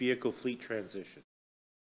electric vehicle fleet transition.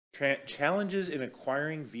 Challenges in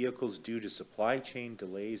acquiring vehicles due to supply chain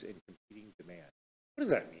delays and competing demand. What does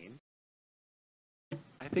that mean?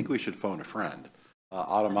 I think we should phone a friend.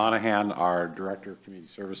 Autumn Monahan, our Director of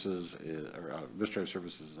Community Services, Administrative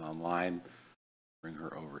Services, is online. Bring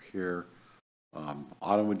her over here.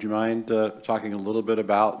 Autumn, would you mind talking a little bit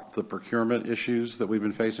about the procurement issues that we've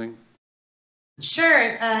been facing?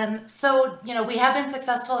 Sure. So, we have been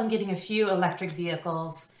successful in getting a few electric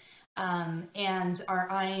vehicles and are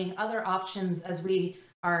eyeing other options as we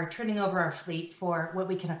are turning over our fleet for what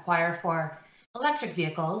we can acquire for electric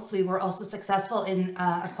vehicles. We were also successful in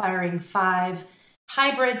acquiring 5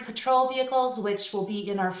 hybrid patrol vehicles, which will be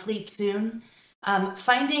in our fleet soon.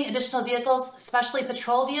 Finding additional vehicles, especially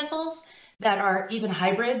patrol vehicles that are even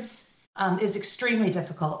hybrids, is extremely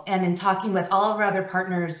difficult. And in talking with all of our other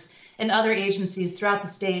partners and other agencies throughout the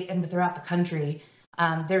state and throughout the country,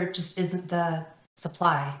 there just isn't the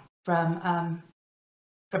supply from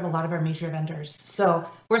a lot of our major vendors. So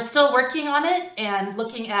we're still working on it and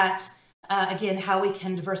looking at, again, how we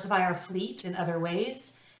can diversify our fleet in other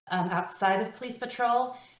ways outside of police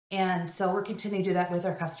patrol. And so we're continuing to do that with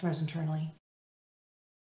our customers internally.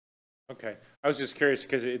 Okay. I was just curious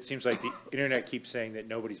because it seems like the internet keeps saying that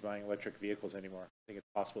nobody's buying electric vehicles anymore. I think it's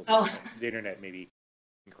possible the internet may be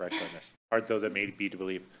incorrect on this. Hard though that may be to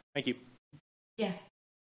believe. Thank you. Yeah.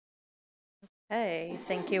 Okay,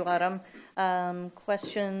 thank you, Autumn.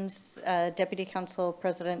 Questions, Deputy Council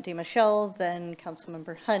President DeMichelle, then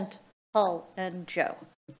Councilmember Hunt, Hull, and Joe.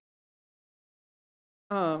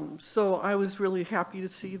 So I was really happy to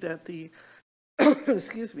see that the,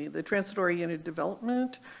 excuse me, the transit-oriented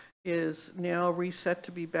development is now reset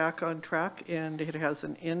to be back on track, and it has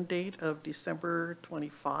an end date of December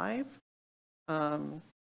 25.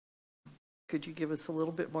 Could you give us a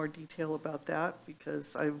little bit more detail about that?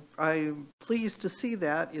 Because I'm pleased to see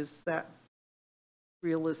that. Is that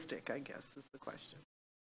realistic, I guess, is the question.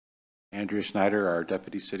 Andrea Snyder, our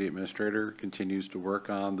Deputy City Administrator, continues to work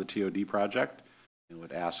on the TOD project and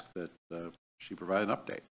would ask that she provide an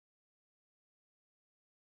update.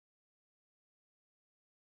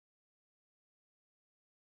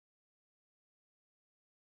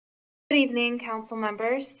 Good evening, council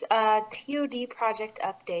members. TOD project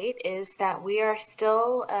update is that we are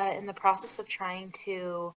still in the process of trying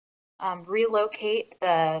to relocate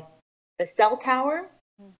the cell tower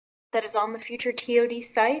that is on the future TOD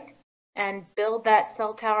site and build that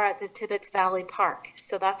cell tower at the Tibbetts Valley Park.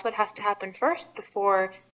 So that's what has to happen first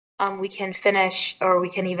before we can finish or we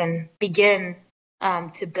can even begin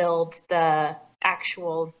to build the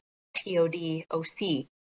actual TOD OC.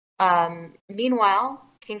 Meanwhile,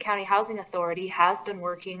 King County Housing Authority has been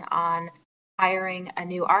working on hiring a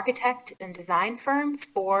new architect and design firm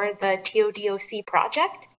for the TODOC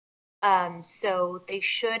project. So they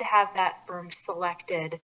should have that firm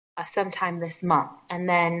selected sometime this month. And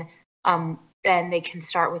then they can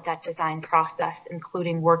start with that design process,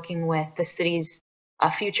 including working with the city's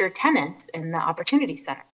future tenants in the Opportunity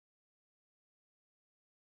Center.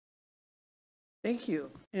 Thank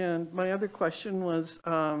you. And my other question was,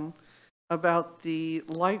 about the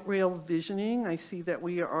light rail visioning. I see that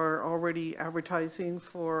we are already advertising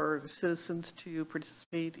for citizens to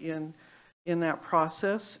participate in that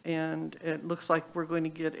process, and it looks like we're going to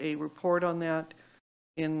get a report on that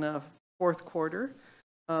in the fourth quarter.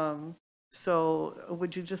 So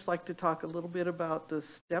would you just like to talk a little bit about the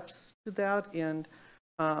steps to that, and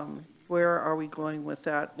where are we going with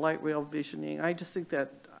that light rail visioning? I just think that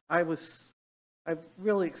I'm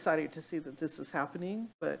really excited to see that this is happening,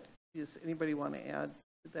 but does anybody want to add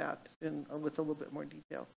to that with a little bit more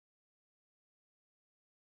detail?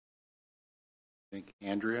 I think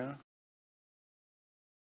Andrea?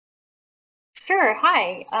 Sure.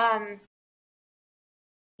 Hi.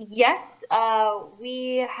 Yes,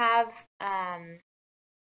 we have,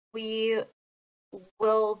 we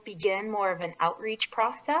will begin more of an outreach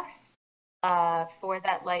process for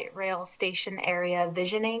that light rail station area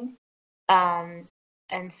visioning.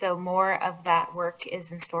 And so more of that work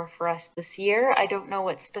is in store for us this year. I don't know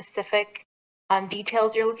what specific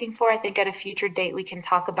details you're looking for. I think at a future date we can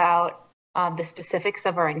talk about the specifics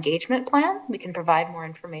of our engagement plan. We can provide more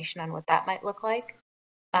information on what that might look like.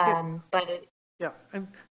 Yeah, I'm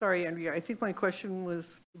sorry, Andrea. I think my question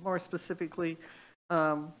was more specifically,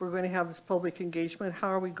 we're going to have this public engagement.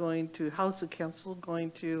 How's the council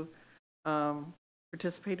going to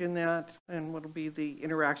participate in that? And what will be the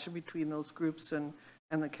interaction between those groups and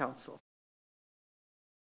the council?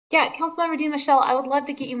 Yeah, Councilmember DiMichele, I would love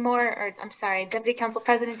to get you more, or I'm sorry, Deputy Council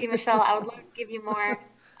President DiMichele, I would love to give you more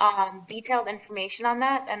detailed information on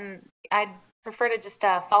that. And I'd prefer to just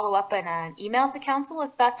follow up in an email to council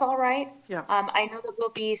if that's all right. Yeah. I know that we'll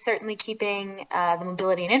be certainly keeping the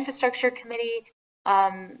Mobility and Infrastructure Committee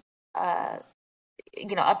up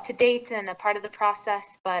to date and a part of the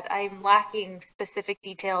process, but I'm lacking specific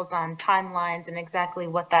details on timelines and exactly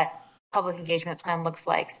what that public engagement plan looks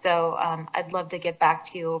like. So I'd love to get back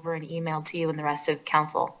to you over an email to you and the rest of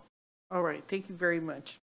council. All right, thank you very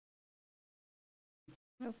much.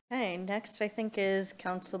 Okay, next I think is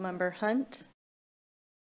Councilmember Hunt,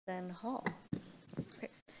 then Hall. Okay.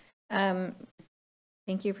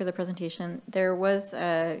 Thank you for the presentation. There was,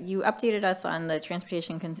 you updated us on the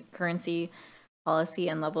transportation concurrency policy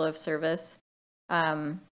and level of service.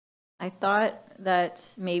 I thought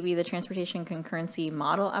that maybe the transportation concurrency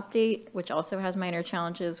model update, which also has minor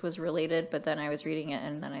challenges, was related, but then I was reading it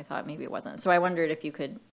and then I thought maybe it wasn't. So I wondered if you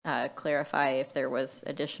could clarify if there was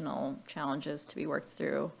additional challenges to be worked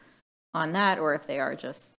through on that, or if they are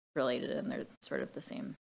just related and they're sort of the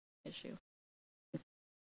same issue. I'm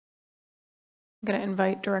going to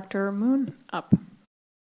invite Director Moon up.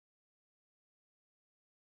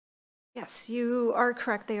 Yes, you are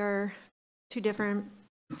correct. They are two different,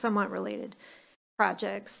 somewhat related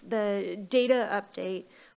projects. The data update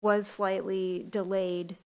was slightly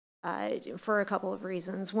delayed for a couple of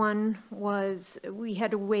reasons. One was we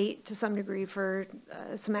had to wait to some degree for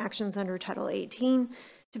some actions under Title 18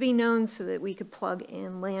 to be known so that we could plug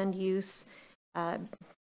in land use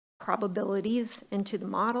probabilities into the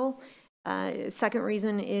model. Second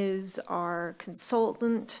reason is our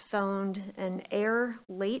consultant found an error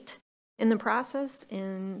late in the process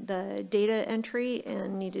in the data entry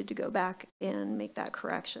and needed to go back and make that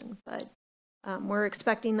correction. But we're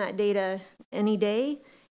expecting that data any day,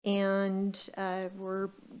 and we're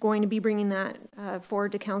going to be bringing that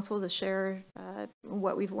forward to council to share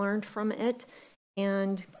what we've learned from it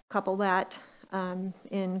and couple that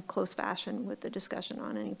in close fashion with the discussion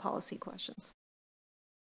on any policy questions.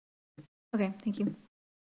 Okay, thank you.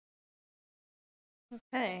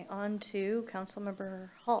 Okay, on to Councilmember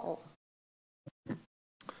Hall.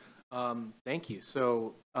 Thank you.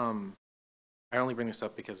 So I only bring this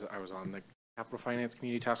up because I was on the Capital Finance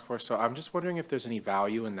Community Task Force. So I'm just wondering if there's any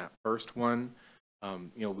value in that first one.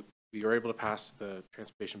 We were able to pass the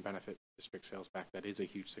Transportation Benefit District sales back. That is a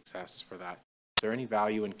huge success for that. Is there any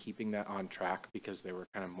value in keeping that on track because there were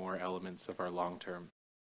kind of more elements of our long-term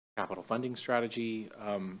capital funding strategy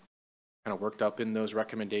kind of worked up in those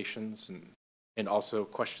recommendations, and also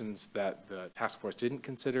questions that the task force didn't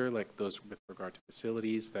consider, like those with regard to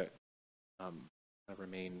facilities that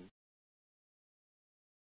remain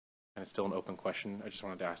kind of still an open question. I just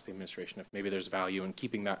wanted to ask the administration if maybe there's value in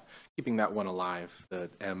keeping that one alive, the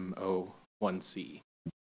MO1C.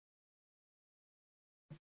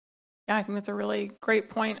 Yeah, I think that's a really great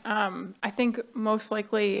point. I think most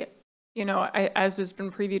likely, as has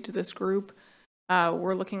been previewed to this group,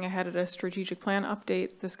 we're looking ahead at a strategic plan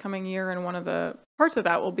update this coming year, and one of the parts of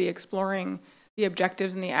that will be exploring the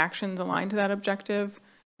objectives and the actions aligned to that objective.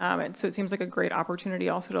 And so it seems like a great opportunity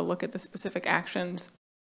also to look at the specific actions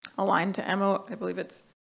aligned to I believe it's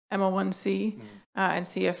MO1C and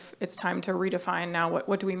see if it's time to redefine now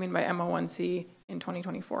what do we mean by MO1C in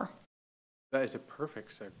 2024. That is a perfect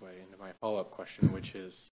segue into my follow-up question, which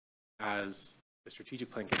is, as the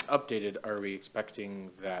strategic plan gets updated, are we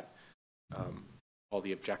expecting that all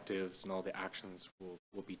the objectives and all the actions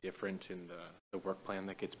will be different in the work plan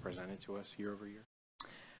that gets presented to us year over year?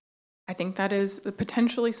 I think that is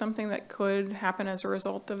potentially something that could happen as a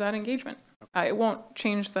result of that engagement. It won't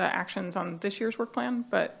change the actions on this year's work plan,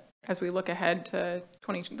 but as we look ahead to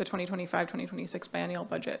the 2025-2026 biennial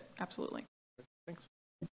budget, absolutely. Thanks.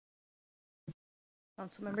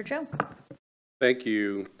 Councilmember Joe. Thank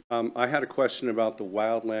you. I had a question about the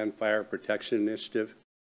Wildland Fire Protection Initiative.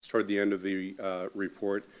 It's toward the end of the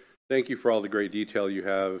report. Thank you for all the great detail you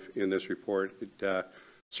have in this report. It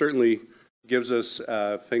certainly gives us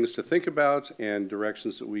things to think about and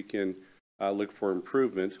directions that we can look for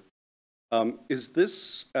improvement. Is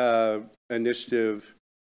this initiative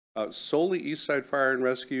solely Eastside Fire and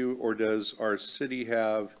Rescue, or does our city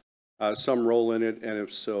have some role in it, and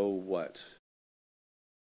if so, what?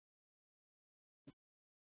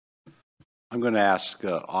 I'm going to ask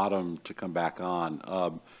Autumn to come back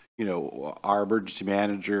on. You know, our emergency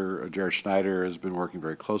manager, Jared Schneider, has been working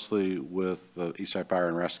very closely with the Eastside Fire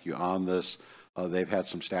and Rescue on this. They've had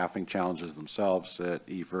some staffing challenges themselves at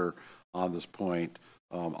EFR on this point.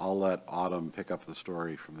 I'll let Autumn pick up the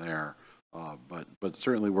story from there. But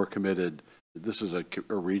certainly we're committed. This is a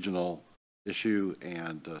regional issue,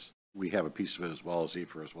 and we have a piece of it as well as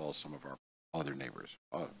EFR, as well as some of our other neighbors.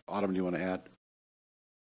 Autumn, do you want to add?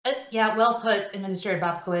 Yeah, well put, Administrator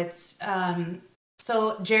Bobkowitz.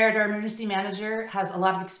 So Jared, our emergency manager, has a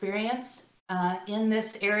lot of experience in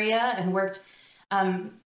this area and worked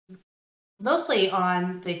mostly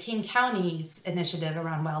on the King County's initiative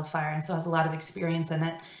around wildfire, and so has a lot of experience in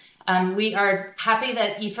it. We are happy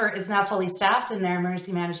that EFR is now fully staffed in their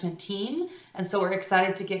emergency management team, and so we're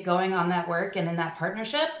excited to get going on that work and in that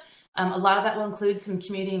partnership. A lot of that will include some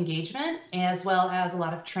community engagement, as well as a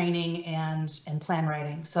lot of training and plan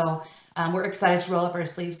writing. So we're excited to roll up our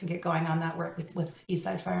sleeves and get going on that work with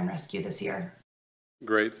Eastside Fire and Rescue this year.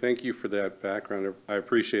 Great, thank you for that background. I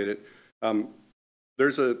appreciate it.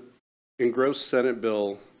 There's a engrossed Senate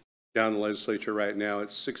bill down in the legislature right now.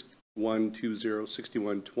 It's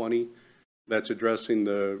 6120, that's addressing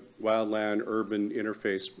the wildland urban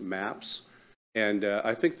interface maps. And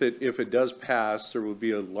I think that if it does pass, there will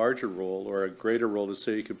be a larger role or a greater role the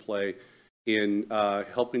city could play in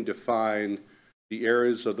helping define the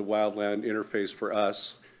areas of the wildland interface for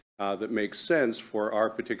us that make sense for our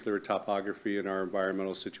particular topography and our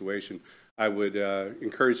environmental situation. I would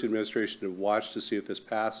encourage the administration to watch to see if this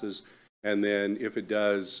passes, and then if it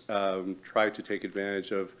does, try to take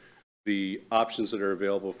advantage of the options that are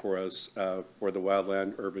available for us for the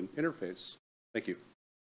wildland urban interface. Thank you.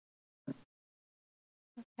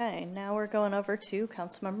 Okay, now we're going over to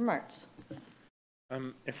Councilmember Martz.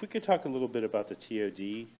 If we could talk a little bit about the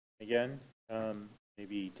TOD again,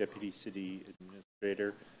 maybe Deputy City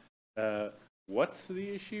Administrator. What's the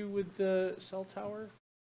issue with the cell tower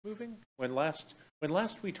moving? When last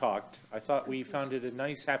we talked, I thought we found it a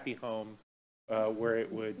nice, happy home where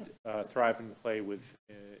it would thrive and play with.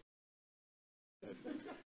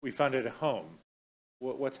 We found it a home.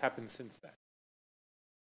 What's happened since then?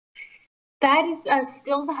 That is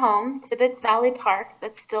still the home, Tibbet Valley Park.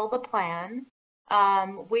 That's still the plan.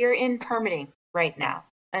 We're in permitting right now.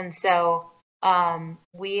 And so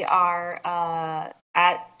we are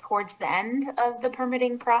towards the end of the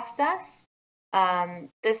permitting process.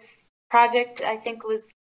 This project, I think,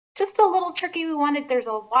 was just a little tricky. There's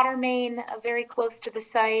a water main very close to the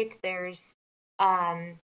site. There's,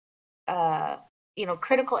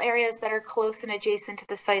 critical areas that are close and adjacent to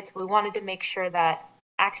the site. So we wanted to make sure that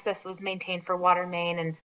access was maintained for water main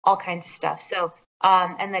and all kinds of stuff. So,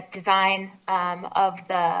 and the design of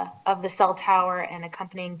the cell tower and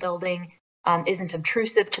accompanying building isn't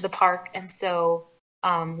obtrusive to the park. And so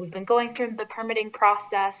we've been going through the permitting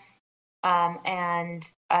process, and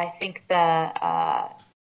I think the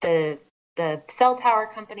cell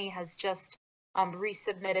tower company has just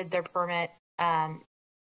resubmitted their permit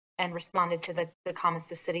and responded to the comments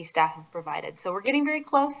the city staff have provided. So we're getting very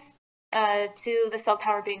close to the cell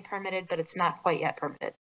tower being permitted, but it's not quite yet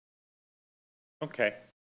permitted. Okay.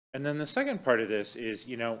 And then the second part of this is,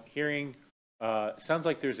 hearing, sounds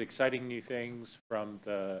like there's exciting new things from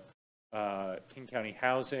the King County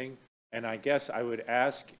Housing. And I guess I would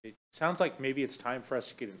ask, it sounds like maybe it's time for us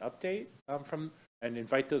to get an update and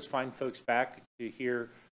invite those fine folks back to hear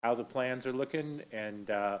how the plans are looking and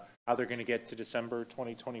how they're going to get to December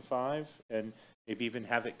 2025, and maybe even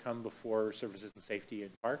have it come before Services and Safety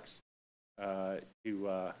and Parks.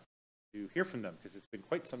 to hear from them, because it's been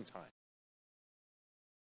quite some time.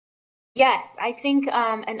 Yes, I think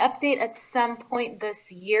an update at some point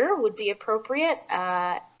this year would be appropriate.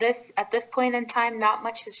 At this point in time, not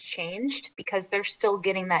much has changed because they're still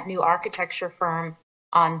getting that new architecture firm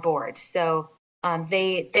on board. So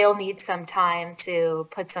they'll need some time to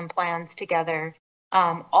put some plans together.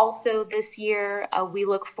 Also this year, we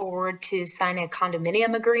look forward to signing a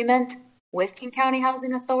condominium agreement with King County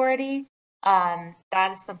Housing Authority.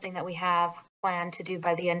 That is something that we have planned to do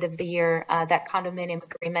by the end of the year. That condominium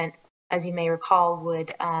agreement, as you may recall,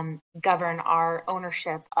 would govern our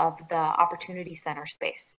ownership of the Opportunity Center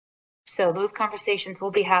space. So those conversations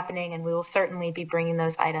will be happening, and we will certainly be bringing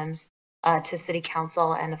those items to City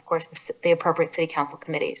Council and, of course, the appropriate City Council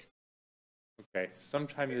committees. Okay,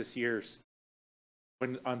 sometime this year,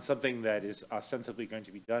 when on something that is ostensibly going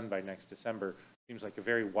to be done by next December, seems like a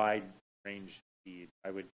very wide range need.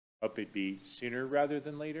 I would hope it'd be sooner rather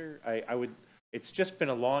than later. It's just been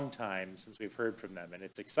a long time since we've heard from them, and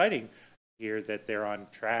it's exciting here that they're on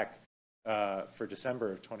track for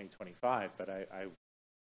December of 2025, but I'm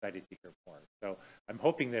excited to hear more. So I'm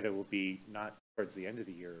hoping that it will be not towards the end of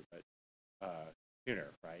the year, but sooner,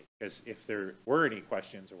 right? Because if there were any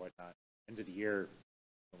questions or whatnot, end of the year,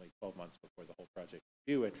 only 12 months before the whole project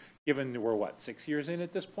is due, and given we're, what, 6 years in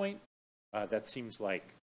at this point, that seems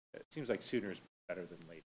like sooner is better than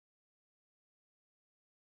later.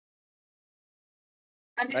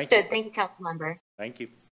 Understood. Thank you, Council Member. Thank you.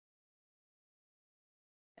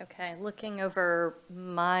 Okay, looking over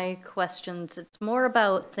my questions, it's more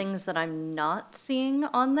about things that I'm not seeing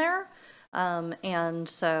on there. And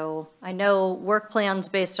so I know work plans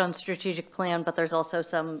based on strategic plan, but there's also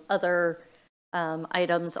some other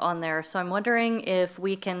items on there. So I'm wondering if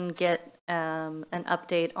we can get an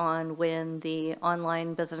update on when the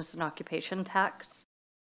online business and occupation tax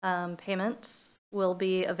payments will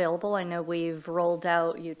be available. I know we've rolled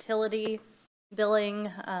out utility billing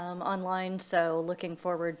online, so looking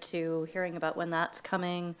forward to hearing about when that's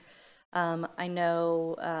coming. I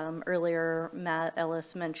know earlier Matt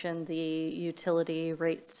Ellis mentioned the utility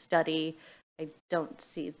rate study. I don't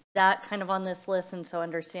see that kind of on this list, and so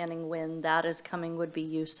understanding when that is coming would be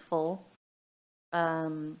useful.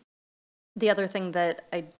 The other thing that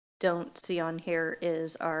I don't see on here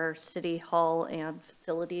is our city hall and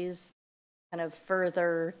facilities kind of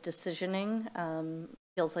further decisioning.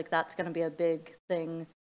 Feels like that's going to be a big thing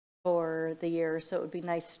for the year, so it would be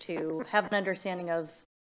nice to have an understanding of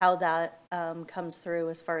how that comes through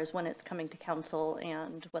as far as when it's coming to council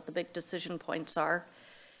and what the big decision points are.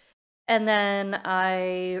 And then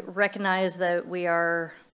I recognize that we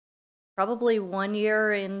are probably 1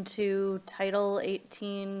 year into Title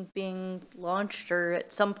 18 being launched, or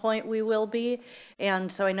at some point we will be.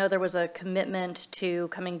 And so I know there was a commitment to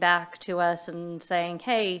coming back to us and saying,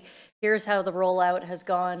 hey, here's how the rollout has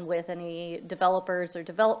gone with any developers or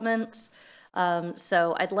developments.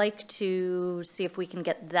 So I'd like to see if we can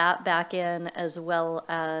get that back in, as well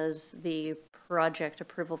as the project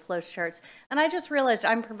approval flow charts. And I just realized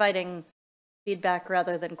I'm providing feedback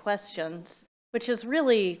rather than questions, which is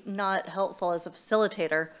really not helpful as a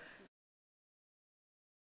facilitator.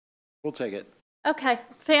 We'll take it. Okay,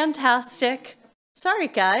 fantastic. Sorry,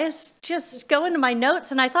 guys. Just go into my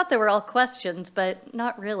notes, and I thought they were all questions, but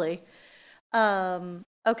not really.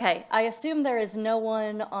 Okay, I assume there is no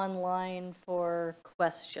one online for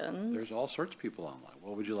questions. There's all sorts of people online.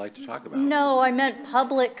 What would you like to talk about? No, I meant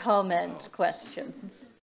public comment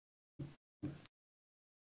questions.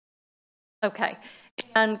 Okay.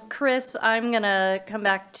 And Chris, I'm going to come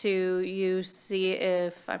back to you, see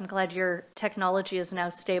if, I'm glad your technology is now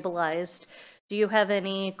stabilized. Do you have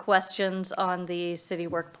any questions on the city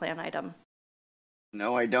work plan item?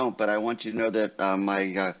 No, I don't, but I want you to know that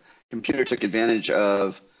my computer took advantage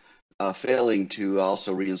of failing to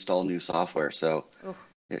also reinstall new software, so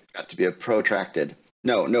it got to be a protracted.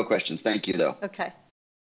 No questions. Thank you, though. Okay.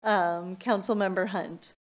 Councilmember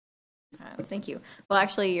Hunt. Thank you. Well,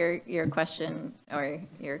 actually, your question or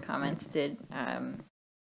your comments did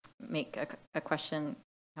make a question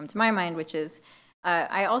come to my mind, which is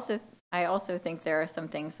I also think there are some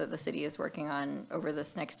things that the city is working on over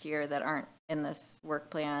this next year that aren't in this work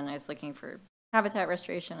plan. I was looking for habitat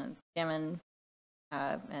restoration and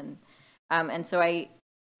salmon, and so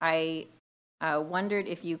I wondered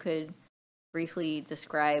if you could briefly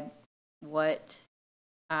describe what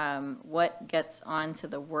gets onto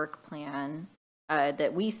the work plan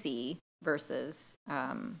that we see versus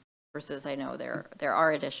I know there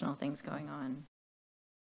are additional things going on.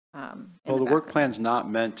 Well, the work plan's not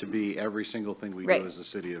meant to be every single thing we do as the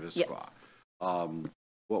city of Issaquah. Yes.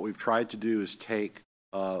 What we've tried to do is take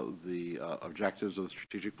the objectives of the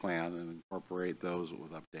strategic plan and incorporate those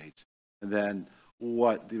with updates. And then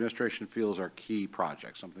what the administration feels are key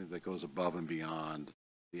projects, something that goes above and beyond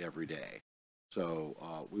the everyday.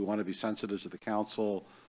 So we want to be sensitive to the council.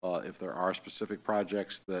 If there are specific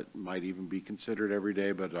projects that might even be considered every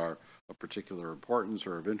day but are of particular importance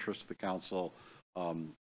or of interest to the council,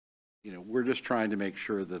 you know, we're just trying to make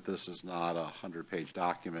sure that this is not a 100-page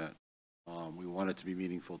document. We want it to be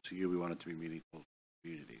meaningful to you. We want it to be meaningful to the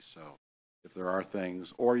community. So if there are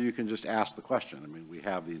things, or you can just ask the question. I mean, we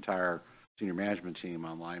have the entire senior management team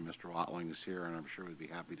online. Mr. Watling is here, and I'm sure we'd be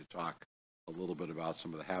happy to talk a little bit about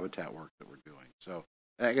some of the habitat work that we're doing. So,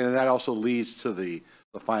 and that also leads to the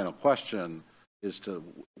final question is to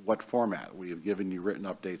what format. We have given you written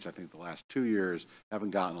updates, I think, the last 2 years, haven't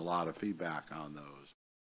gotten a lot of feedback on those.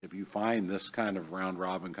 If you find this kind of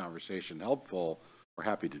round-robin conversation helpful, we're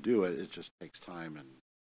happy to do it. It just takes time and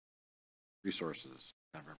resources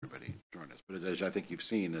to have everybody join us. But as I think you've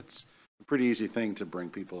seen, it's a pretty easy thing to bring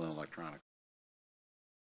people in electronically.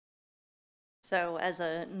 So as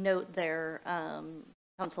a note there,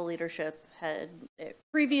 council leadership had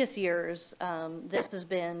previous years, this has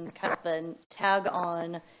been kind of a tag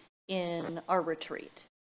on in our retreat.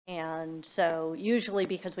 And so usually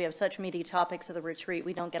because we have such meaty topics of the retreat,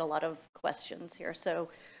 we don't get a lot of questions here. So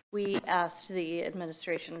we asked the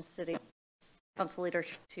administration and city council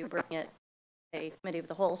leadership to bring it a committee of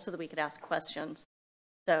the whole so that we could ask questions.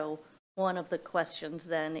 So one of the questions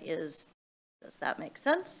then is, does that make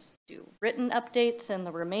sense? Do written updates in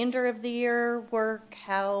the remainder of the year work?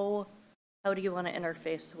 How do you want to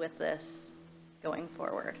interface with this going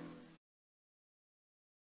forward?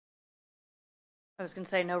 I was going to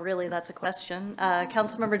say, no, really, that's a question.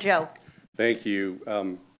 Councilmember Joe. Thank you.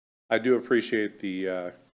 I do appreciate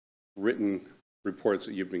the written reports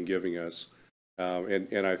that you've been giving us.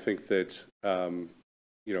 And I think that,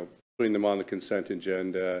 you know, putting them on the consent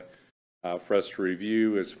agenda for us to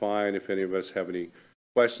review is fine. If any of us have any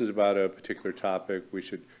questions about a particular topic, we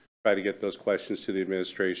should try to get those questions to the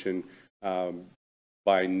administration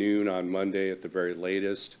by noon on Monday at the very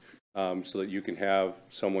latest, so that you can have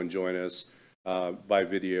someone join us by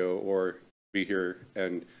video or be here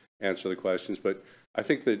and answer the questions. But I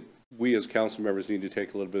think that we as council members need to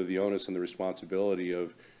take a little bit of the onus and the responsibility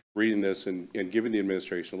of reading this and giving the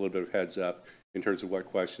administration a little bit of heads up in terms of what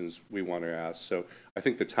questions we want to ask. So I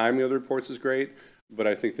think the timing of the reports is great, but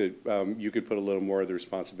I think that you could put a little more of the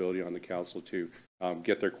responsibility on the council to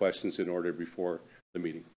get their questions in order before the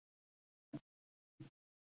meeting.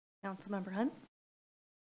 Councilmember Hunt.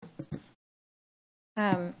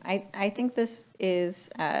 I think this is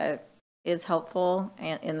helpful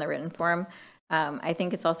in the written form. I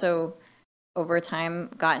think it's also over time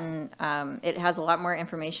gotten, it has a lot more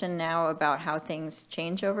information now about how things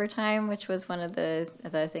change over time, which was one of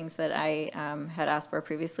the things that I had asked for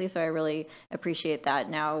previously. So I really appreciate that.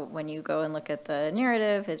 Now, when you go and look at the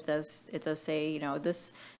narrative, it does say, you know,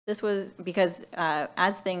 this was because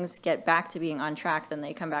as things get back to being on track, then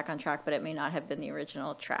they come back on track, but it may not have been the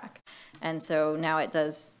original track. And so now it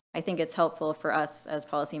does, I think it's helpful for us as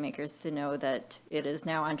policymakers to know that it is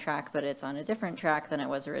now on track, but it's on a different track than it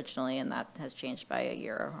was originally, and that has changed by a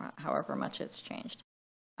year or however much it's changed.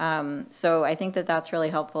 So I think that that's really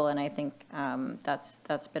helpful, and I think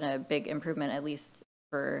that's been a big improvement, at least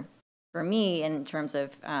for me, in terms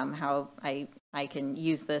of how I can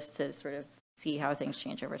use this to sort of see how things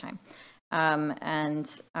change over time. And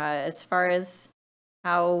as far as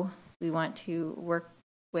how we want to work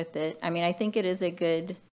with it, I mean, I think it is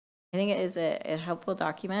a helpful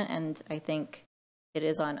document, and I think it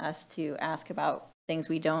is on us to ask about things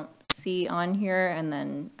we don't see on here, and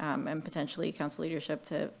then and potentially council leadership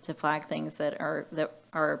to flag things that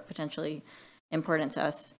are potentially important to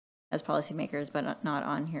us as policymakers, but not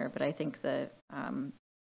on here. But I think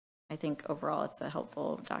I think overall it's a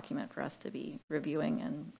helpful document for us to be reviewing,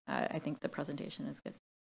 and I think the presentation is good.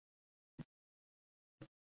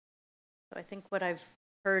 So I think what I've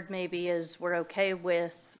heard maybe is we're okay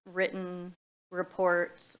with written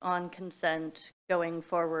reports on consent going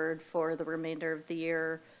forward for the remainder of the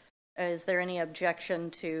year. Is there any objection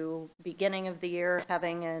to beginning of the year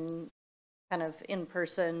having an kind of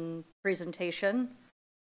in-person presentation?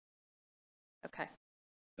 Okay.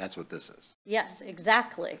 That's what this is. Yes,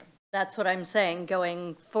 exactly. That's what I'm saying,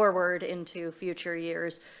 going forward into future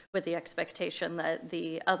years with the expectation that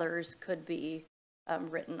the others could be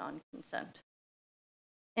written on consent.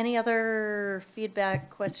 Any other feedback,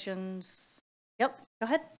 questions? Yep, go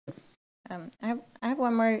ahead. I have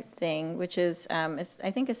one more thing, which is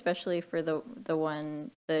I think especially for the one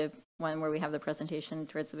where we have the presentation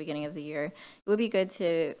towards the beginning of the year, it would be good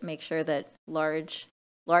to make sure that large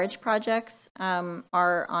large projects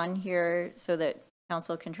are on here so that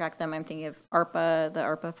council can track them. I'm thinking of ARPA, the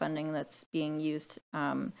ARPA funding that's being used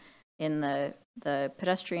in the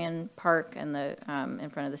pedestrian park and the in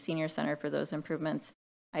front of the senior center for those improvements.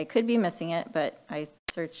 I could be missing it, but I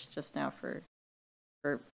searched just now for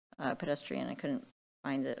pedestrian. I couldn't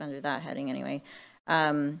find it under that heading anyway.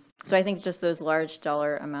 So I think just those large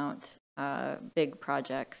dollar amount big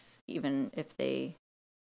projects, even if they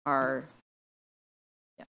are,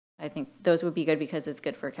 yeah, I think those would be good because it's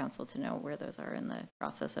good for council to know where those are in the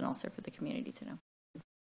process and also for the community to know.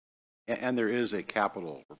 And there is a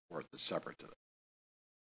capital report that's separate to that.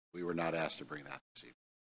 We were not asked to bring that this evening.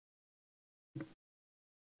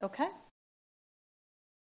 Okay.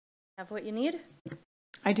 Have what you need?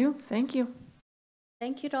 I do. Thank you.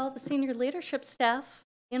 Thank you to all the senior leadership staff,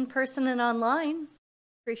 in person and online.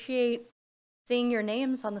 Appreciate seeing your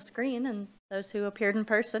names on the screen and those who appeared in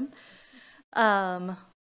person.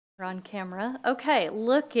 We're on camera. Okay,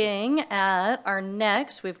 looking at our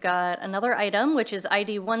next, we've got another item, which is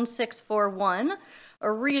ID 1641,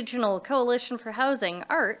 a Regional Coalition for Housing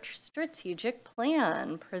Arch Strategic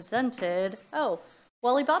Plan presented. Oh,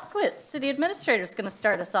 Wally Bobkowitz, City Administrator, is going to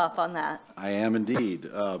start us off on that. I am indeed.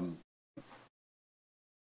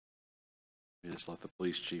 Just let the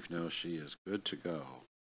police chief know she is good to go.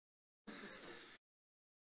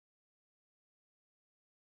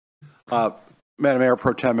 Madam Mayor,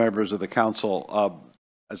 Pro Tem, members of the council,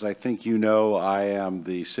 as I think you know, I am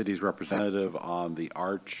the city's representative on the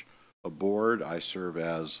Arch board. I serve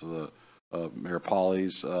as the Mayor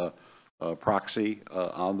Pauly's proxy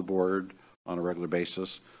on the board on a regular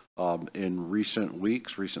basis. In recent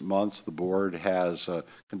weeks, recent months, the board has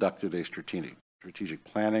conducted a strategic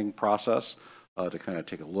planning process to kind of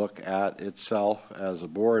take a look at itself as a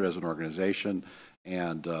board, as an organization,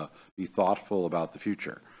 and be thoughtful about the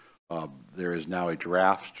future. There is now a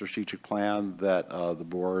draft strategic plan that the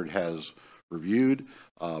board has reviewed.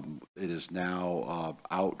 It is now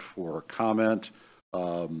out for comment.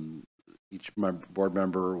 Each board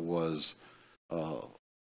member was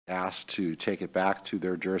asked to take it back to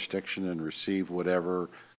their jurisdiction and receive whatever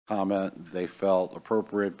comment they felt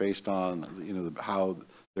appropriate based on, how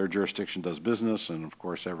their jurisdiction does business. And of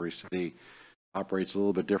course, every city operates a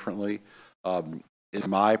little bit differently. In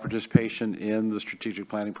my participation in the strategic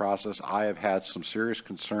planning process, I have had some serious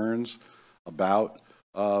concerns about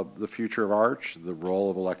the future of Arch, the role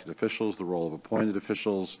of elected officials, the role of appointed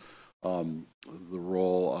officials, the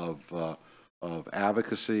role of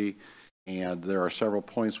advocacy, and there are several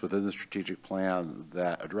points within the strategic plan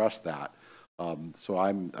that address that. So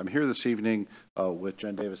I'm here this evening with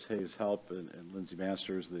Jen Davis-Hayes' help, and Lindsay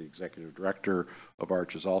Masters, the executive director of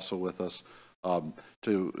Arch, is also with us,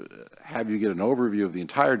 to have you get an overview of the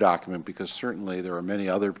entire document, because certainly there are many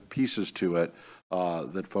other pieces to it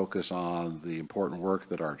that focus on the important work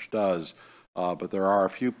that Arch does. But there are a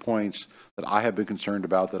few points that I have been concerned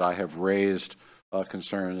about, that I have raised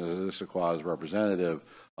concern as Issaquah's representative.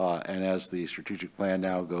 And as the strategic plan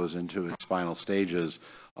now goes into its final stages,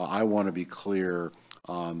 I want to be clear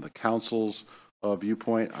on the council's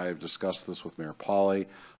viewpoint. I have discussed this with Mayor Pauly.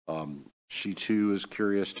 She too is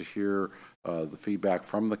curious to hear the feedback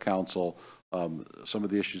from the council. Some of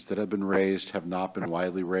the issues that have been raised have not been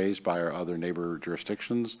widely raised by our other neighbor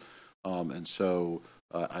jurisdictions. And so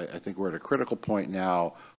I think we're at a critical point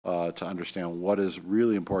now to understand what is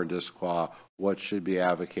really important to Issaquah, what should be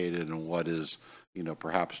advocated, and what is,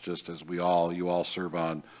 perhaps just as you all serve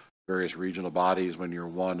on various regional bodies. When you're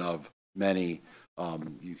one of many,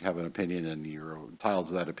 you have an opinion and you're entitled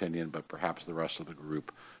to that opinion, but perhaps the rest of the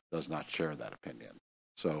group does not share that opinion.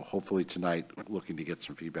 So hopefully tonight, looking to get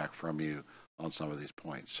some feedback from you on some of these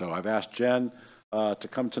points. So I've asked Jen to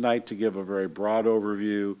come tonight to give a very broad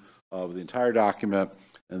overview of the entire document,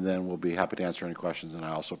 and then we'll be happy to answer any questions. And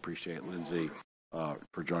I also appreciate Lindsay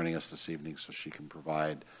for joining us this evening, so she can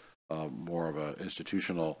provide more of an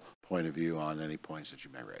institutional point of view on any points that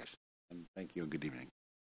you may raise. And thank you and good evening.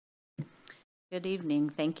 Good evening.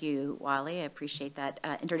 Thank you, Wally. I appreciate that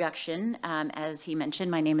introduction. As he mentioned,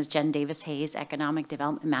 my name is Jen Davis-Hayes, Economic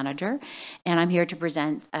Development Manager, and I'm here to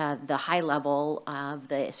present the high level of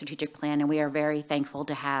the strategic plan. And we are very thankful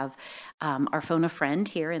to have our phone a friend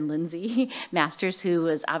here in Lindsay Masters, who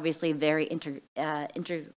was obviously very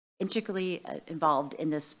intricately involved in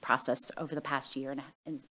this process over the past year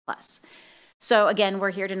and plus. So again,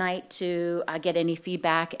 we're here tonight to get any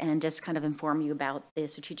feedback and just kind of inform you about the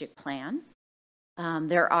strategic plan.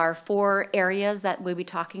 There are 4 areas that we'll be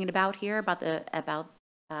talking about here, about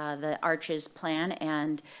the Arches plan,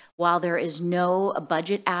 and while there is no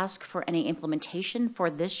budget ask for any implementation for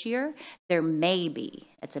this year, there may be,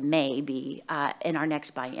 it's a may be, in our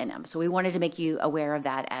next biennium. So we wanted to make you aware of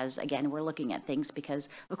that as, again, we're looking at things because,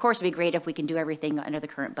 of course, it'd be great if we can do everything under the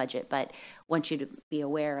current budget, but want you to be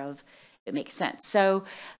aware of it makes sense. So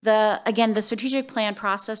again, the strategic plan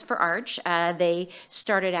process for Arch, they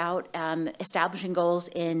started out establishing goals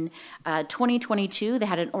in 2022. They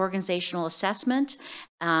had an organizational assessment,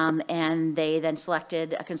 and they then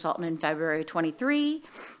selected a consultant in February 23,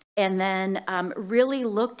 and then really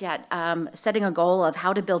looked at setting a goal of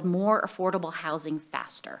how to build more affordable housing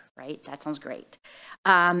faster, right? That sounds great.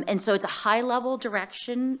 And so it's a high-level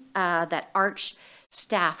direction that Arch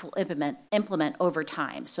staff will implement over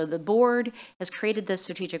time. So the board has created this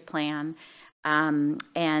strategic plan, and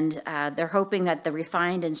they're hoping that the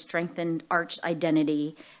refined and strengthened Arch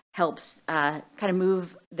identity helps kind of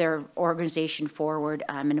move their organization forward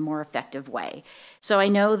in a more effective way. So I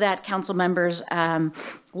know that council members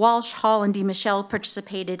Walsh, Hall, and DeMichelle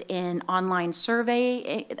participated in online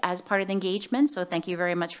survey as part of the engagement, so thank you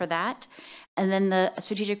very much for that. And then the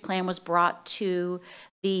strategic plan was brought to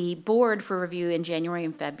the board for review in January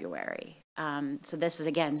and February. So this is,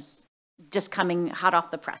 again, just coming hot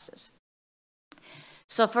off the presses.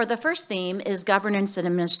 So for the first theme is governance and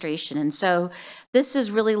administration. And so this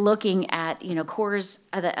is really looking at,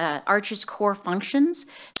 Arch's core functions.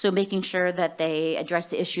 So making sure that they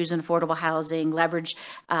address the issues in affordable housing, leverage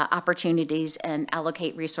opportunities, and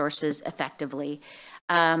allocate resources effectively.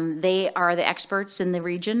 They are the experts in the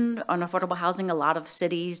region on affordable housing. A lot of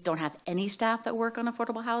cities don't have any staff that work on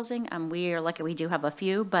affordable housing. We are lucky we do have a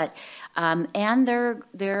few, but and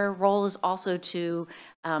their role is also to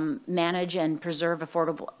manage and preserve the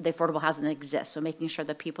affordable housing that exists. So making sure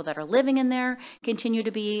that people that are living in there continue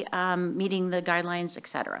to be meeting the guidelines, et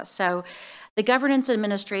cetera. So the governance and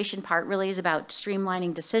administration part really is about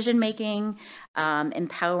streamlining decision-making,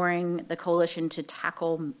 empowering the coalition to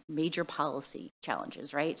tackle major policy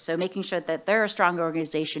challenges, right? So making sure that they're a strong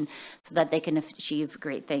organization so that they can achieve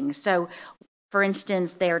great things. So for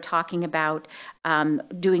instance, they are talking about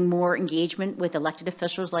doing more engagement with elected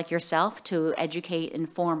officials like yourself to educate,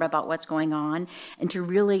 inform about what's going on, and to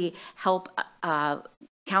really help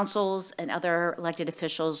councils and other elected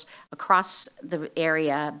officials across the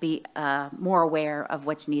area be more aware of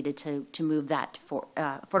what's needed to move that for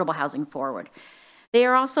affordable housing forward. They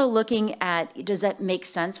are also looking at, does that make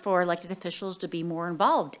sense for elected officials to be more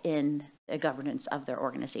involved in the governance of their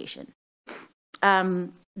organization?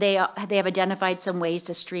 They have identified some ways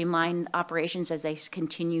to streamline operations as they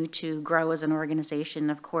continue to grow as an organization.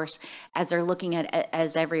 Of course, as they're looking at,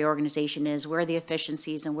 as every organization is, where are the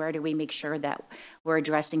efficiencies and where do we make sure that we're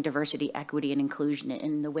addressing diversity, equity, and inclusion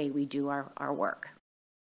in the way we do our work.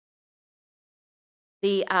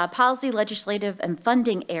 The policy, legislative, and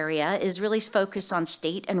funding area is really focused on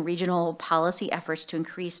state and regional policy efforts to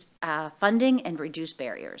increase funding and reduce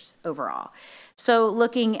barriers overall. So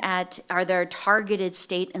looking at, are there targeted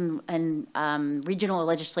state and regional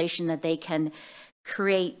legislation that they can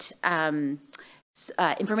create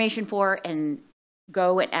information for and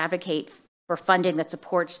go and advocate for funding that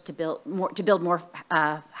supports to build more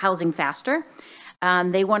housing faster.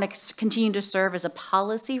 They want to continue to serve as a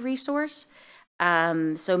policy resource.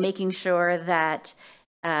 So making sure that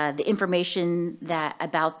the information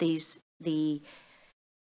about the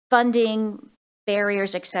funding,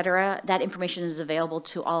 barriers, et cetera, that information is available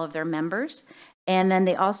to all of their members. And then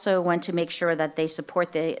they also want to make sure that they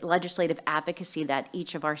support the legislative advocacy that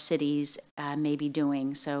each of our cities may be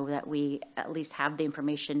doing, so that we at least have the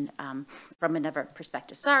information from another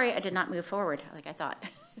perspective. Sorry, I did not move forward like I thought.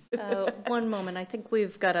 One moment. I think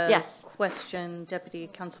we've got a Yes. question, Deputy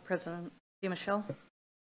Council President Michelle.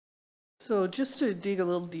 So just to dig a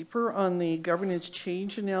little deeper on the governance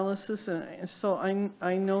change analysis, and so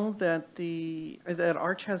I know that that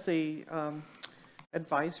Arch has a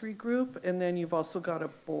advisory group, and then you've also got a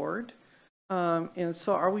board. And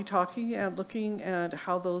so are we looking at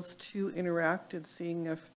how those two interact and seeing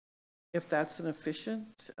if that's an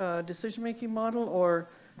efficient decision-making model, or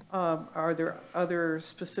are there other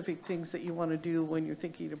specific things that you want to do when you're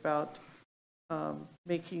thinking about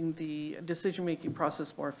making the decision-making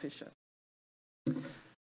process more efficient?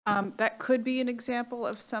 That could be an example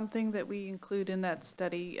of something that we include in that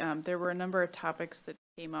study. There were a number of topics that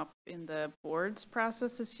came up in the board's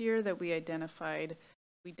process this year that we identified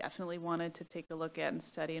we definitely wanted to take a look at and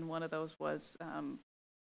study, and one of those was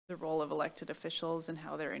the role of elected officials and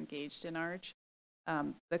how they're engaged in Arch.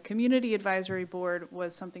 The Community Advisory Board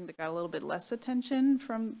was something that got a little bit less attention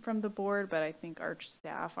from the board, but I think Arch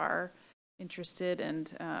staff are interested,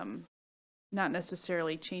 and not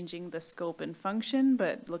necessarily changing the scope and function,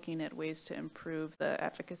 but looking at ways to improve the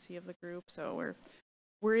efficacy of the group. So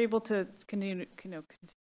we're able to continue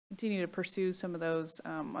to pursue some of those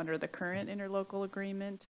under the current interlocal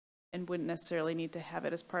agreement, and wouldn't necessarily need to have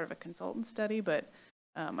it as part of a consultant study. But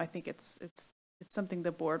I think it's something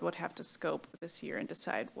the board would have to scope this year and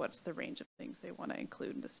decide what's the range of things they want to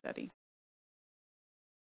include in the study.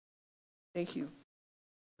 Thank you.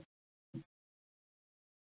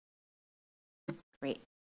 Great.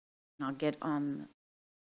 I'll get on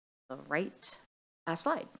the right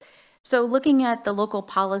slide. So looking at the local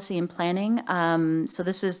policy and planning, so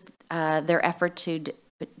this is their effort to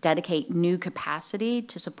dedicate new capacity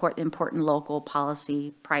to support important local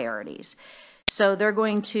policy priorities. So they're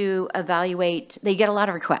going to evaluate, they get a lot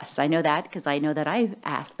of requests. I know that because I know that I've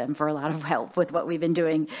asked them for a lot of help with what we've been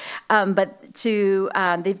doing. But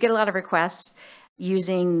they get a lot of requests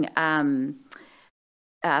using from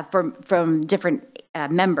different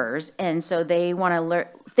members. And so they want to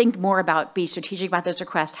think more about, be strategic about those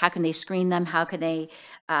requests. How can they screen them? How can they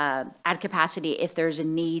add capacity if there's a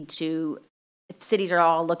need to, if cities are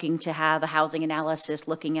all looking to have a housing analysis,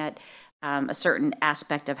 looking at a certain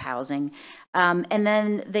aspect of housing. And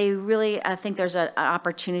then they really think there's an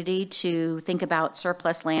opportunity to think about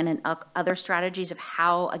surplus land and other strategies of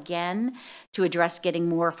how, again, to address getting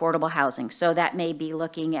more affordable housing. So that may be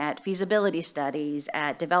looking at feasibility studies,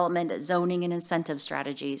 at development, zoning, and incentive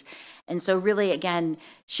strategies. And so really, again,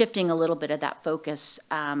 shifting a little bit of that focus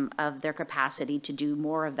of their capacity to do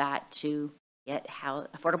more of that to get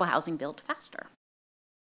affordable housing built faster.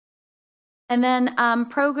 And then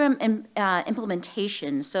program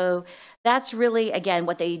implementation. So that's really, again,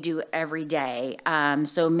 what they do every day.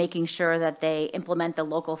 So making sure that they implement the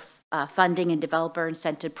local funding and developer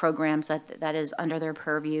incentive programs that is under their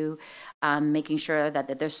purview, making sure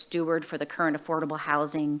that they're steward for the current affordable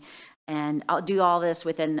housing, and I'll do all this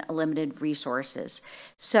within limited resources.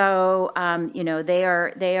 So, you know, they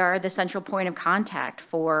are the central point of contact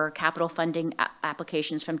for capital funding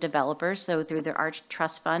applications from developers. So through the Arch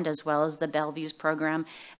Trust Fund, as well as the Bellevue's program,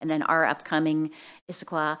 and then our upcoming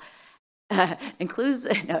Issaquah includes,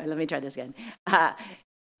 no, let me try this again.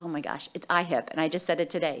 Oh my gosh, it's IHIP, and I just said it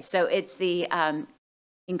today. So it's the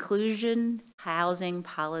Inclusion Housing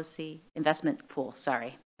Policy Investment Pool.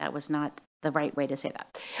 Sorry, that was not the right way to say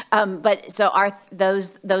that. But so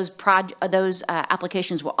those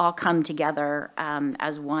applications will all come together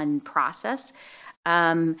as one process.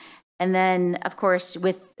 And then, of course,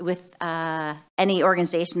 with any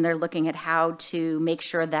organization, they're looking at how to make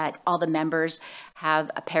sure that all the members have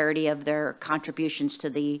a parity of their contributions to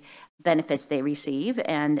the benefits they receive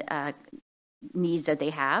and needs that they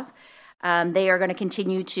have. They are going to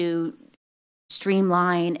continue to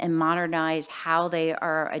streamline and modernize how they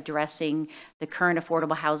are addressing the current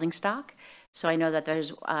affordable housing stock. So I know that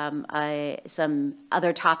there's some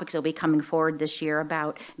other topics that will be coming forward this year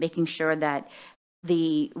about making sure that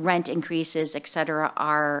the rent increases, et cetera,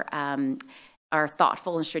 are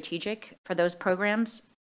thoughtful and strategic for those programs.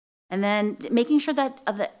 And then making sure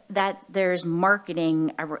that there's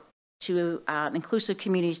marketing to inclusive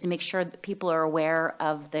communities to make sure that people are aware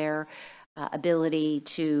of their ability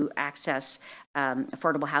to access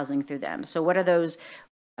affordable housing through them. So what are those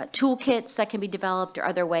toolkits that can be developed, or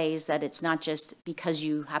other ways that it's not just because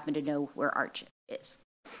you happen to know where Arch is?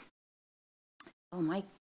 Oh, my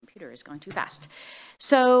computer is going too fast.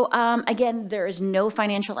 So again, there is no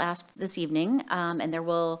financial ask this evening, and there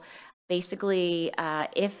will basically,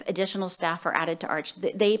 if additional staff are added to Arch,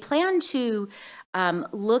 they plan to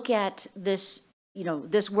look at this, you know,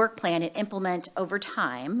 this work plan and implement over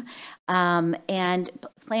time, and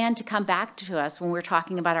plan to come back to us when we're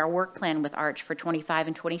talking about our work plan with Arch for 25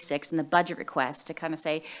 and 26 and the budget request to kind of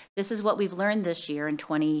say, this is what we've learned this year in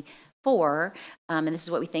 24, and this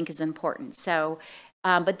is what we think is important. So,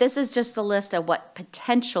 but this is just a list of what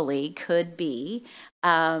potentially could be,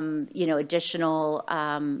 you know, additional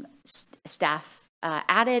staff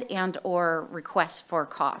added and or requests for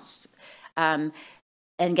costs. And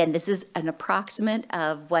again, this is an approximate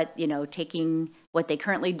of what, you know, taking what they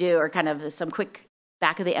currently do, or kind of some quick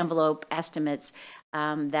back of the envelope estimates,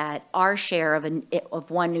 that our share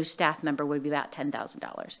of one new staff member would be about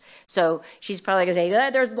 $10,000. So she's probably gonna say,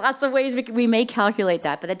 there's lots of ways we may calculate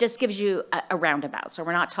that, but that just gives you a roundabout. So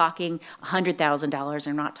we're not talking $100,000,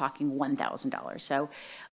 we're not talking $1,000. So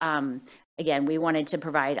again, we wanted to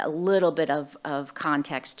provide a little bit of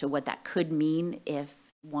context to what that could mean if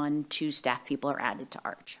 1-2 staff people are added to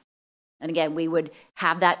Arch. And again, we would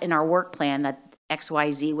have that in our work plan that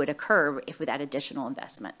XYZ would occur if with that additional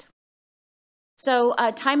investment. So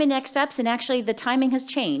time and next steps, and actually the timing has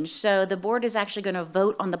changed. So the board is actually going to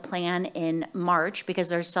vote on the plan in March because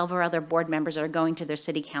there's several other board members that are going to their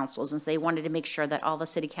city councils, and so they wanted to make sure that all the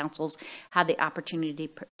city councils had the opportunity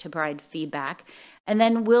to provide feedback. And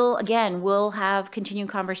then we'll have continuing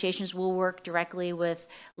conversations. We'll work directly with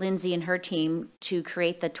Lindsay and her team to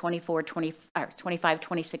create the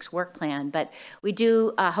 25-26 work plan. But we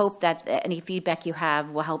do hope that any feedback you have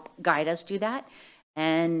will help guide us do that.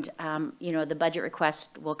 And, the budget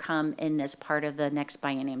request will come in as part of the next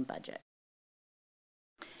biennium budget.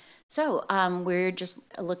 So we're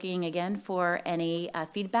just looking again for any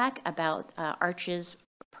feedback about Arch's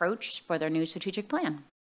approach for their new strategic plan.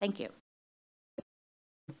 Thank you.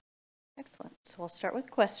 Excellent. So we'll start with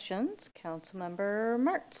questions. Councilmember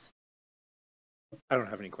Mertz. I don't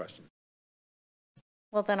have any questions.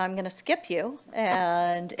 Well, then I'm going to skip you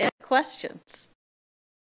and any questions.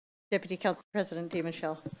 Deputy Council President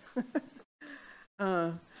DiMichele.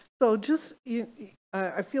 So just,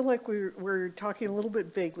 I feel like we're talking a little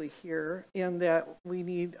bit vaguely here, in that we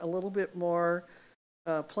need a little bit more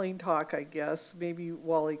plain talk, I guess. Maybe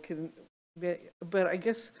Wally can, but I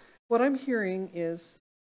guess what I'm hearing is,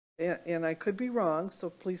 and I could be wrong, so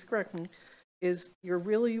please correct me, is you're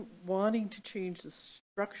really wanting to change the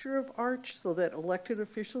structure of Arch so that elected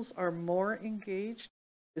officials are more engaged.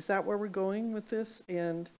 Is that where we're going with this?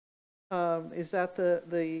 And is that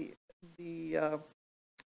the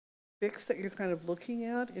fix that you're kind of looking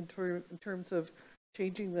at in terms of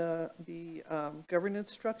changing the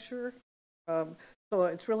governance structure? So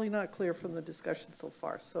it's really not clear from the discussion so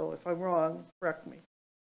far. So if I'm wrong, correct me.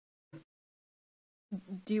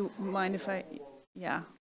 Do you mind if yeah.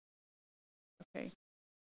 Okay,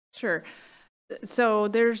 sure. So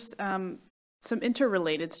there's some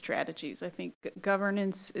interrelated strategies. I think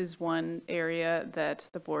governance is one area that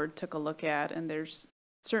the board took a look at, and there's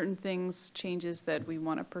certain changes that we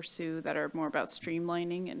want to pursue that are more about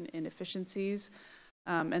streamlining and efficiencies.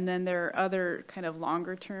 And then there are other kind of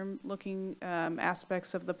longer term looking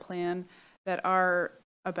aspects of the plan that are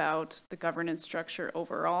about the governance structure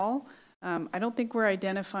overall. I don't think we're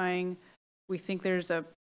identifying, we think there's a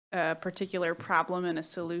particular problem and a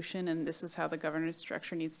solution, and this is how the governance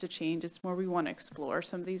structure needs to change. It's more we want to explore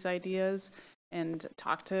some of these ideas and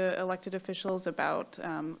talk to elected officials about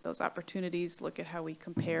those opportunities, look at how we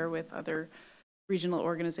compare with other regional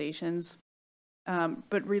organizations.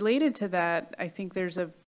 But related to that, I think there's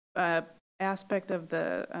a aspect of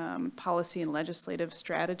the policy and legislative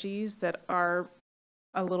strategies that are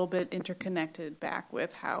a little bit interconnected back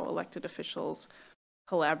with how elected officials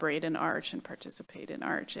collaborate in Arch and participate in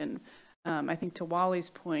Arch. And I think to Wally's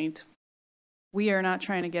point, we are not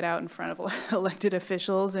trying to get out in front of elected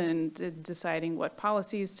officials and deciding what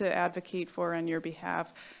policies to advocate for on your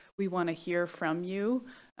behalf. We want to hear from you.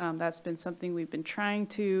 That's been something we've been trying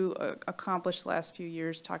to accomplish the last few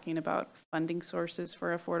years, talking about funding sources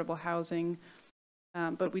for affordable housing.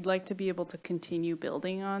 But we'd like to be able to continue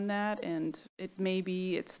building on that, and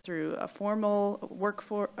it's through a formal work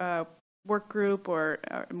group or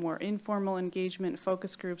more informal engagement,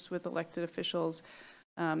 focus groups with elected officials.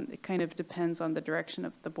 It kind of depends on the direction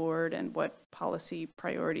of the board and what policy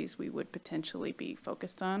priorities we would potentially be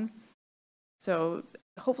focused on. So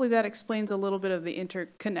hopefully that explains a little bit of the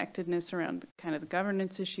interconnectedness around kind of the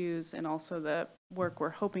governance issues and also the work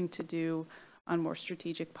we're hoping to do on more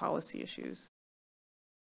strategic policy issues.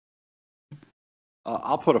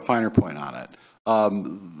 I'll put a finer point on it.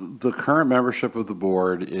 The current membership of the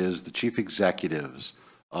board is the chief executives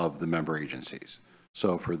of the member agencies.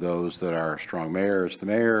 So for those that are strong mayors, the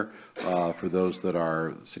mayor. For those that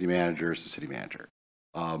are city managers, the city manager.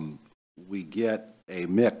 We get a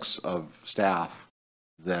mix of staff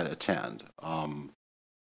that attend.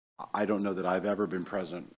 I don't know that I've ever been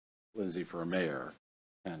present, Lindsay, for a mayor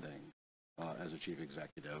attending as a chief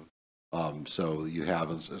executive. So you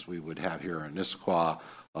have, as we would have here in Issaquah,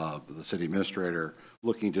 the city administrator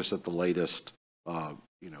looking just at the latest,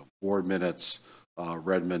 board minutes.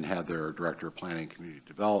 Redmond had their director of planning and community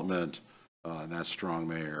development, and that's strong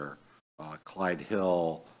mayor. Clyde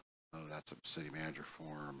Hill, that's a city manager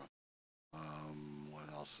form.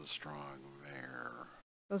 What else is strong mayor?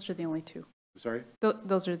 Those are the only two. Sorry?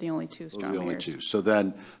 Those are the only two strong mayors. Only two. So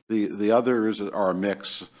then the others are a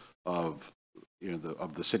mix of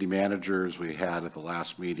of the city managers we had at the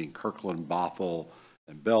last meeting, Kirkland, Bothell,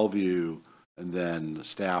 and Bellevue, and then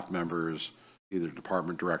staff members, either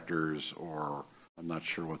department directors or I'm not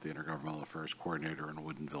sure what the intergovernmental affairs coordinator in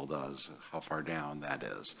Woodinville does, how far down that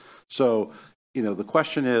is. So, the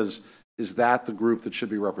question is that the group that should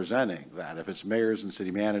be representing that? If it's mayors and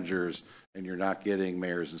city managers and you're not getting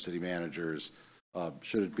mayors and city managers,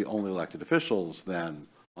 Should it be only elected officials then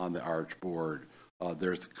on the Arch board?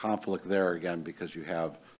 There's a conflict there again because you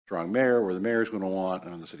have strong mayor where the mayor is going to want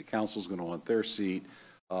and the city council is going to want their seat.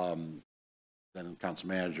 Then council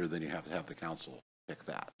manager, then you have to have the council pick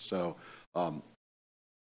that. So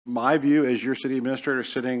my view as your city administrator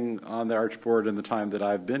sitting on the Arch board in the time that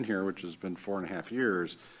I've been here, which has been 4.5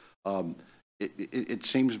 years, it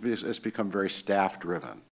seems it's become very staff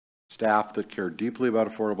driven. Staff that care deeply about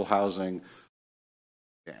affordable housing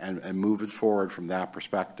and move it forward from that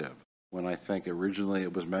perspective. When I think originally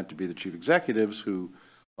it was meant to be the chief executives who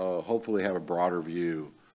hopefully have a broader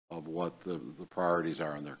view of what the priorities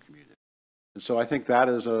are in their community. And so I think that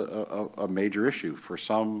is a major issue. For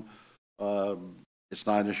some, it's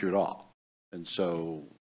not an issue at all. And so,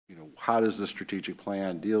 you know, how does the strategic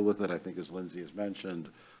plan deal with it? I think as Lindsay has mentioned,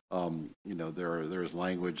 you know, there's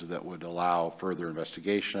language that would allow further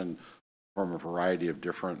investigation from a variety of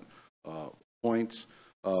different points.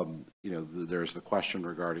 You know, there's the question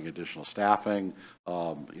regarding additional staffing.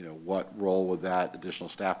 You know, what role would that additional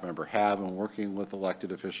staff member have in working with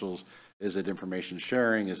elected officials? Is it information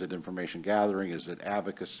sharing? Is it information gathering? Is it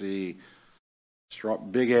advocacy?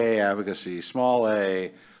 Big A advocacy, small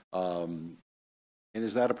a, and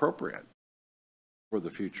is that appropriate for the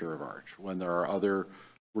future of Arch when there are other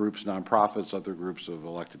groups, nonprofits, other groups of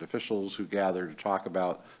elected officials who gather to talk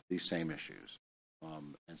about these same issues?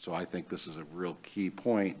 And so I think this is a real key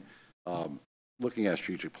point, looking at a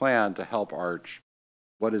strategic plan to help Arch.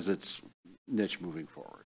 What is its niche moving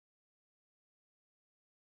forward?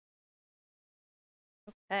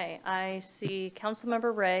 Okay, I see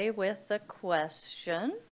Councilmember Ray with a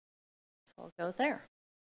question, so I'll go there.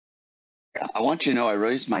 I want you to know I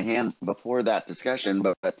raised my hand before that discussion,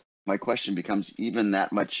 but my question becomes even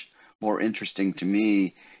that much more interesting to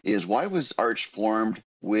me is why was Arch formed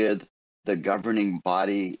with the governing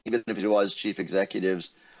body, even if it was chief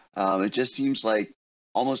executives? It just seems like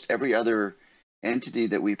almost every other entity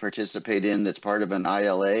that we participate in that's part of an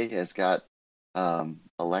ILA has got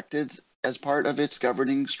elected as part of its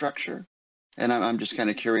governing structure. And I'm just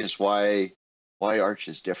kind of curious why Arch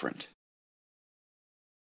is different.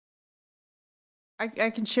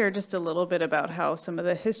 I can share just a little bit about how some of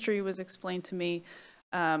the history was explained to me.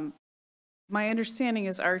 My understanding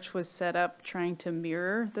is Arch was set up trying to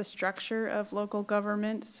mirror the structure of local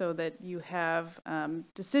government so that you have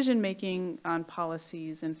decision-making on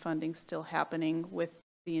policies and funding still happening with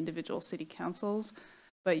the individual city councils,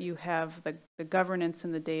 but you have the governance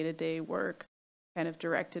and the day-to-day work kind of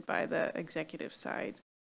directed by the executive side.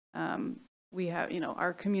 We have, you know,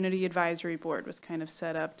 our community advisory board was kind of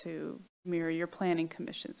set up to mirror your planning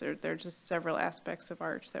commissions. There are just several aspects of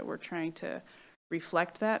Arch that we're trying to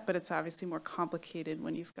reflect that, but it's obviously more complicated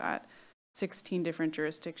when you've got 16 different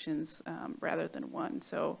jurisdictions rather than one.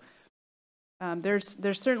 So there's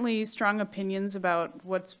certainly strong opinions about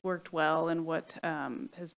what's worked well and what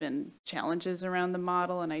has been challenges around the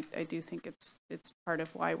model, and I do think it's part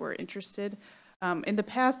of why we're interested. In the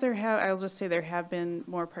past, I'll just say there have been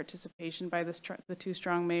more participation by the two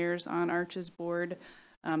strong mayors on Arch's board.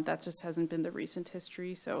 That just hasn't been the recent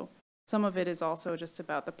history. So some of it is also just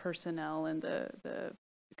about the personnel and the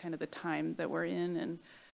kind of the time that we're in and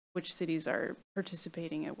which cities are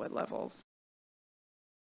participating at what levels.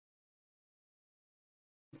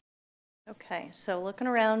 Okay, so looking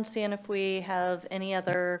around, seeing if we have any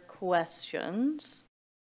other questions.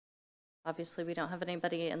 Obviously, we don't have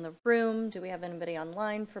anybody in the room. Do we have anybody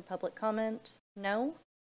online for public comment? No?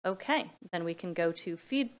 Okay, then we can go to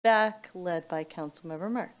feedback led by Councilmember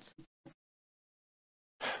Mertz.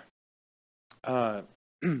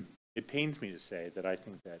 It pains me to say that I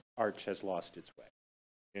think that Arch has lost its way.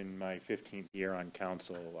 In my 15th year on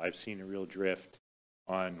council, I've seen a real drift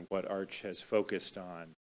on what Arch has focused on.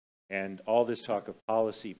 And all this talk of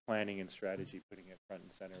policy, planning, and strategy, putting it front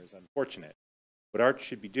and center is unfortunate. What Arch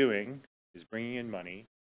should be doing is bringing in money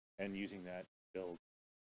and using that to build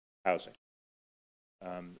housing.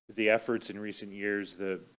 The efforts in recent years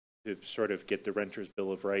to sort of get the Renters'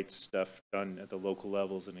 Bill of Rights stuff done at the local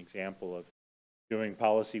level is an example of doing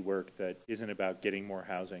policy work that isn't about getting more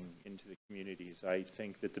housing into the communities. I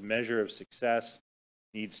think that the measure of success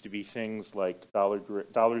needs to be things like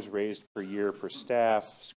dollars raised per year per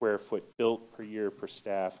staff, square foot built per year per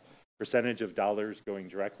staff, percentage of dollars going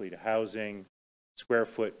directly to housing, square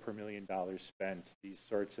foot per $1 million spent, these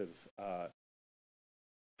sorts of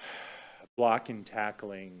block and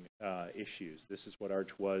tackling issues. This is what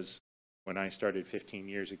Arch was when I started 15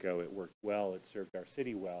 years ago. It worked well, it served our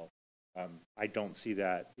city well. I don't see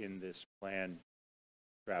that in this plan,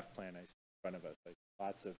 draft plan I see in front of us. Like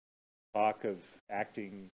lots of talk of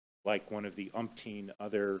acting like one of the umpteen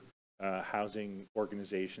other housing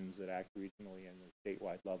organizations that act regionally and at the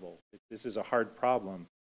statewide level. This is a hard problem,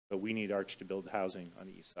 but we need Arch to build housing on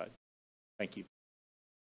the east side. Thank you.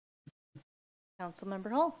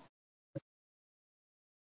 Councilmember Hall.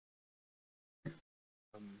 I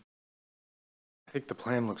think the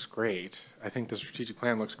plan looks great. I think the strategic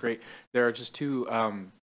plan looks great. There are just two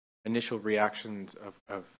initial reactions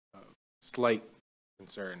of slight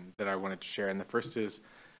concern that I wanted to share. And the first is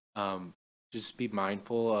just be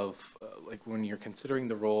mindful of, like, when you're considering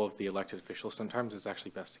the role of the elected officials, sometimes it's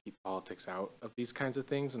actually best to keep politics out of these kinds of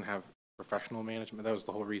things and have professional management. That was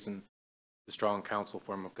the whole reason the strong council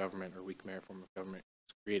form of government or weak mayor form of government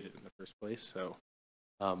was created in the first place. So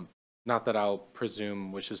not that I'll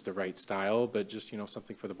presume which is the right style, but just, you know,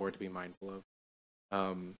 something for the board to be mindful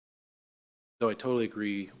of. Though I totally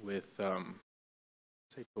agree with,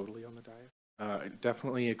 say totally on the diet. I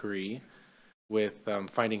definitely agree with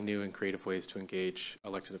finding new and creative ways to engage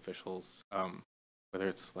elected officials, whether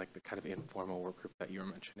it's like the kind of informal work group that you were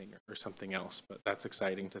mentioning or something else, but that's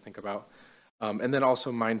exciting to think about. And then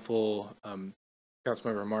also mindful,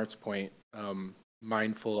 Councilmember Mart's point,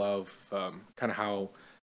 mindful of kind of how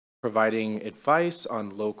providing advice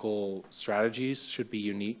on local strategies should be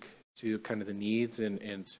unique to kind of the needs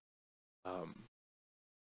and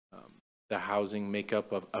the housing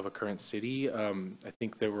makeup of a current city. I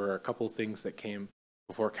think there were a couple things that came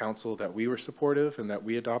before council that we were supportive and that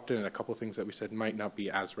we adopted, and a couple things that we said might not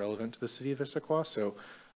be as relevant to the city of Issaquah. So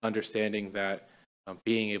understanding that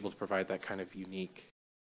being able to provide that kind of unique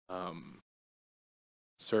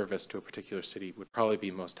service to a particular city would probably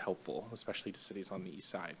be most helpful, especially to cities on the east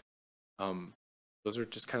side. Those are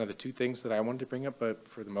just kind of the two things that I wanted to bring up, but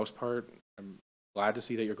for the most part, I'm glad to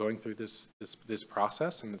see that you're going through this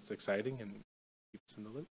process, and it's exciting and keep us in the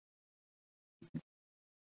loop.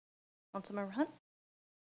 Councilmember Hunt.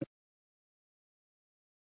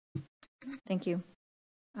 Thank you.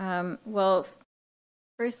 Well,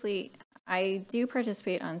 firstly, I do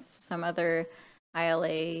participate on some other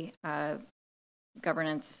ILA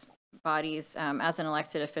governance bodies as an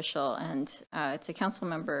elected official, and to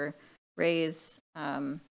Councilmember Ray's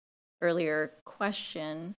earlier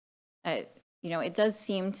question, you know, it does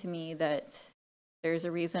seem to me that there's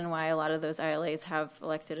a reason why a lot of those ILAs have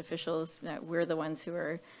elected officials. We're the ones who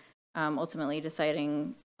are ultimately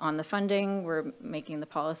deciding on the funding, we're making the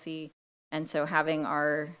policy, and so having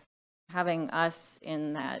us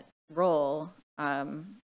in that role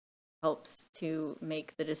helps to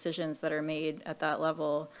make the decisions that are made at that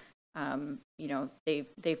level. You know, they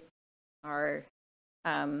are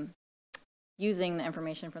using the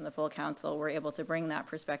information from the full council. We're able to bring that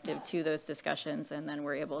perspective to those discussions, and then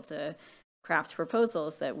we're able to craft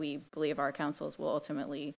proposals that we believe our councils will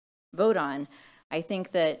ultimately vote on. I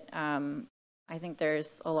think that I think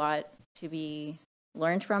there's a lot to be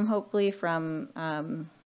learned from, hopefully, from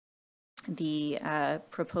the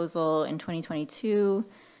proposal in 2022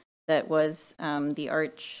 that was the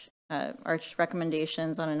Arch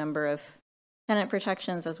recommendations on a number of tenant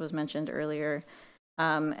protections, as was mentioned earlier.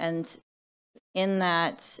 And in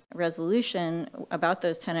that resolution about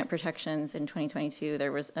those tenant protections in 2022,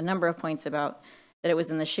 there was a number of points about that it was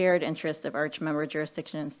in the shared interest of Arch member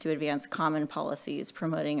jurisdictions to advance common policies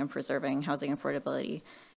promoting and preserving housing affordability.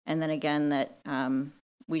 And then again, that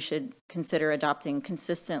we should consider adopting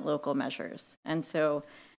consistent local measures. And so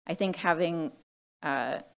I think having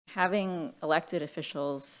elected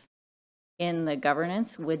officials in the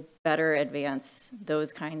governance would better advance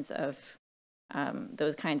those kinds of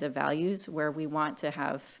values, where we want to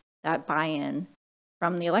have that buy-in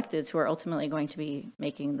from the electeds who are ultimately going to be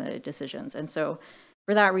making the decisions. And so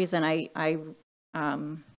for that reason, I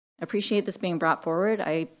appreciate this being brought forward.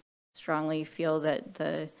 I strongly feel that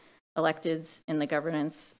the electeds in the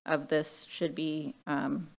governance of this should be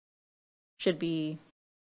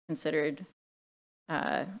considered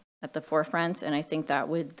at the forefront. And I think that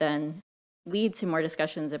would then lead to more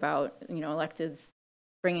discussions about, you know, electeds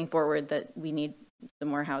bringing forward that we need the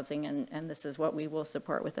more housing, and this is what we will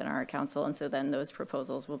support within our council. And so then those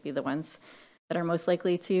proposals will be the ones that are most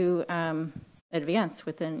likely to advance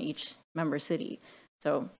within each member city.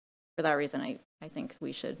 So for that reason, I think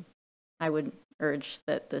I would urge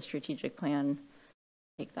that the strategic plan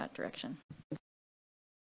take that direction.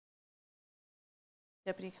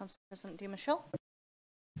 Deputy Council President DiMichele.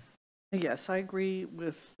 Yes, I agree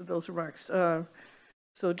with those remarks.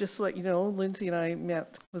 So just to let you know, Lindsay and I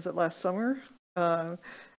met, was it last summer?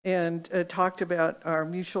 And talked about our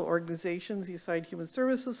mutual organizations, the Eastside Human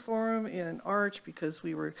Services Forum and Arch, because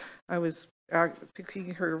I was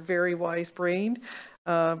picking her very wise brain,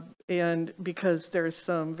 and because there's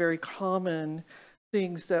some very common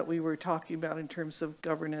things that we were talking about in terms of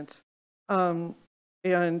governance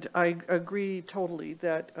And I agree totally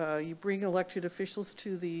that you bring elected officials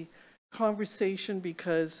to the conversation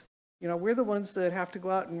because, you know, we're the ones that have to go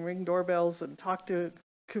out and ring doorbells and talk to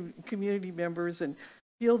community members and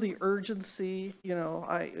feel the urgency. You know,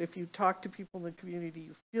 if you talk to people in the community,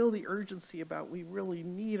 you feel the urgency about we really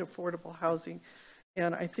need affordable housing.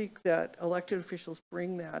 And I think that elected officials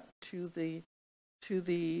bring that to the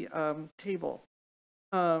table.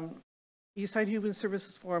 Eastside Human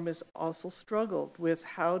Services Forum has also struggled with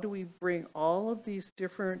how do we bring all of these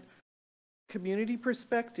different community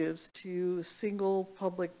perspectives to single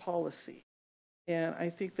public policy. And I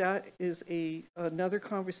think that is another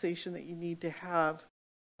conversation that you need to have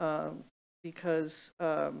because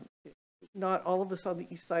not all of us on the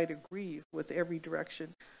east side agree with every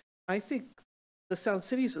direction. I think the Sound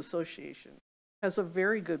Cities Association has a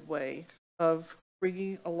very good way of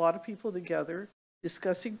bringing a lot of people together,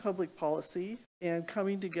 discussing public policy and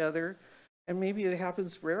coming together, and maybe it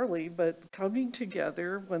happens rarely, but coming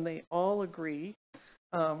together when they all agree.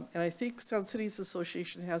 And I think Sound Cities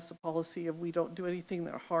Association has the policy of we don't do anything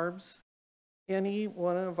that harms any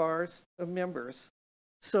one of our members.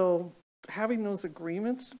 So having those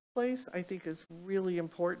agreements in place, I think, is really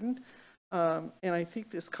important. And I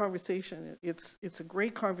think this conversation, it's a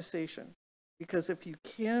great conversation. Because if you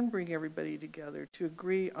can bring everybody together to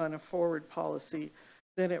agree on a forward policy,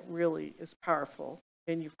 then it really is powerful.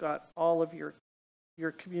 And you've got all of your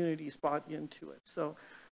communities bought into it. So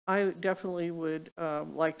I definitely would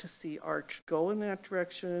like to see ARCH go in that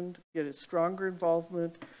direction, get a stronger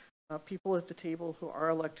involvement, people at the table who are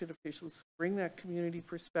elected officials, bring that community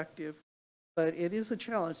perspective. But it is a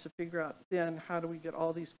challenge to figure out then how do we get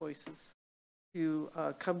all these voices to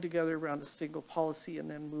come together around a single policy and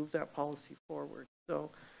then move that policy forward. So,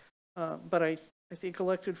 but I think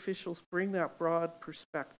elected officials bring that broad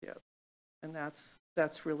perspective, and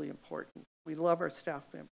that's really important. We love our staff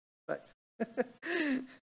members, but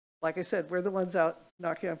like I said, we're the ones out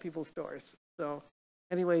knocking on people's doors. So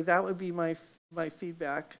anyway, that would be my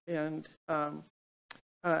feedback. And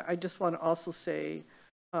I just want to also say,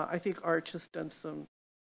 I think ARCH has done some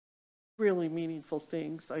really meaningful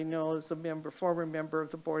things. I know as a former member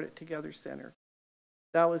of the board at Together Center,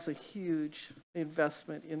 that was a huge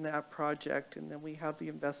investment in that project. And then we have the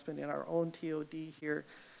investment in our own TOD here.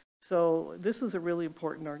 So this is a really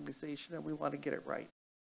important organization and we want to get it right,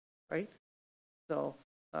 right? So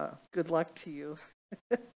good luck to you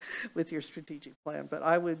with your strategic plan. But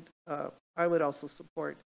I would also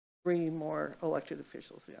support bringing more elected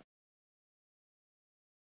officials in.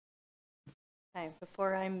 Okay,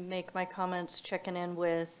 before I make my comments, checking in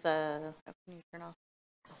with, how can you turn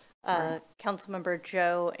off? Councilmember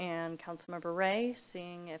Joe and Councilmember Ray,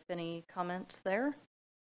 seeing if any comments there.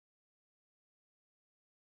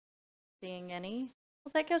 Seeing any?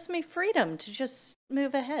 Well, that gives me freedom to just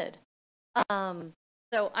move ahead.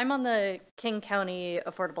 So I'm on the King County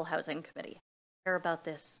Affordable Housing Committee. I care about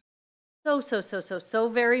this so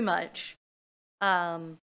very much.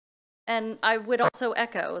 And I would also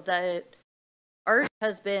echo that ARCH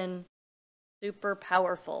has been super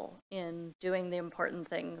powerful in doing the important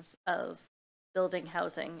things of building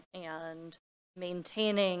housing and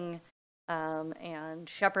maintaining and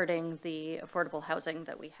shepherding the affordable housing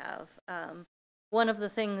that we have. One of the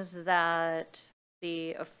things that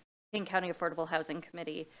the King County Affordable Housing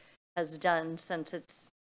Committee has done since it's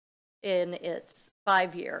in its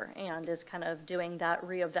 5-year and is kind of doing that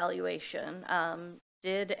reevaluation,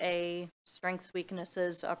 did a strengths,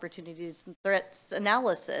 weaknesses, opportunities, and threats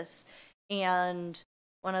analysis. And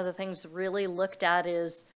one of the things really looked at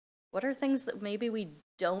is what are things that maybe we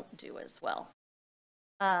don't do as well?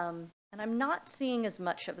 And I'm not seeing as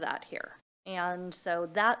much of that here. And so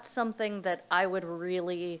that's something that I would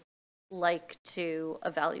really like to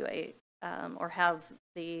evaluate or have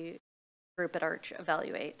the group at ARCH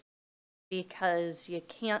evaluate, because you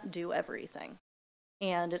can't do everything.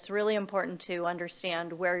 And it's really important to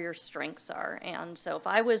understand where your strengths are. And so if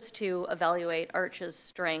I was to evaluate ARCH's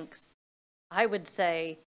strengths, I would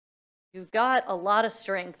say you've got a lot of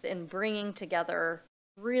strength in bringing together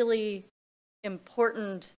really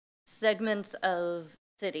important segments of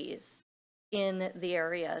cities in the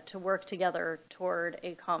area to work together toward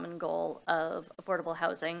a common goal of affordable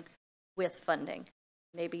housing with funding.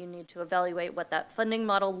 Maybe you need to evaluate what that funding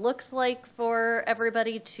model looks like for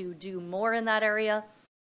everybody to do more in that area,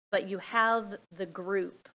 but you have the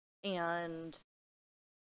group and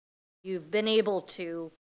you've been able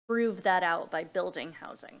to prove that out by building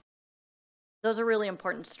housing. Those are really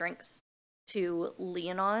important strengths to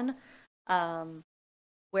lean on,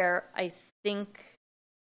 where I think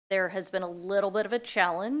there has been a little bit of a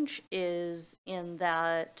challenge is in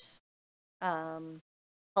that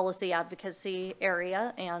policy advocacy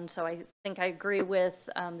area. And so I think I agree with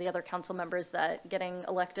the other council members that getting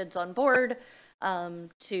electeds on board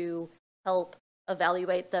to help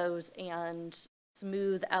evaluate those and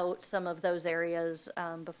smooth out some of those areas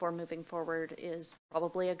before moving forward is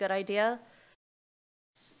probably a good idea.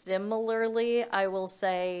 Similarly, I will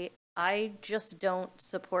say I just don't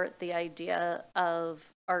support the idea of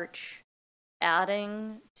Arch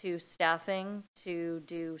adding to staffing to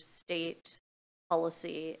do state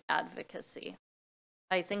policy advocacy.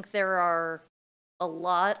 I think there are a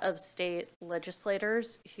lot of state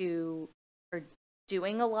legislators who are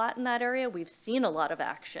doing a lot in that area. We've seen a lot of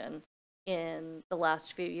action in the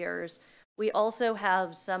last few years. We also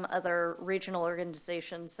have some other regional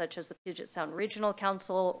organizations such as the Puget Sound Regional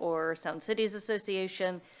Council or Sound Cities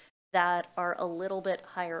Association that are a little bit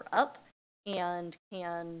higher up and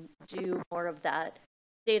can do more of that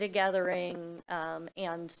data gathering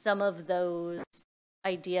and some of those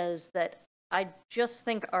ideas that I just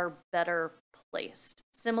think are better placed.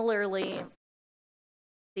 Similarly,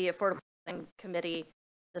 the Affordable Housing Committee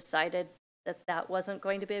decided that that wasn't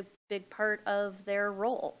going to be a big part of their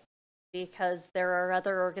role because there are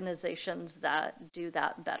other organizations that do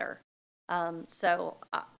that better. So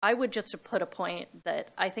I would just put a point that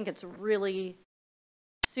I think it's really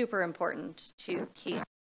super important to keep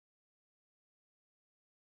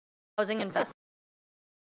housing investment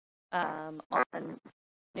on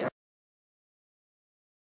new,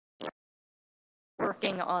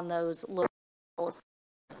 working on those local policies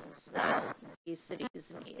that these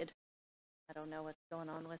cities need. I don't know what's going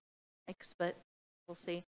on with mics, but we'll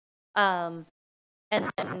see. And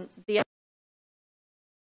then the other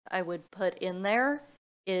I would put in there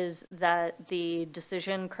is that the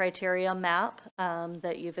decision criteria map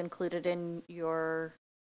that you've included in your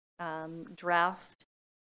draft,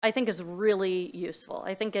 I think is really useful.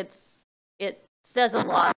 I think it says a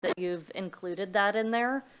lot that you've included that in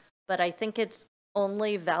there, but I think it's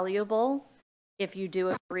only valuable if you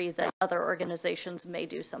do agree that other organizations may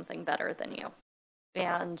do something better than you.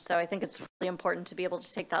 And so I think it's really important to be able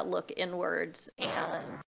to take that look inwards and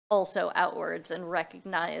also outwards and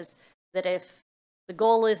recognize that if the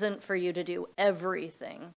goal isn't for you to do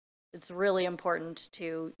everything, it's really important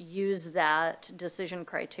to use that decision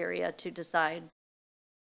criteria to decide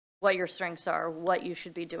what your strengths are, what you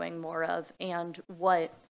should be doing more of, and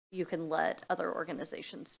what you can let other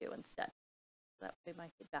organizations do instead. That would be my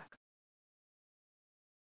feedback.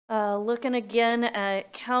 Looking again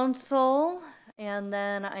at council, and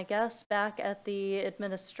then I guess back at the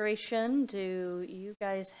administration, do you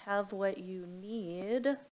guys have what you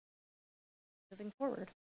need moving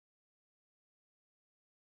forward?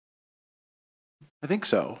 I think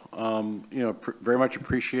so. Very much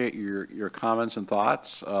appreciate your comments and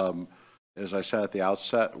thoughts. As I said at the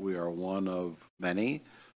outset, we are one of many.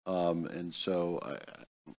 And so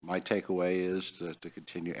my takeaway is to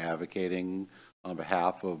continue advocating on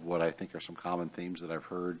behalf of what I think are some common themes that I've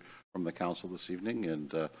heard from the council this evening,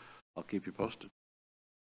 and I'll keep you posted.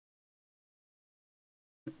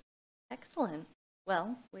 Excellent.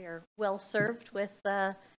 Well, we are well served with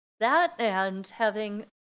that and having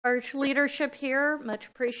Arch leadership here, much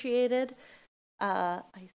appreciated. I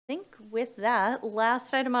think with that,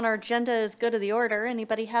 last item on our agenda is good of the order.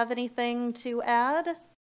 Anybody have anything to add?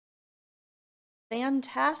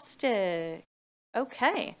 Fantastic.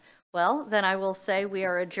 Okay. Well, then I will say we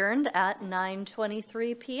are adjourned at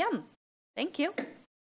 9:23 p.m. Thank you.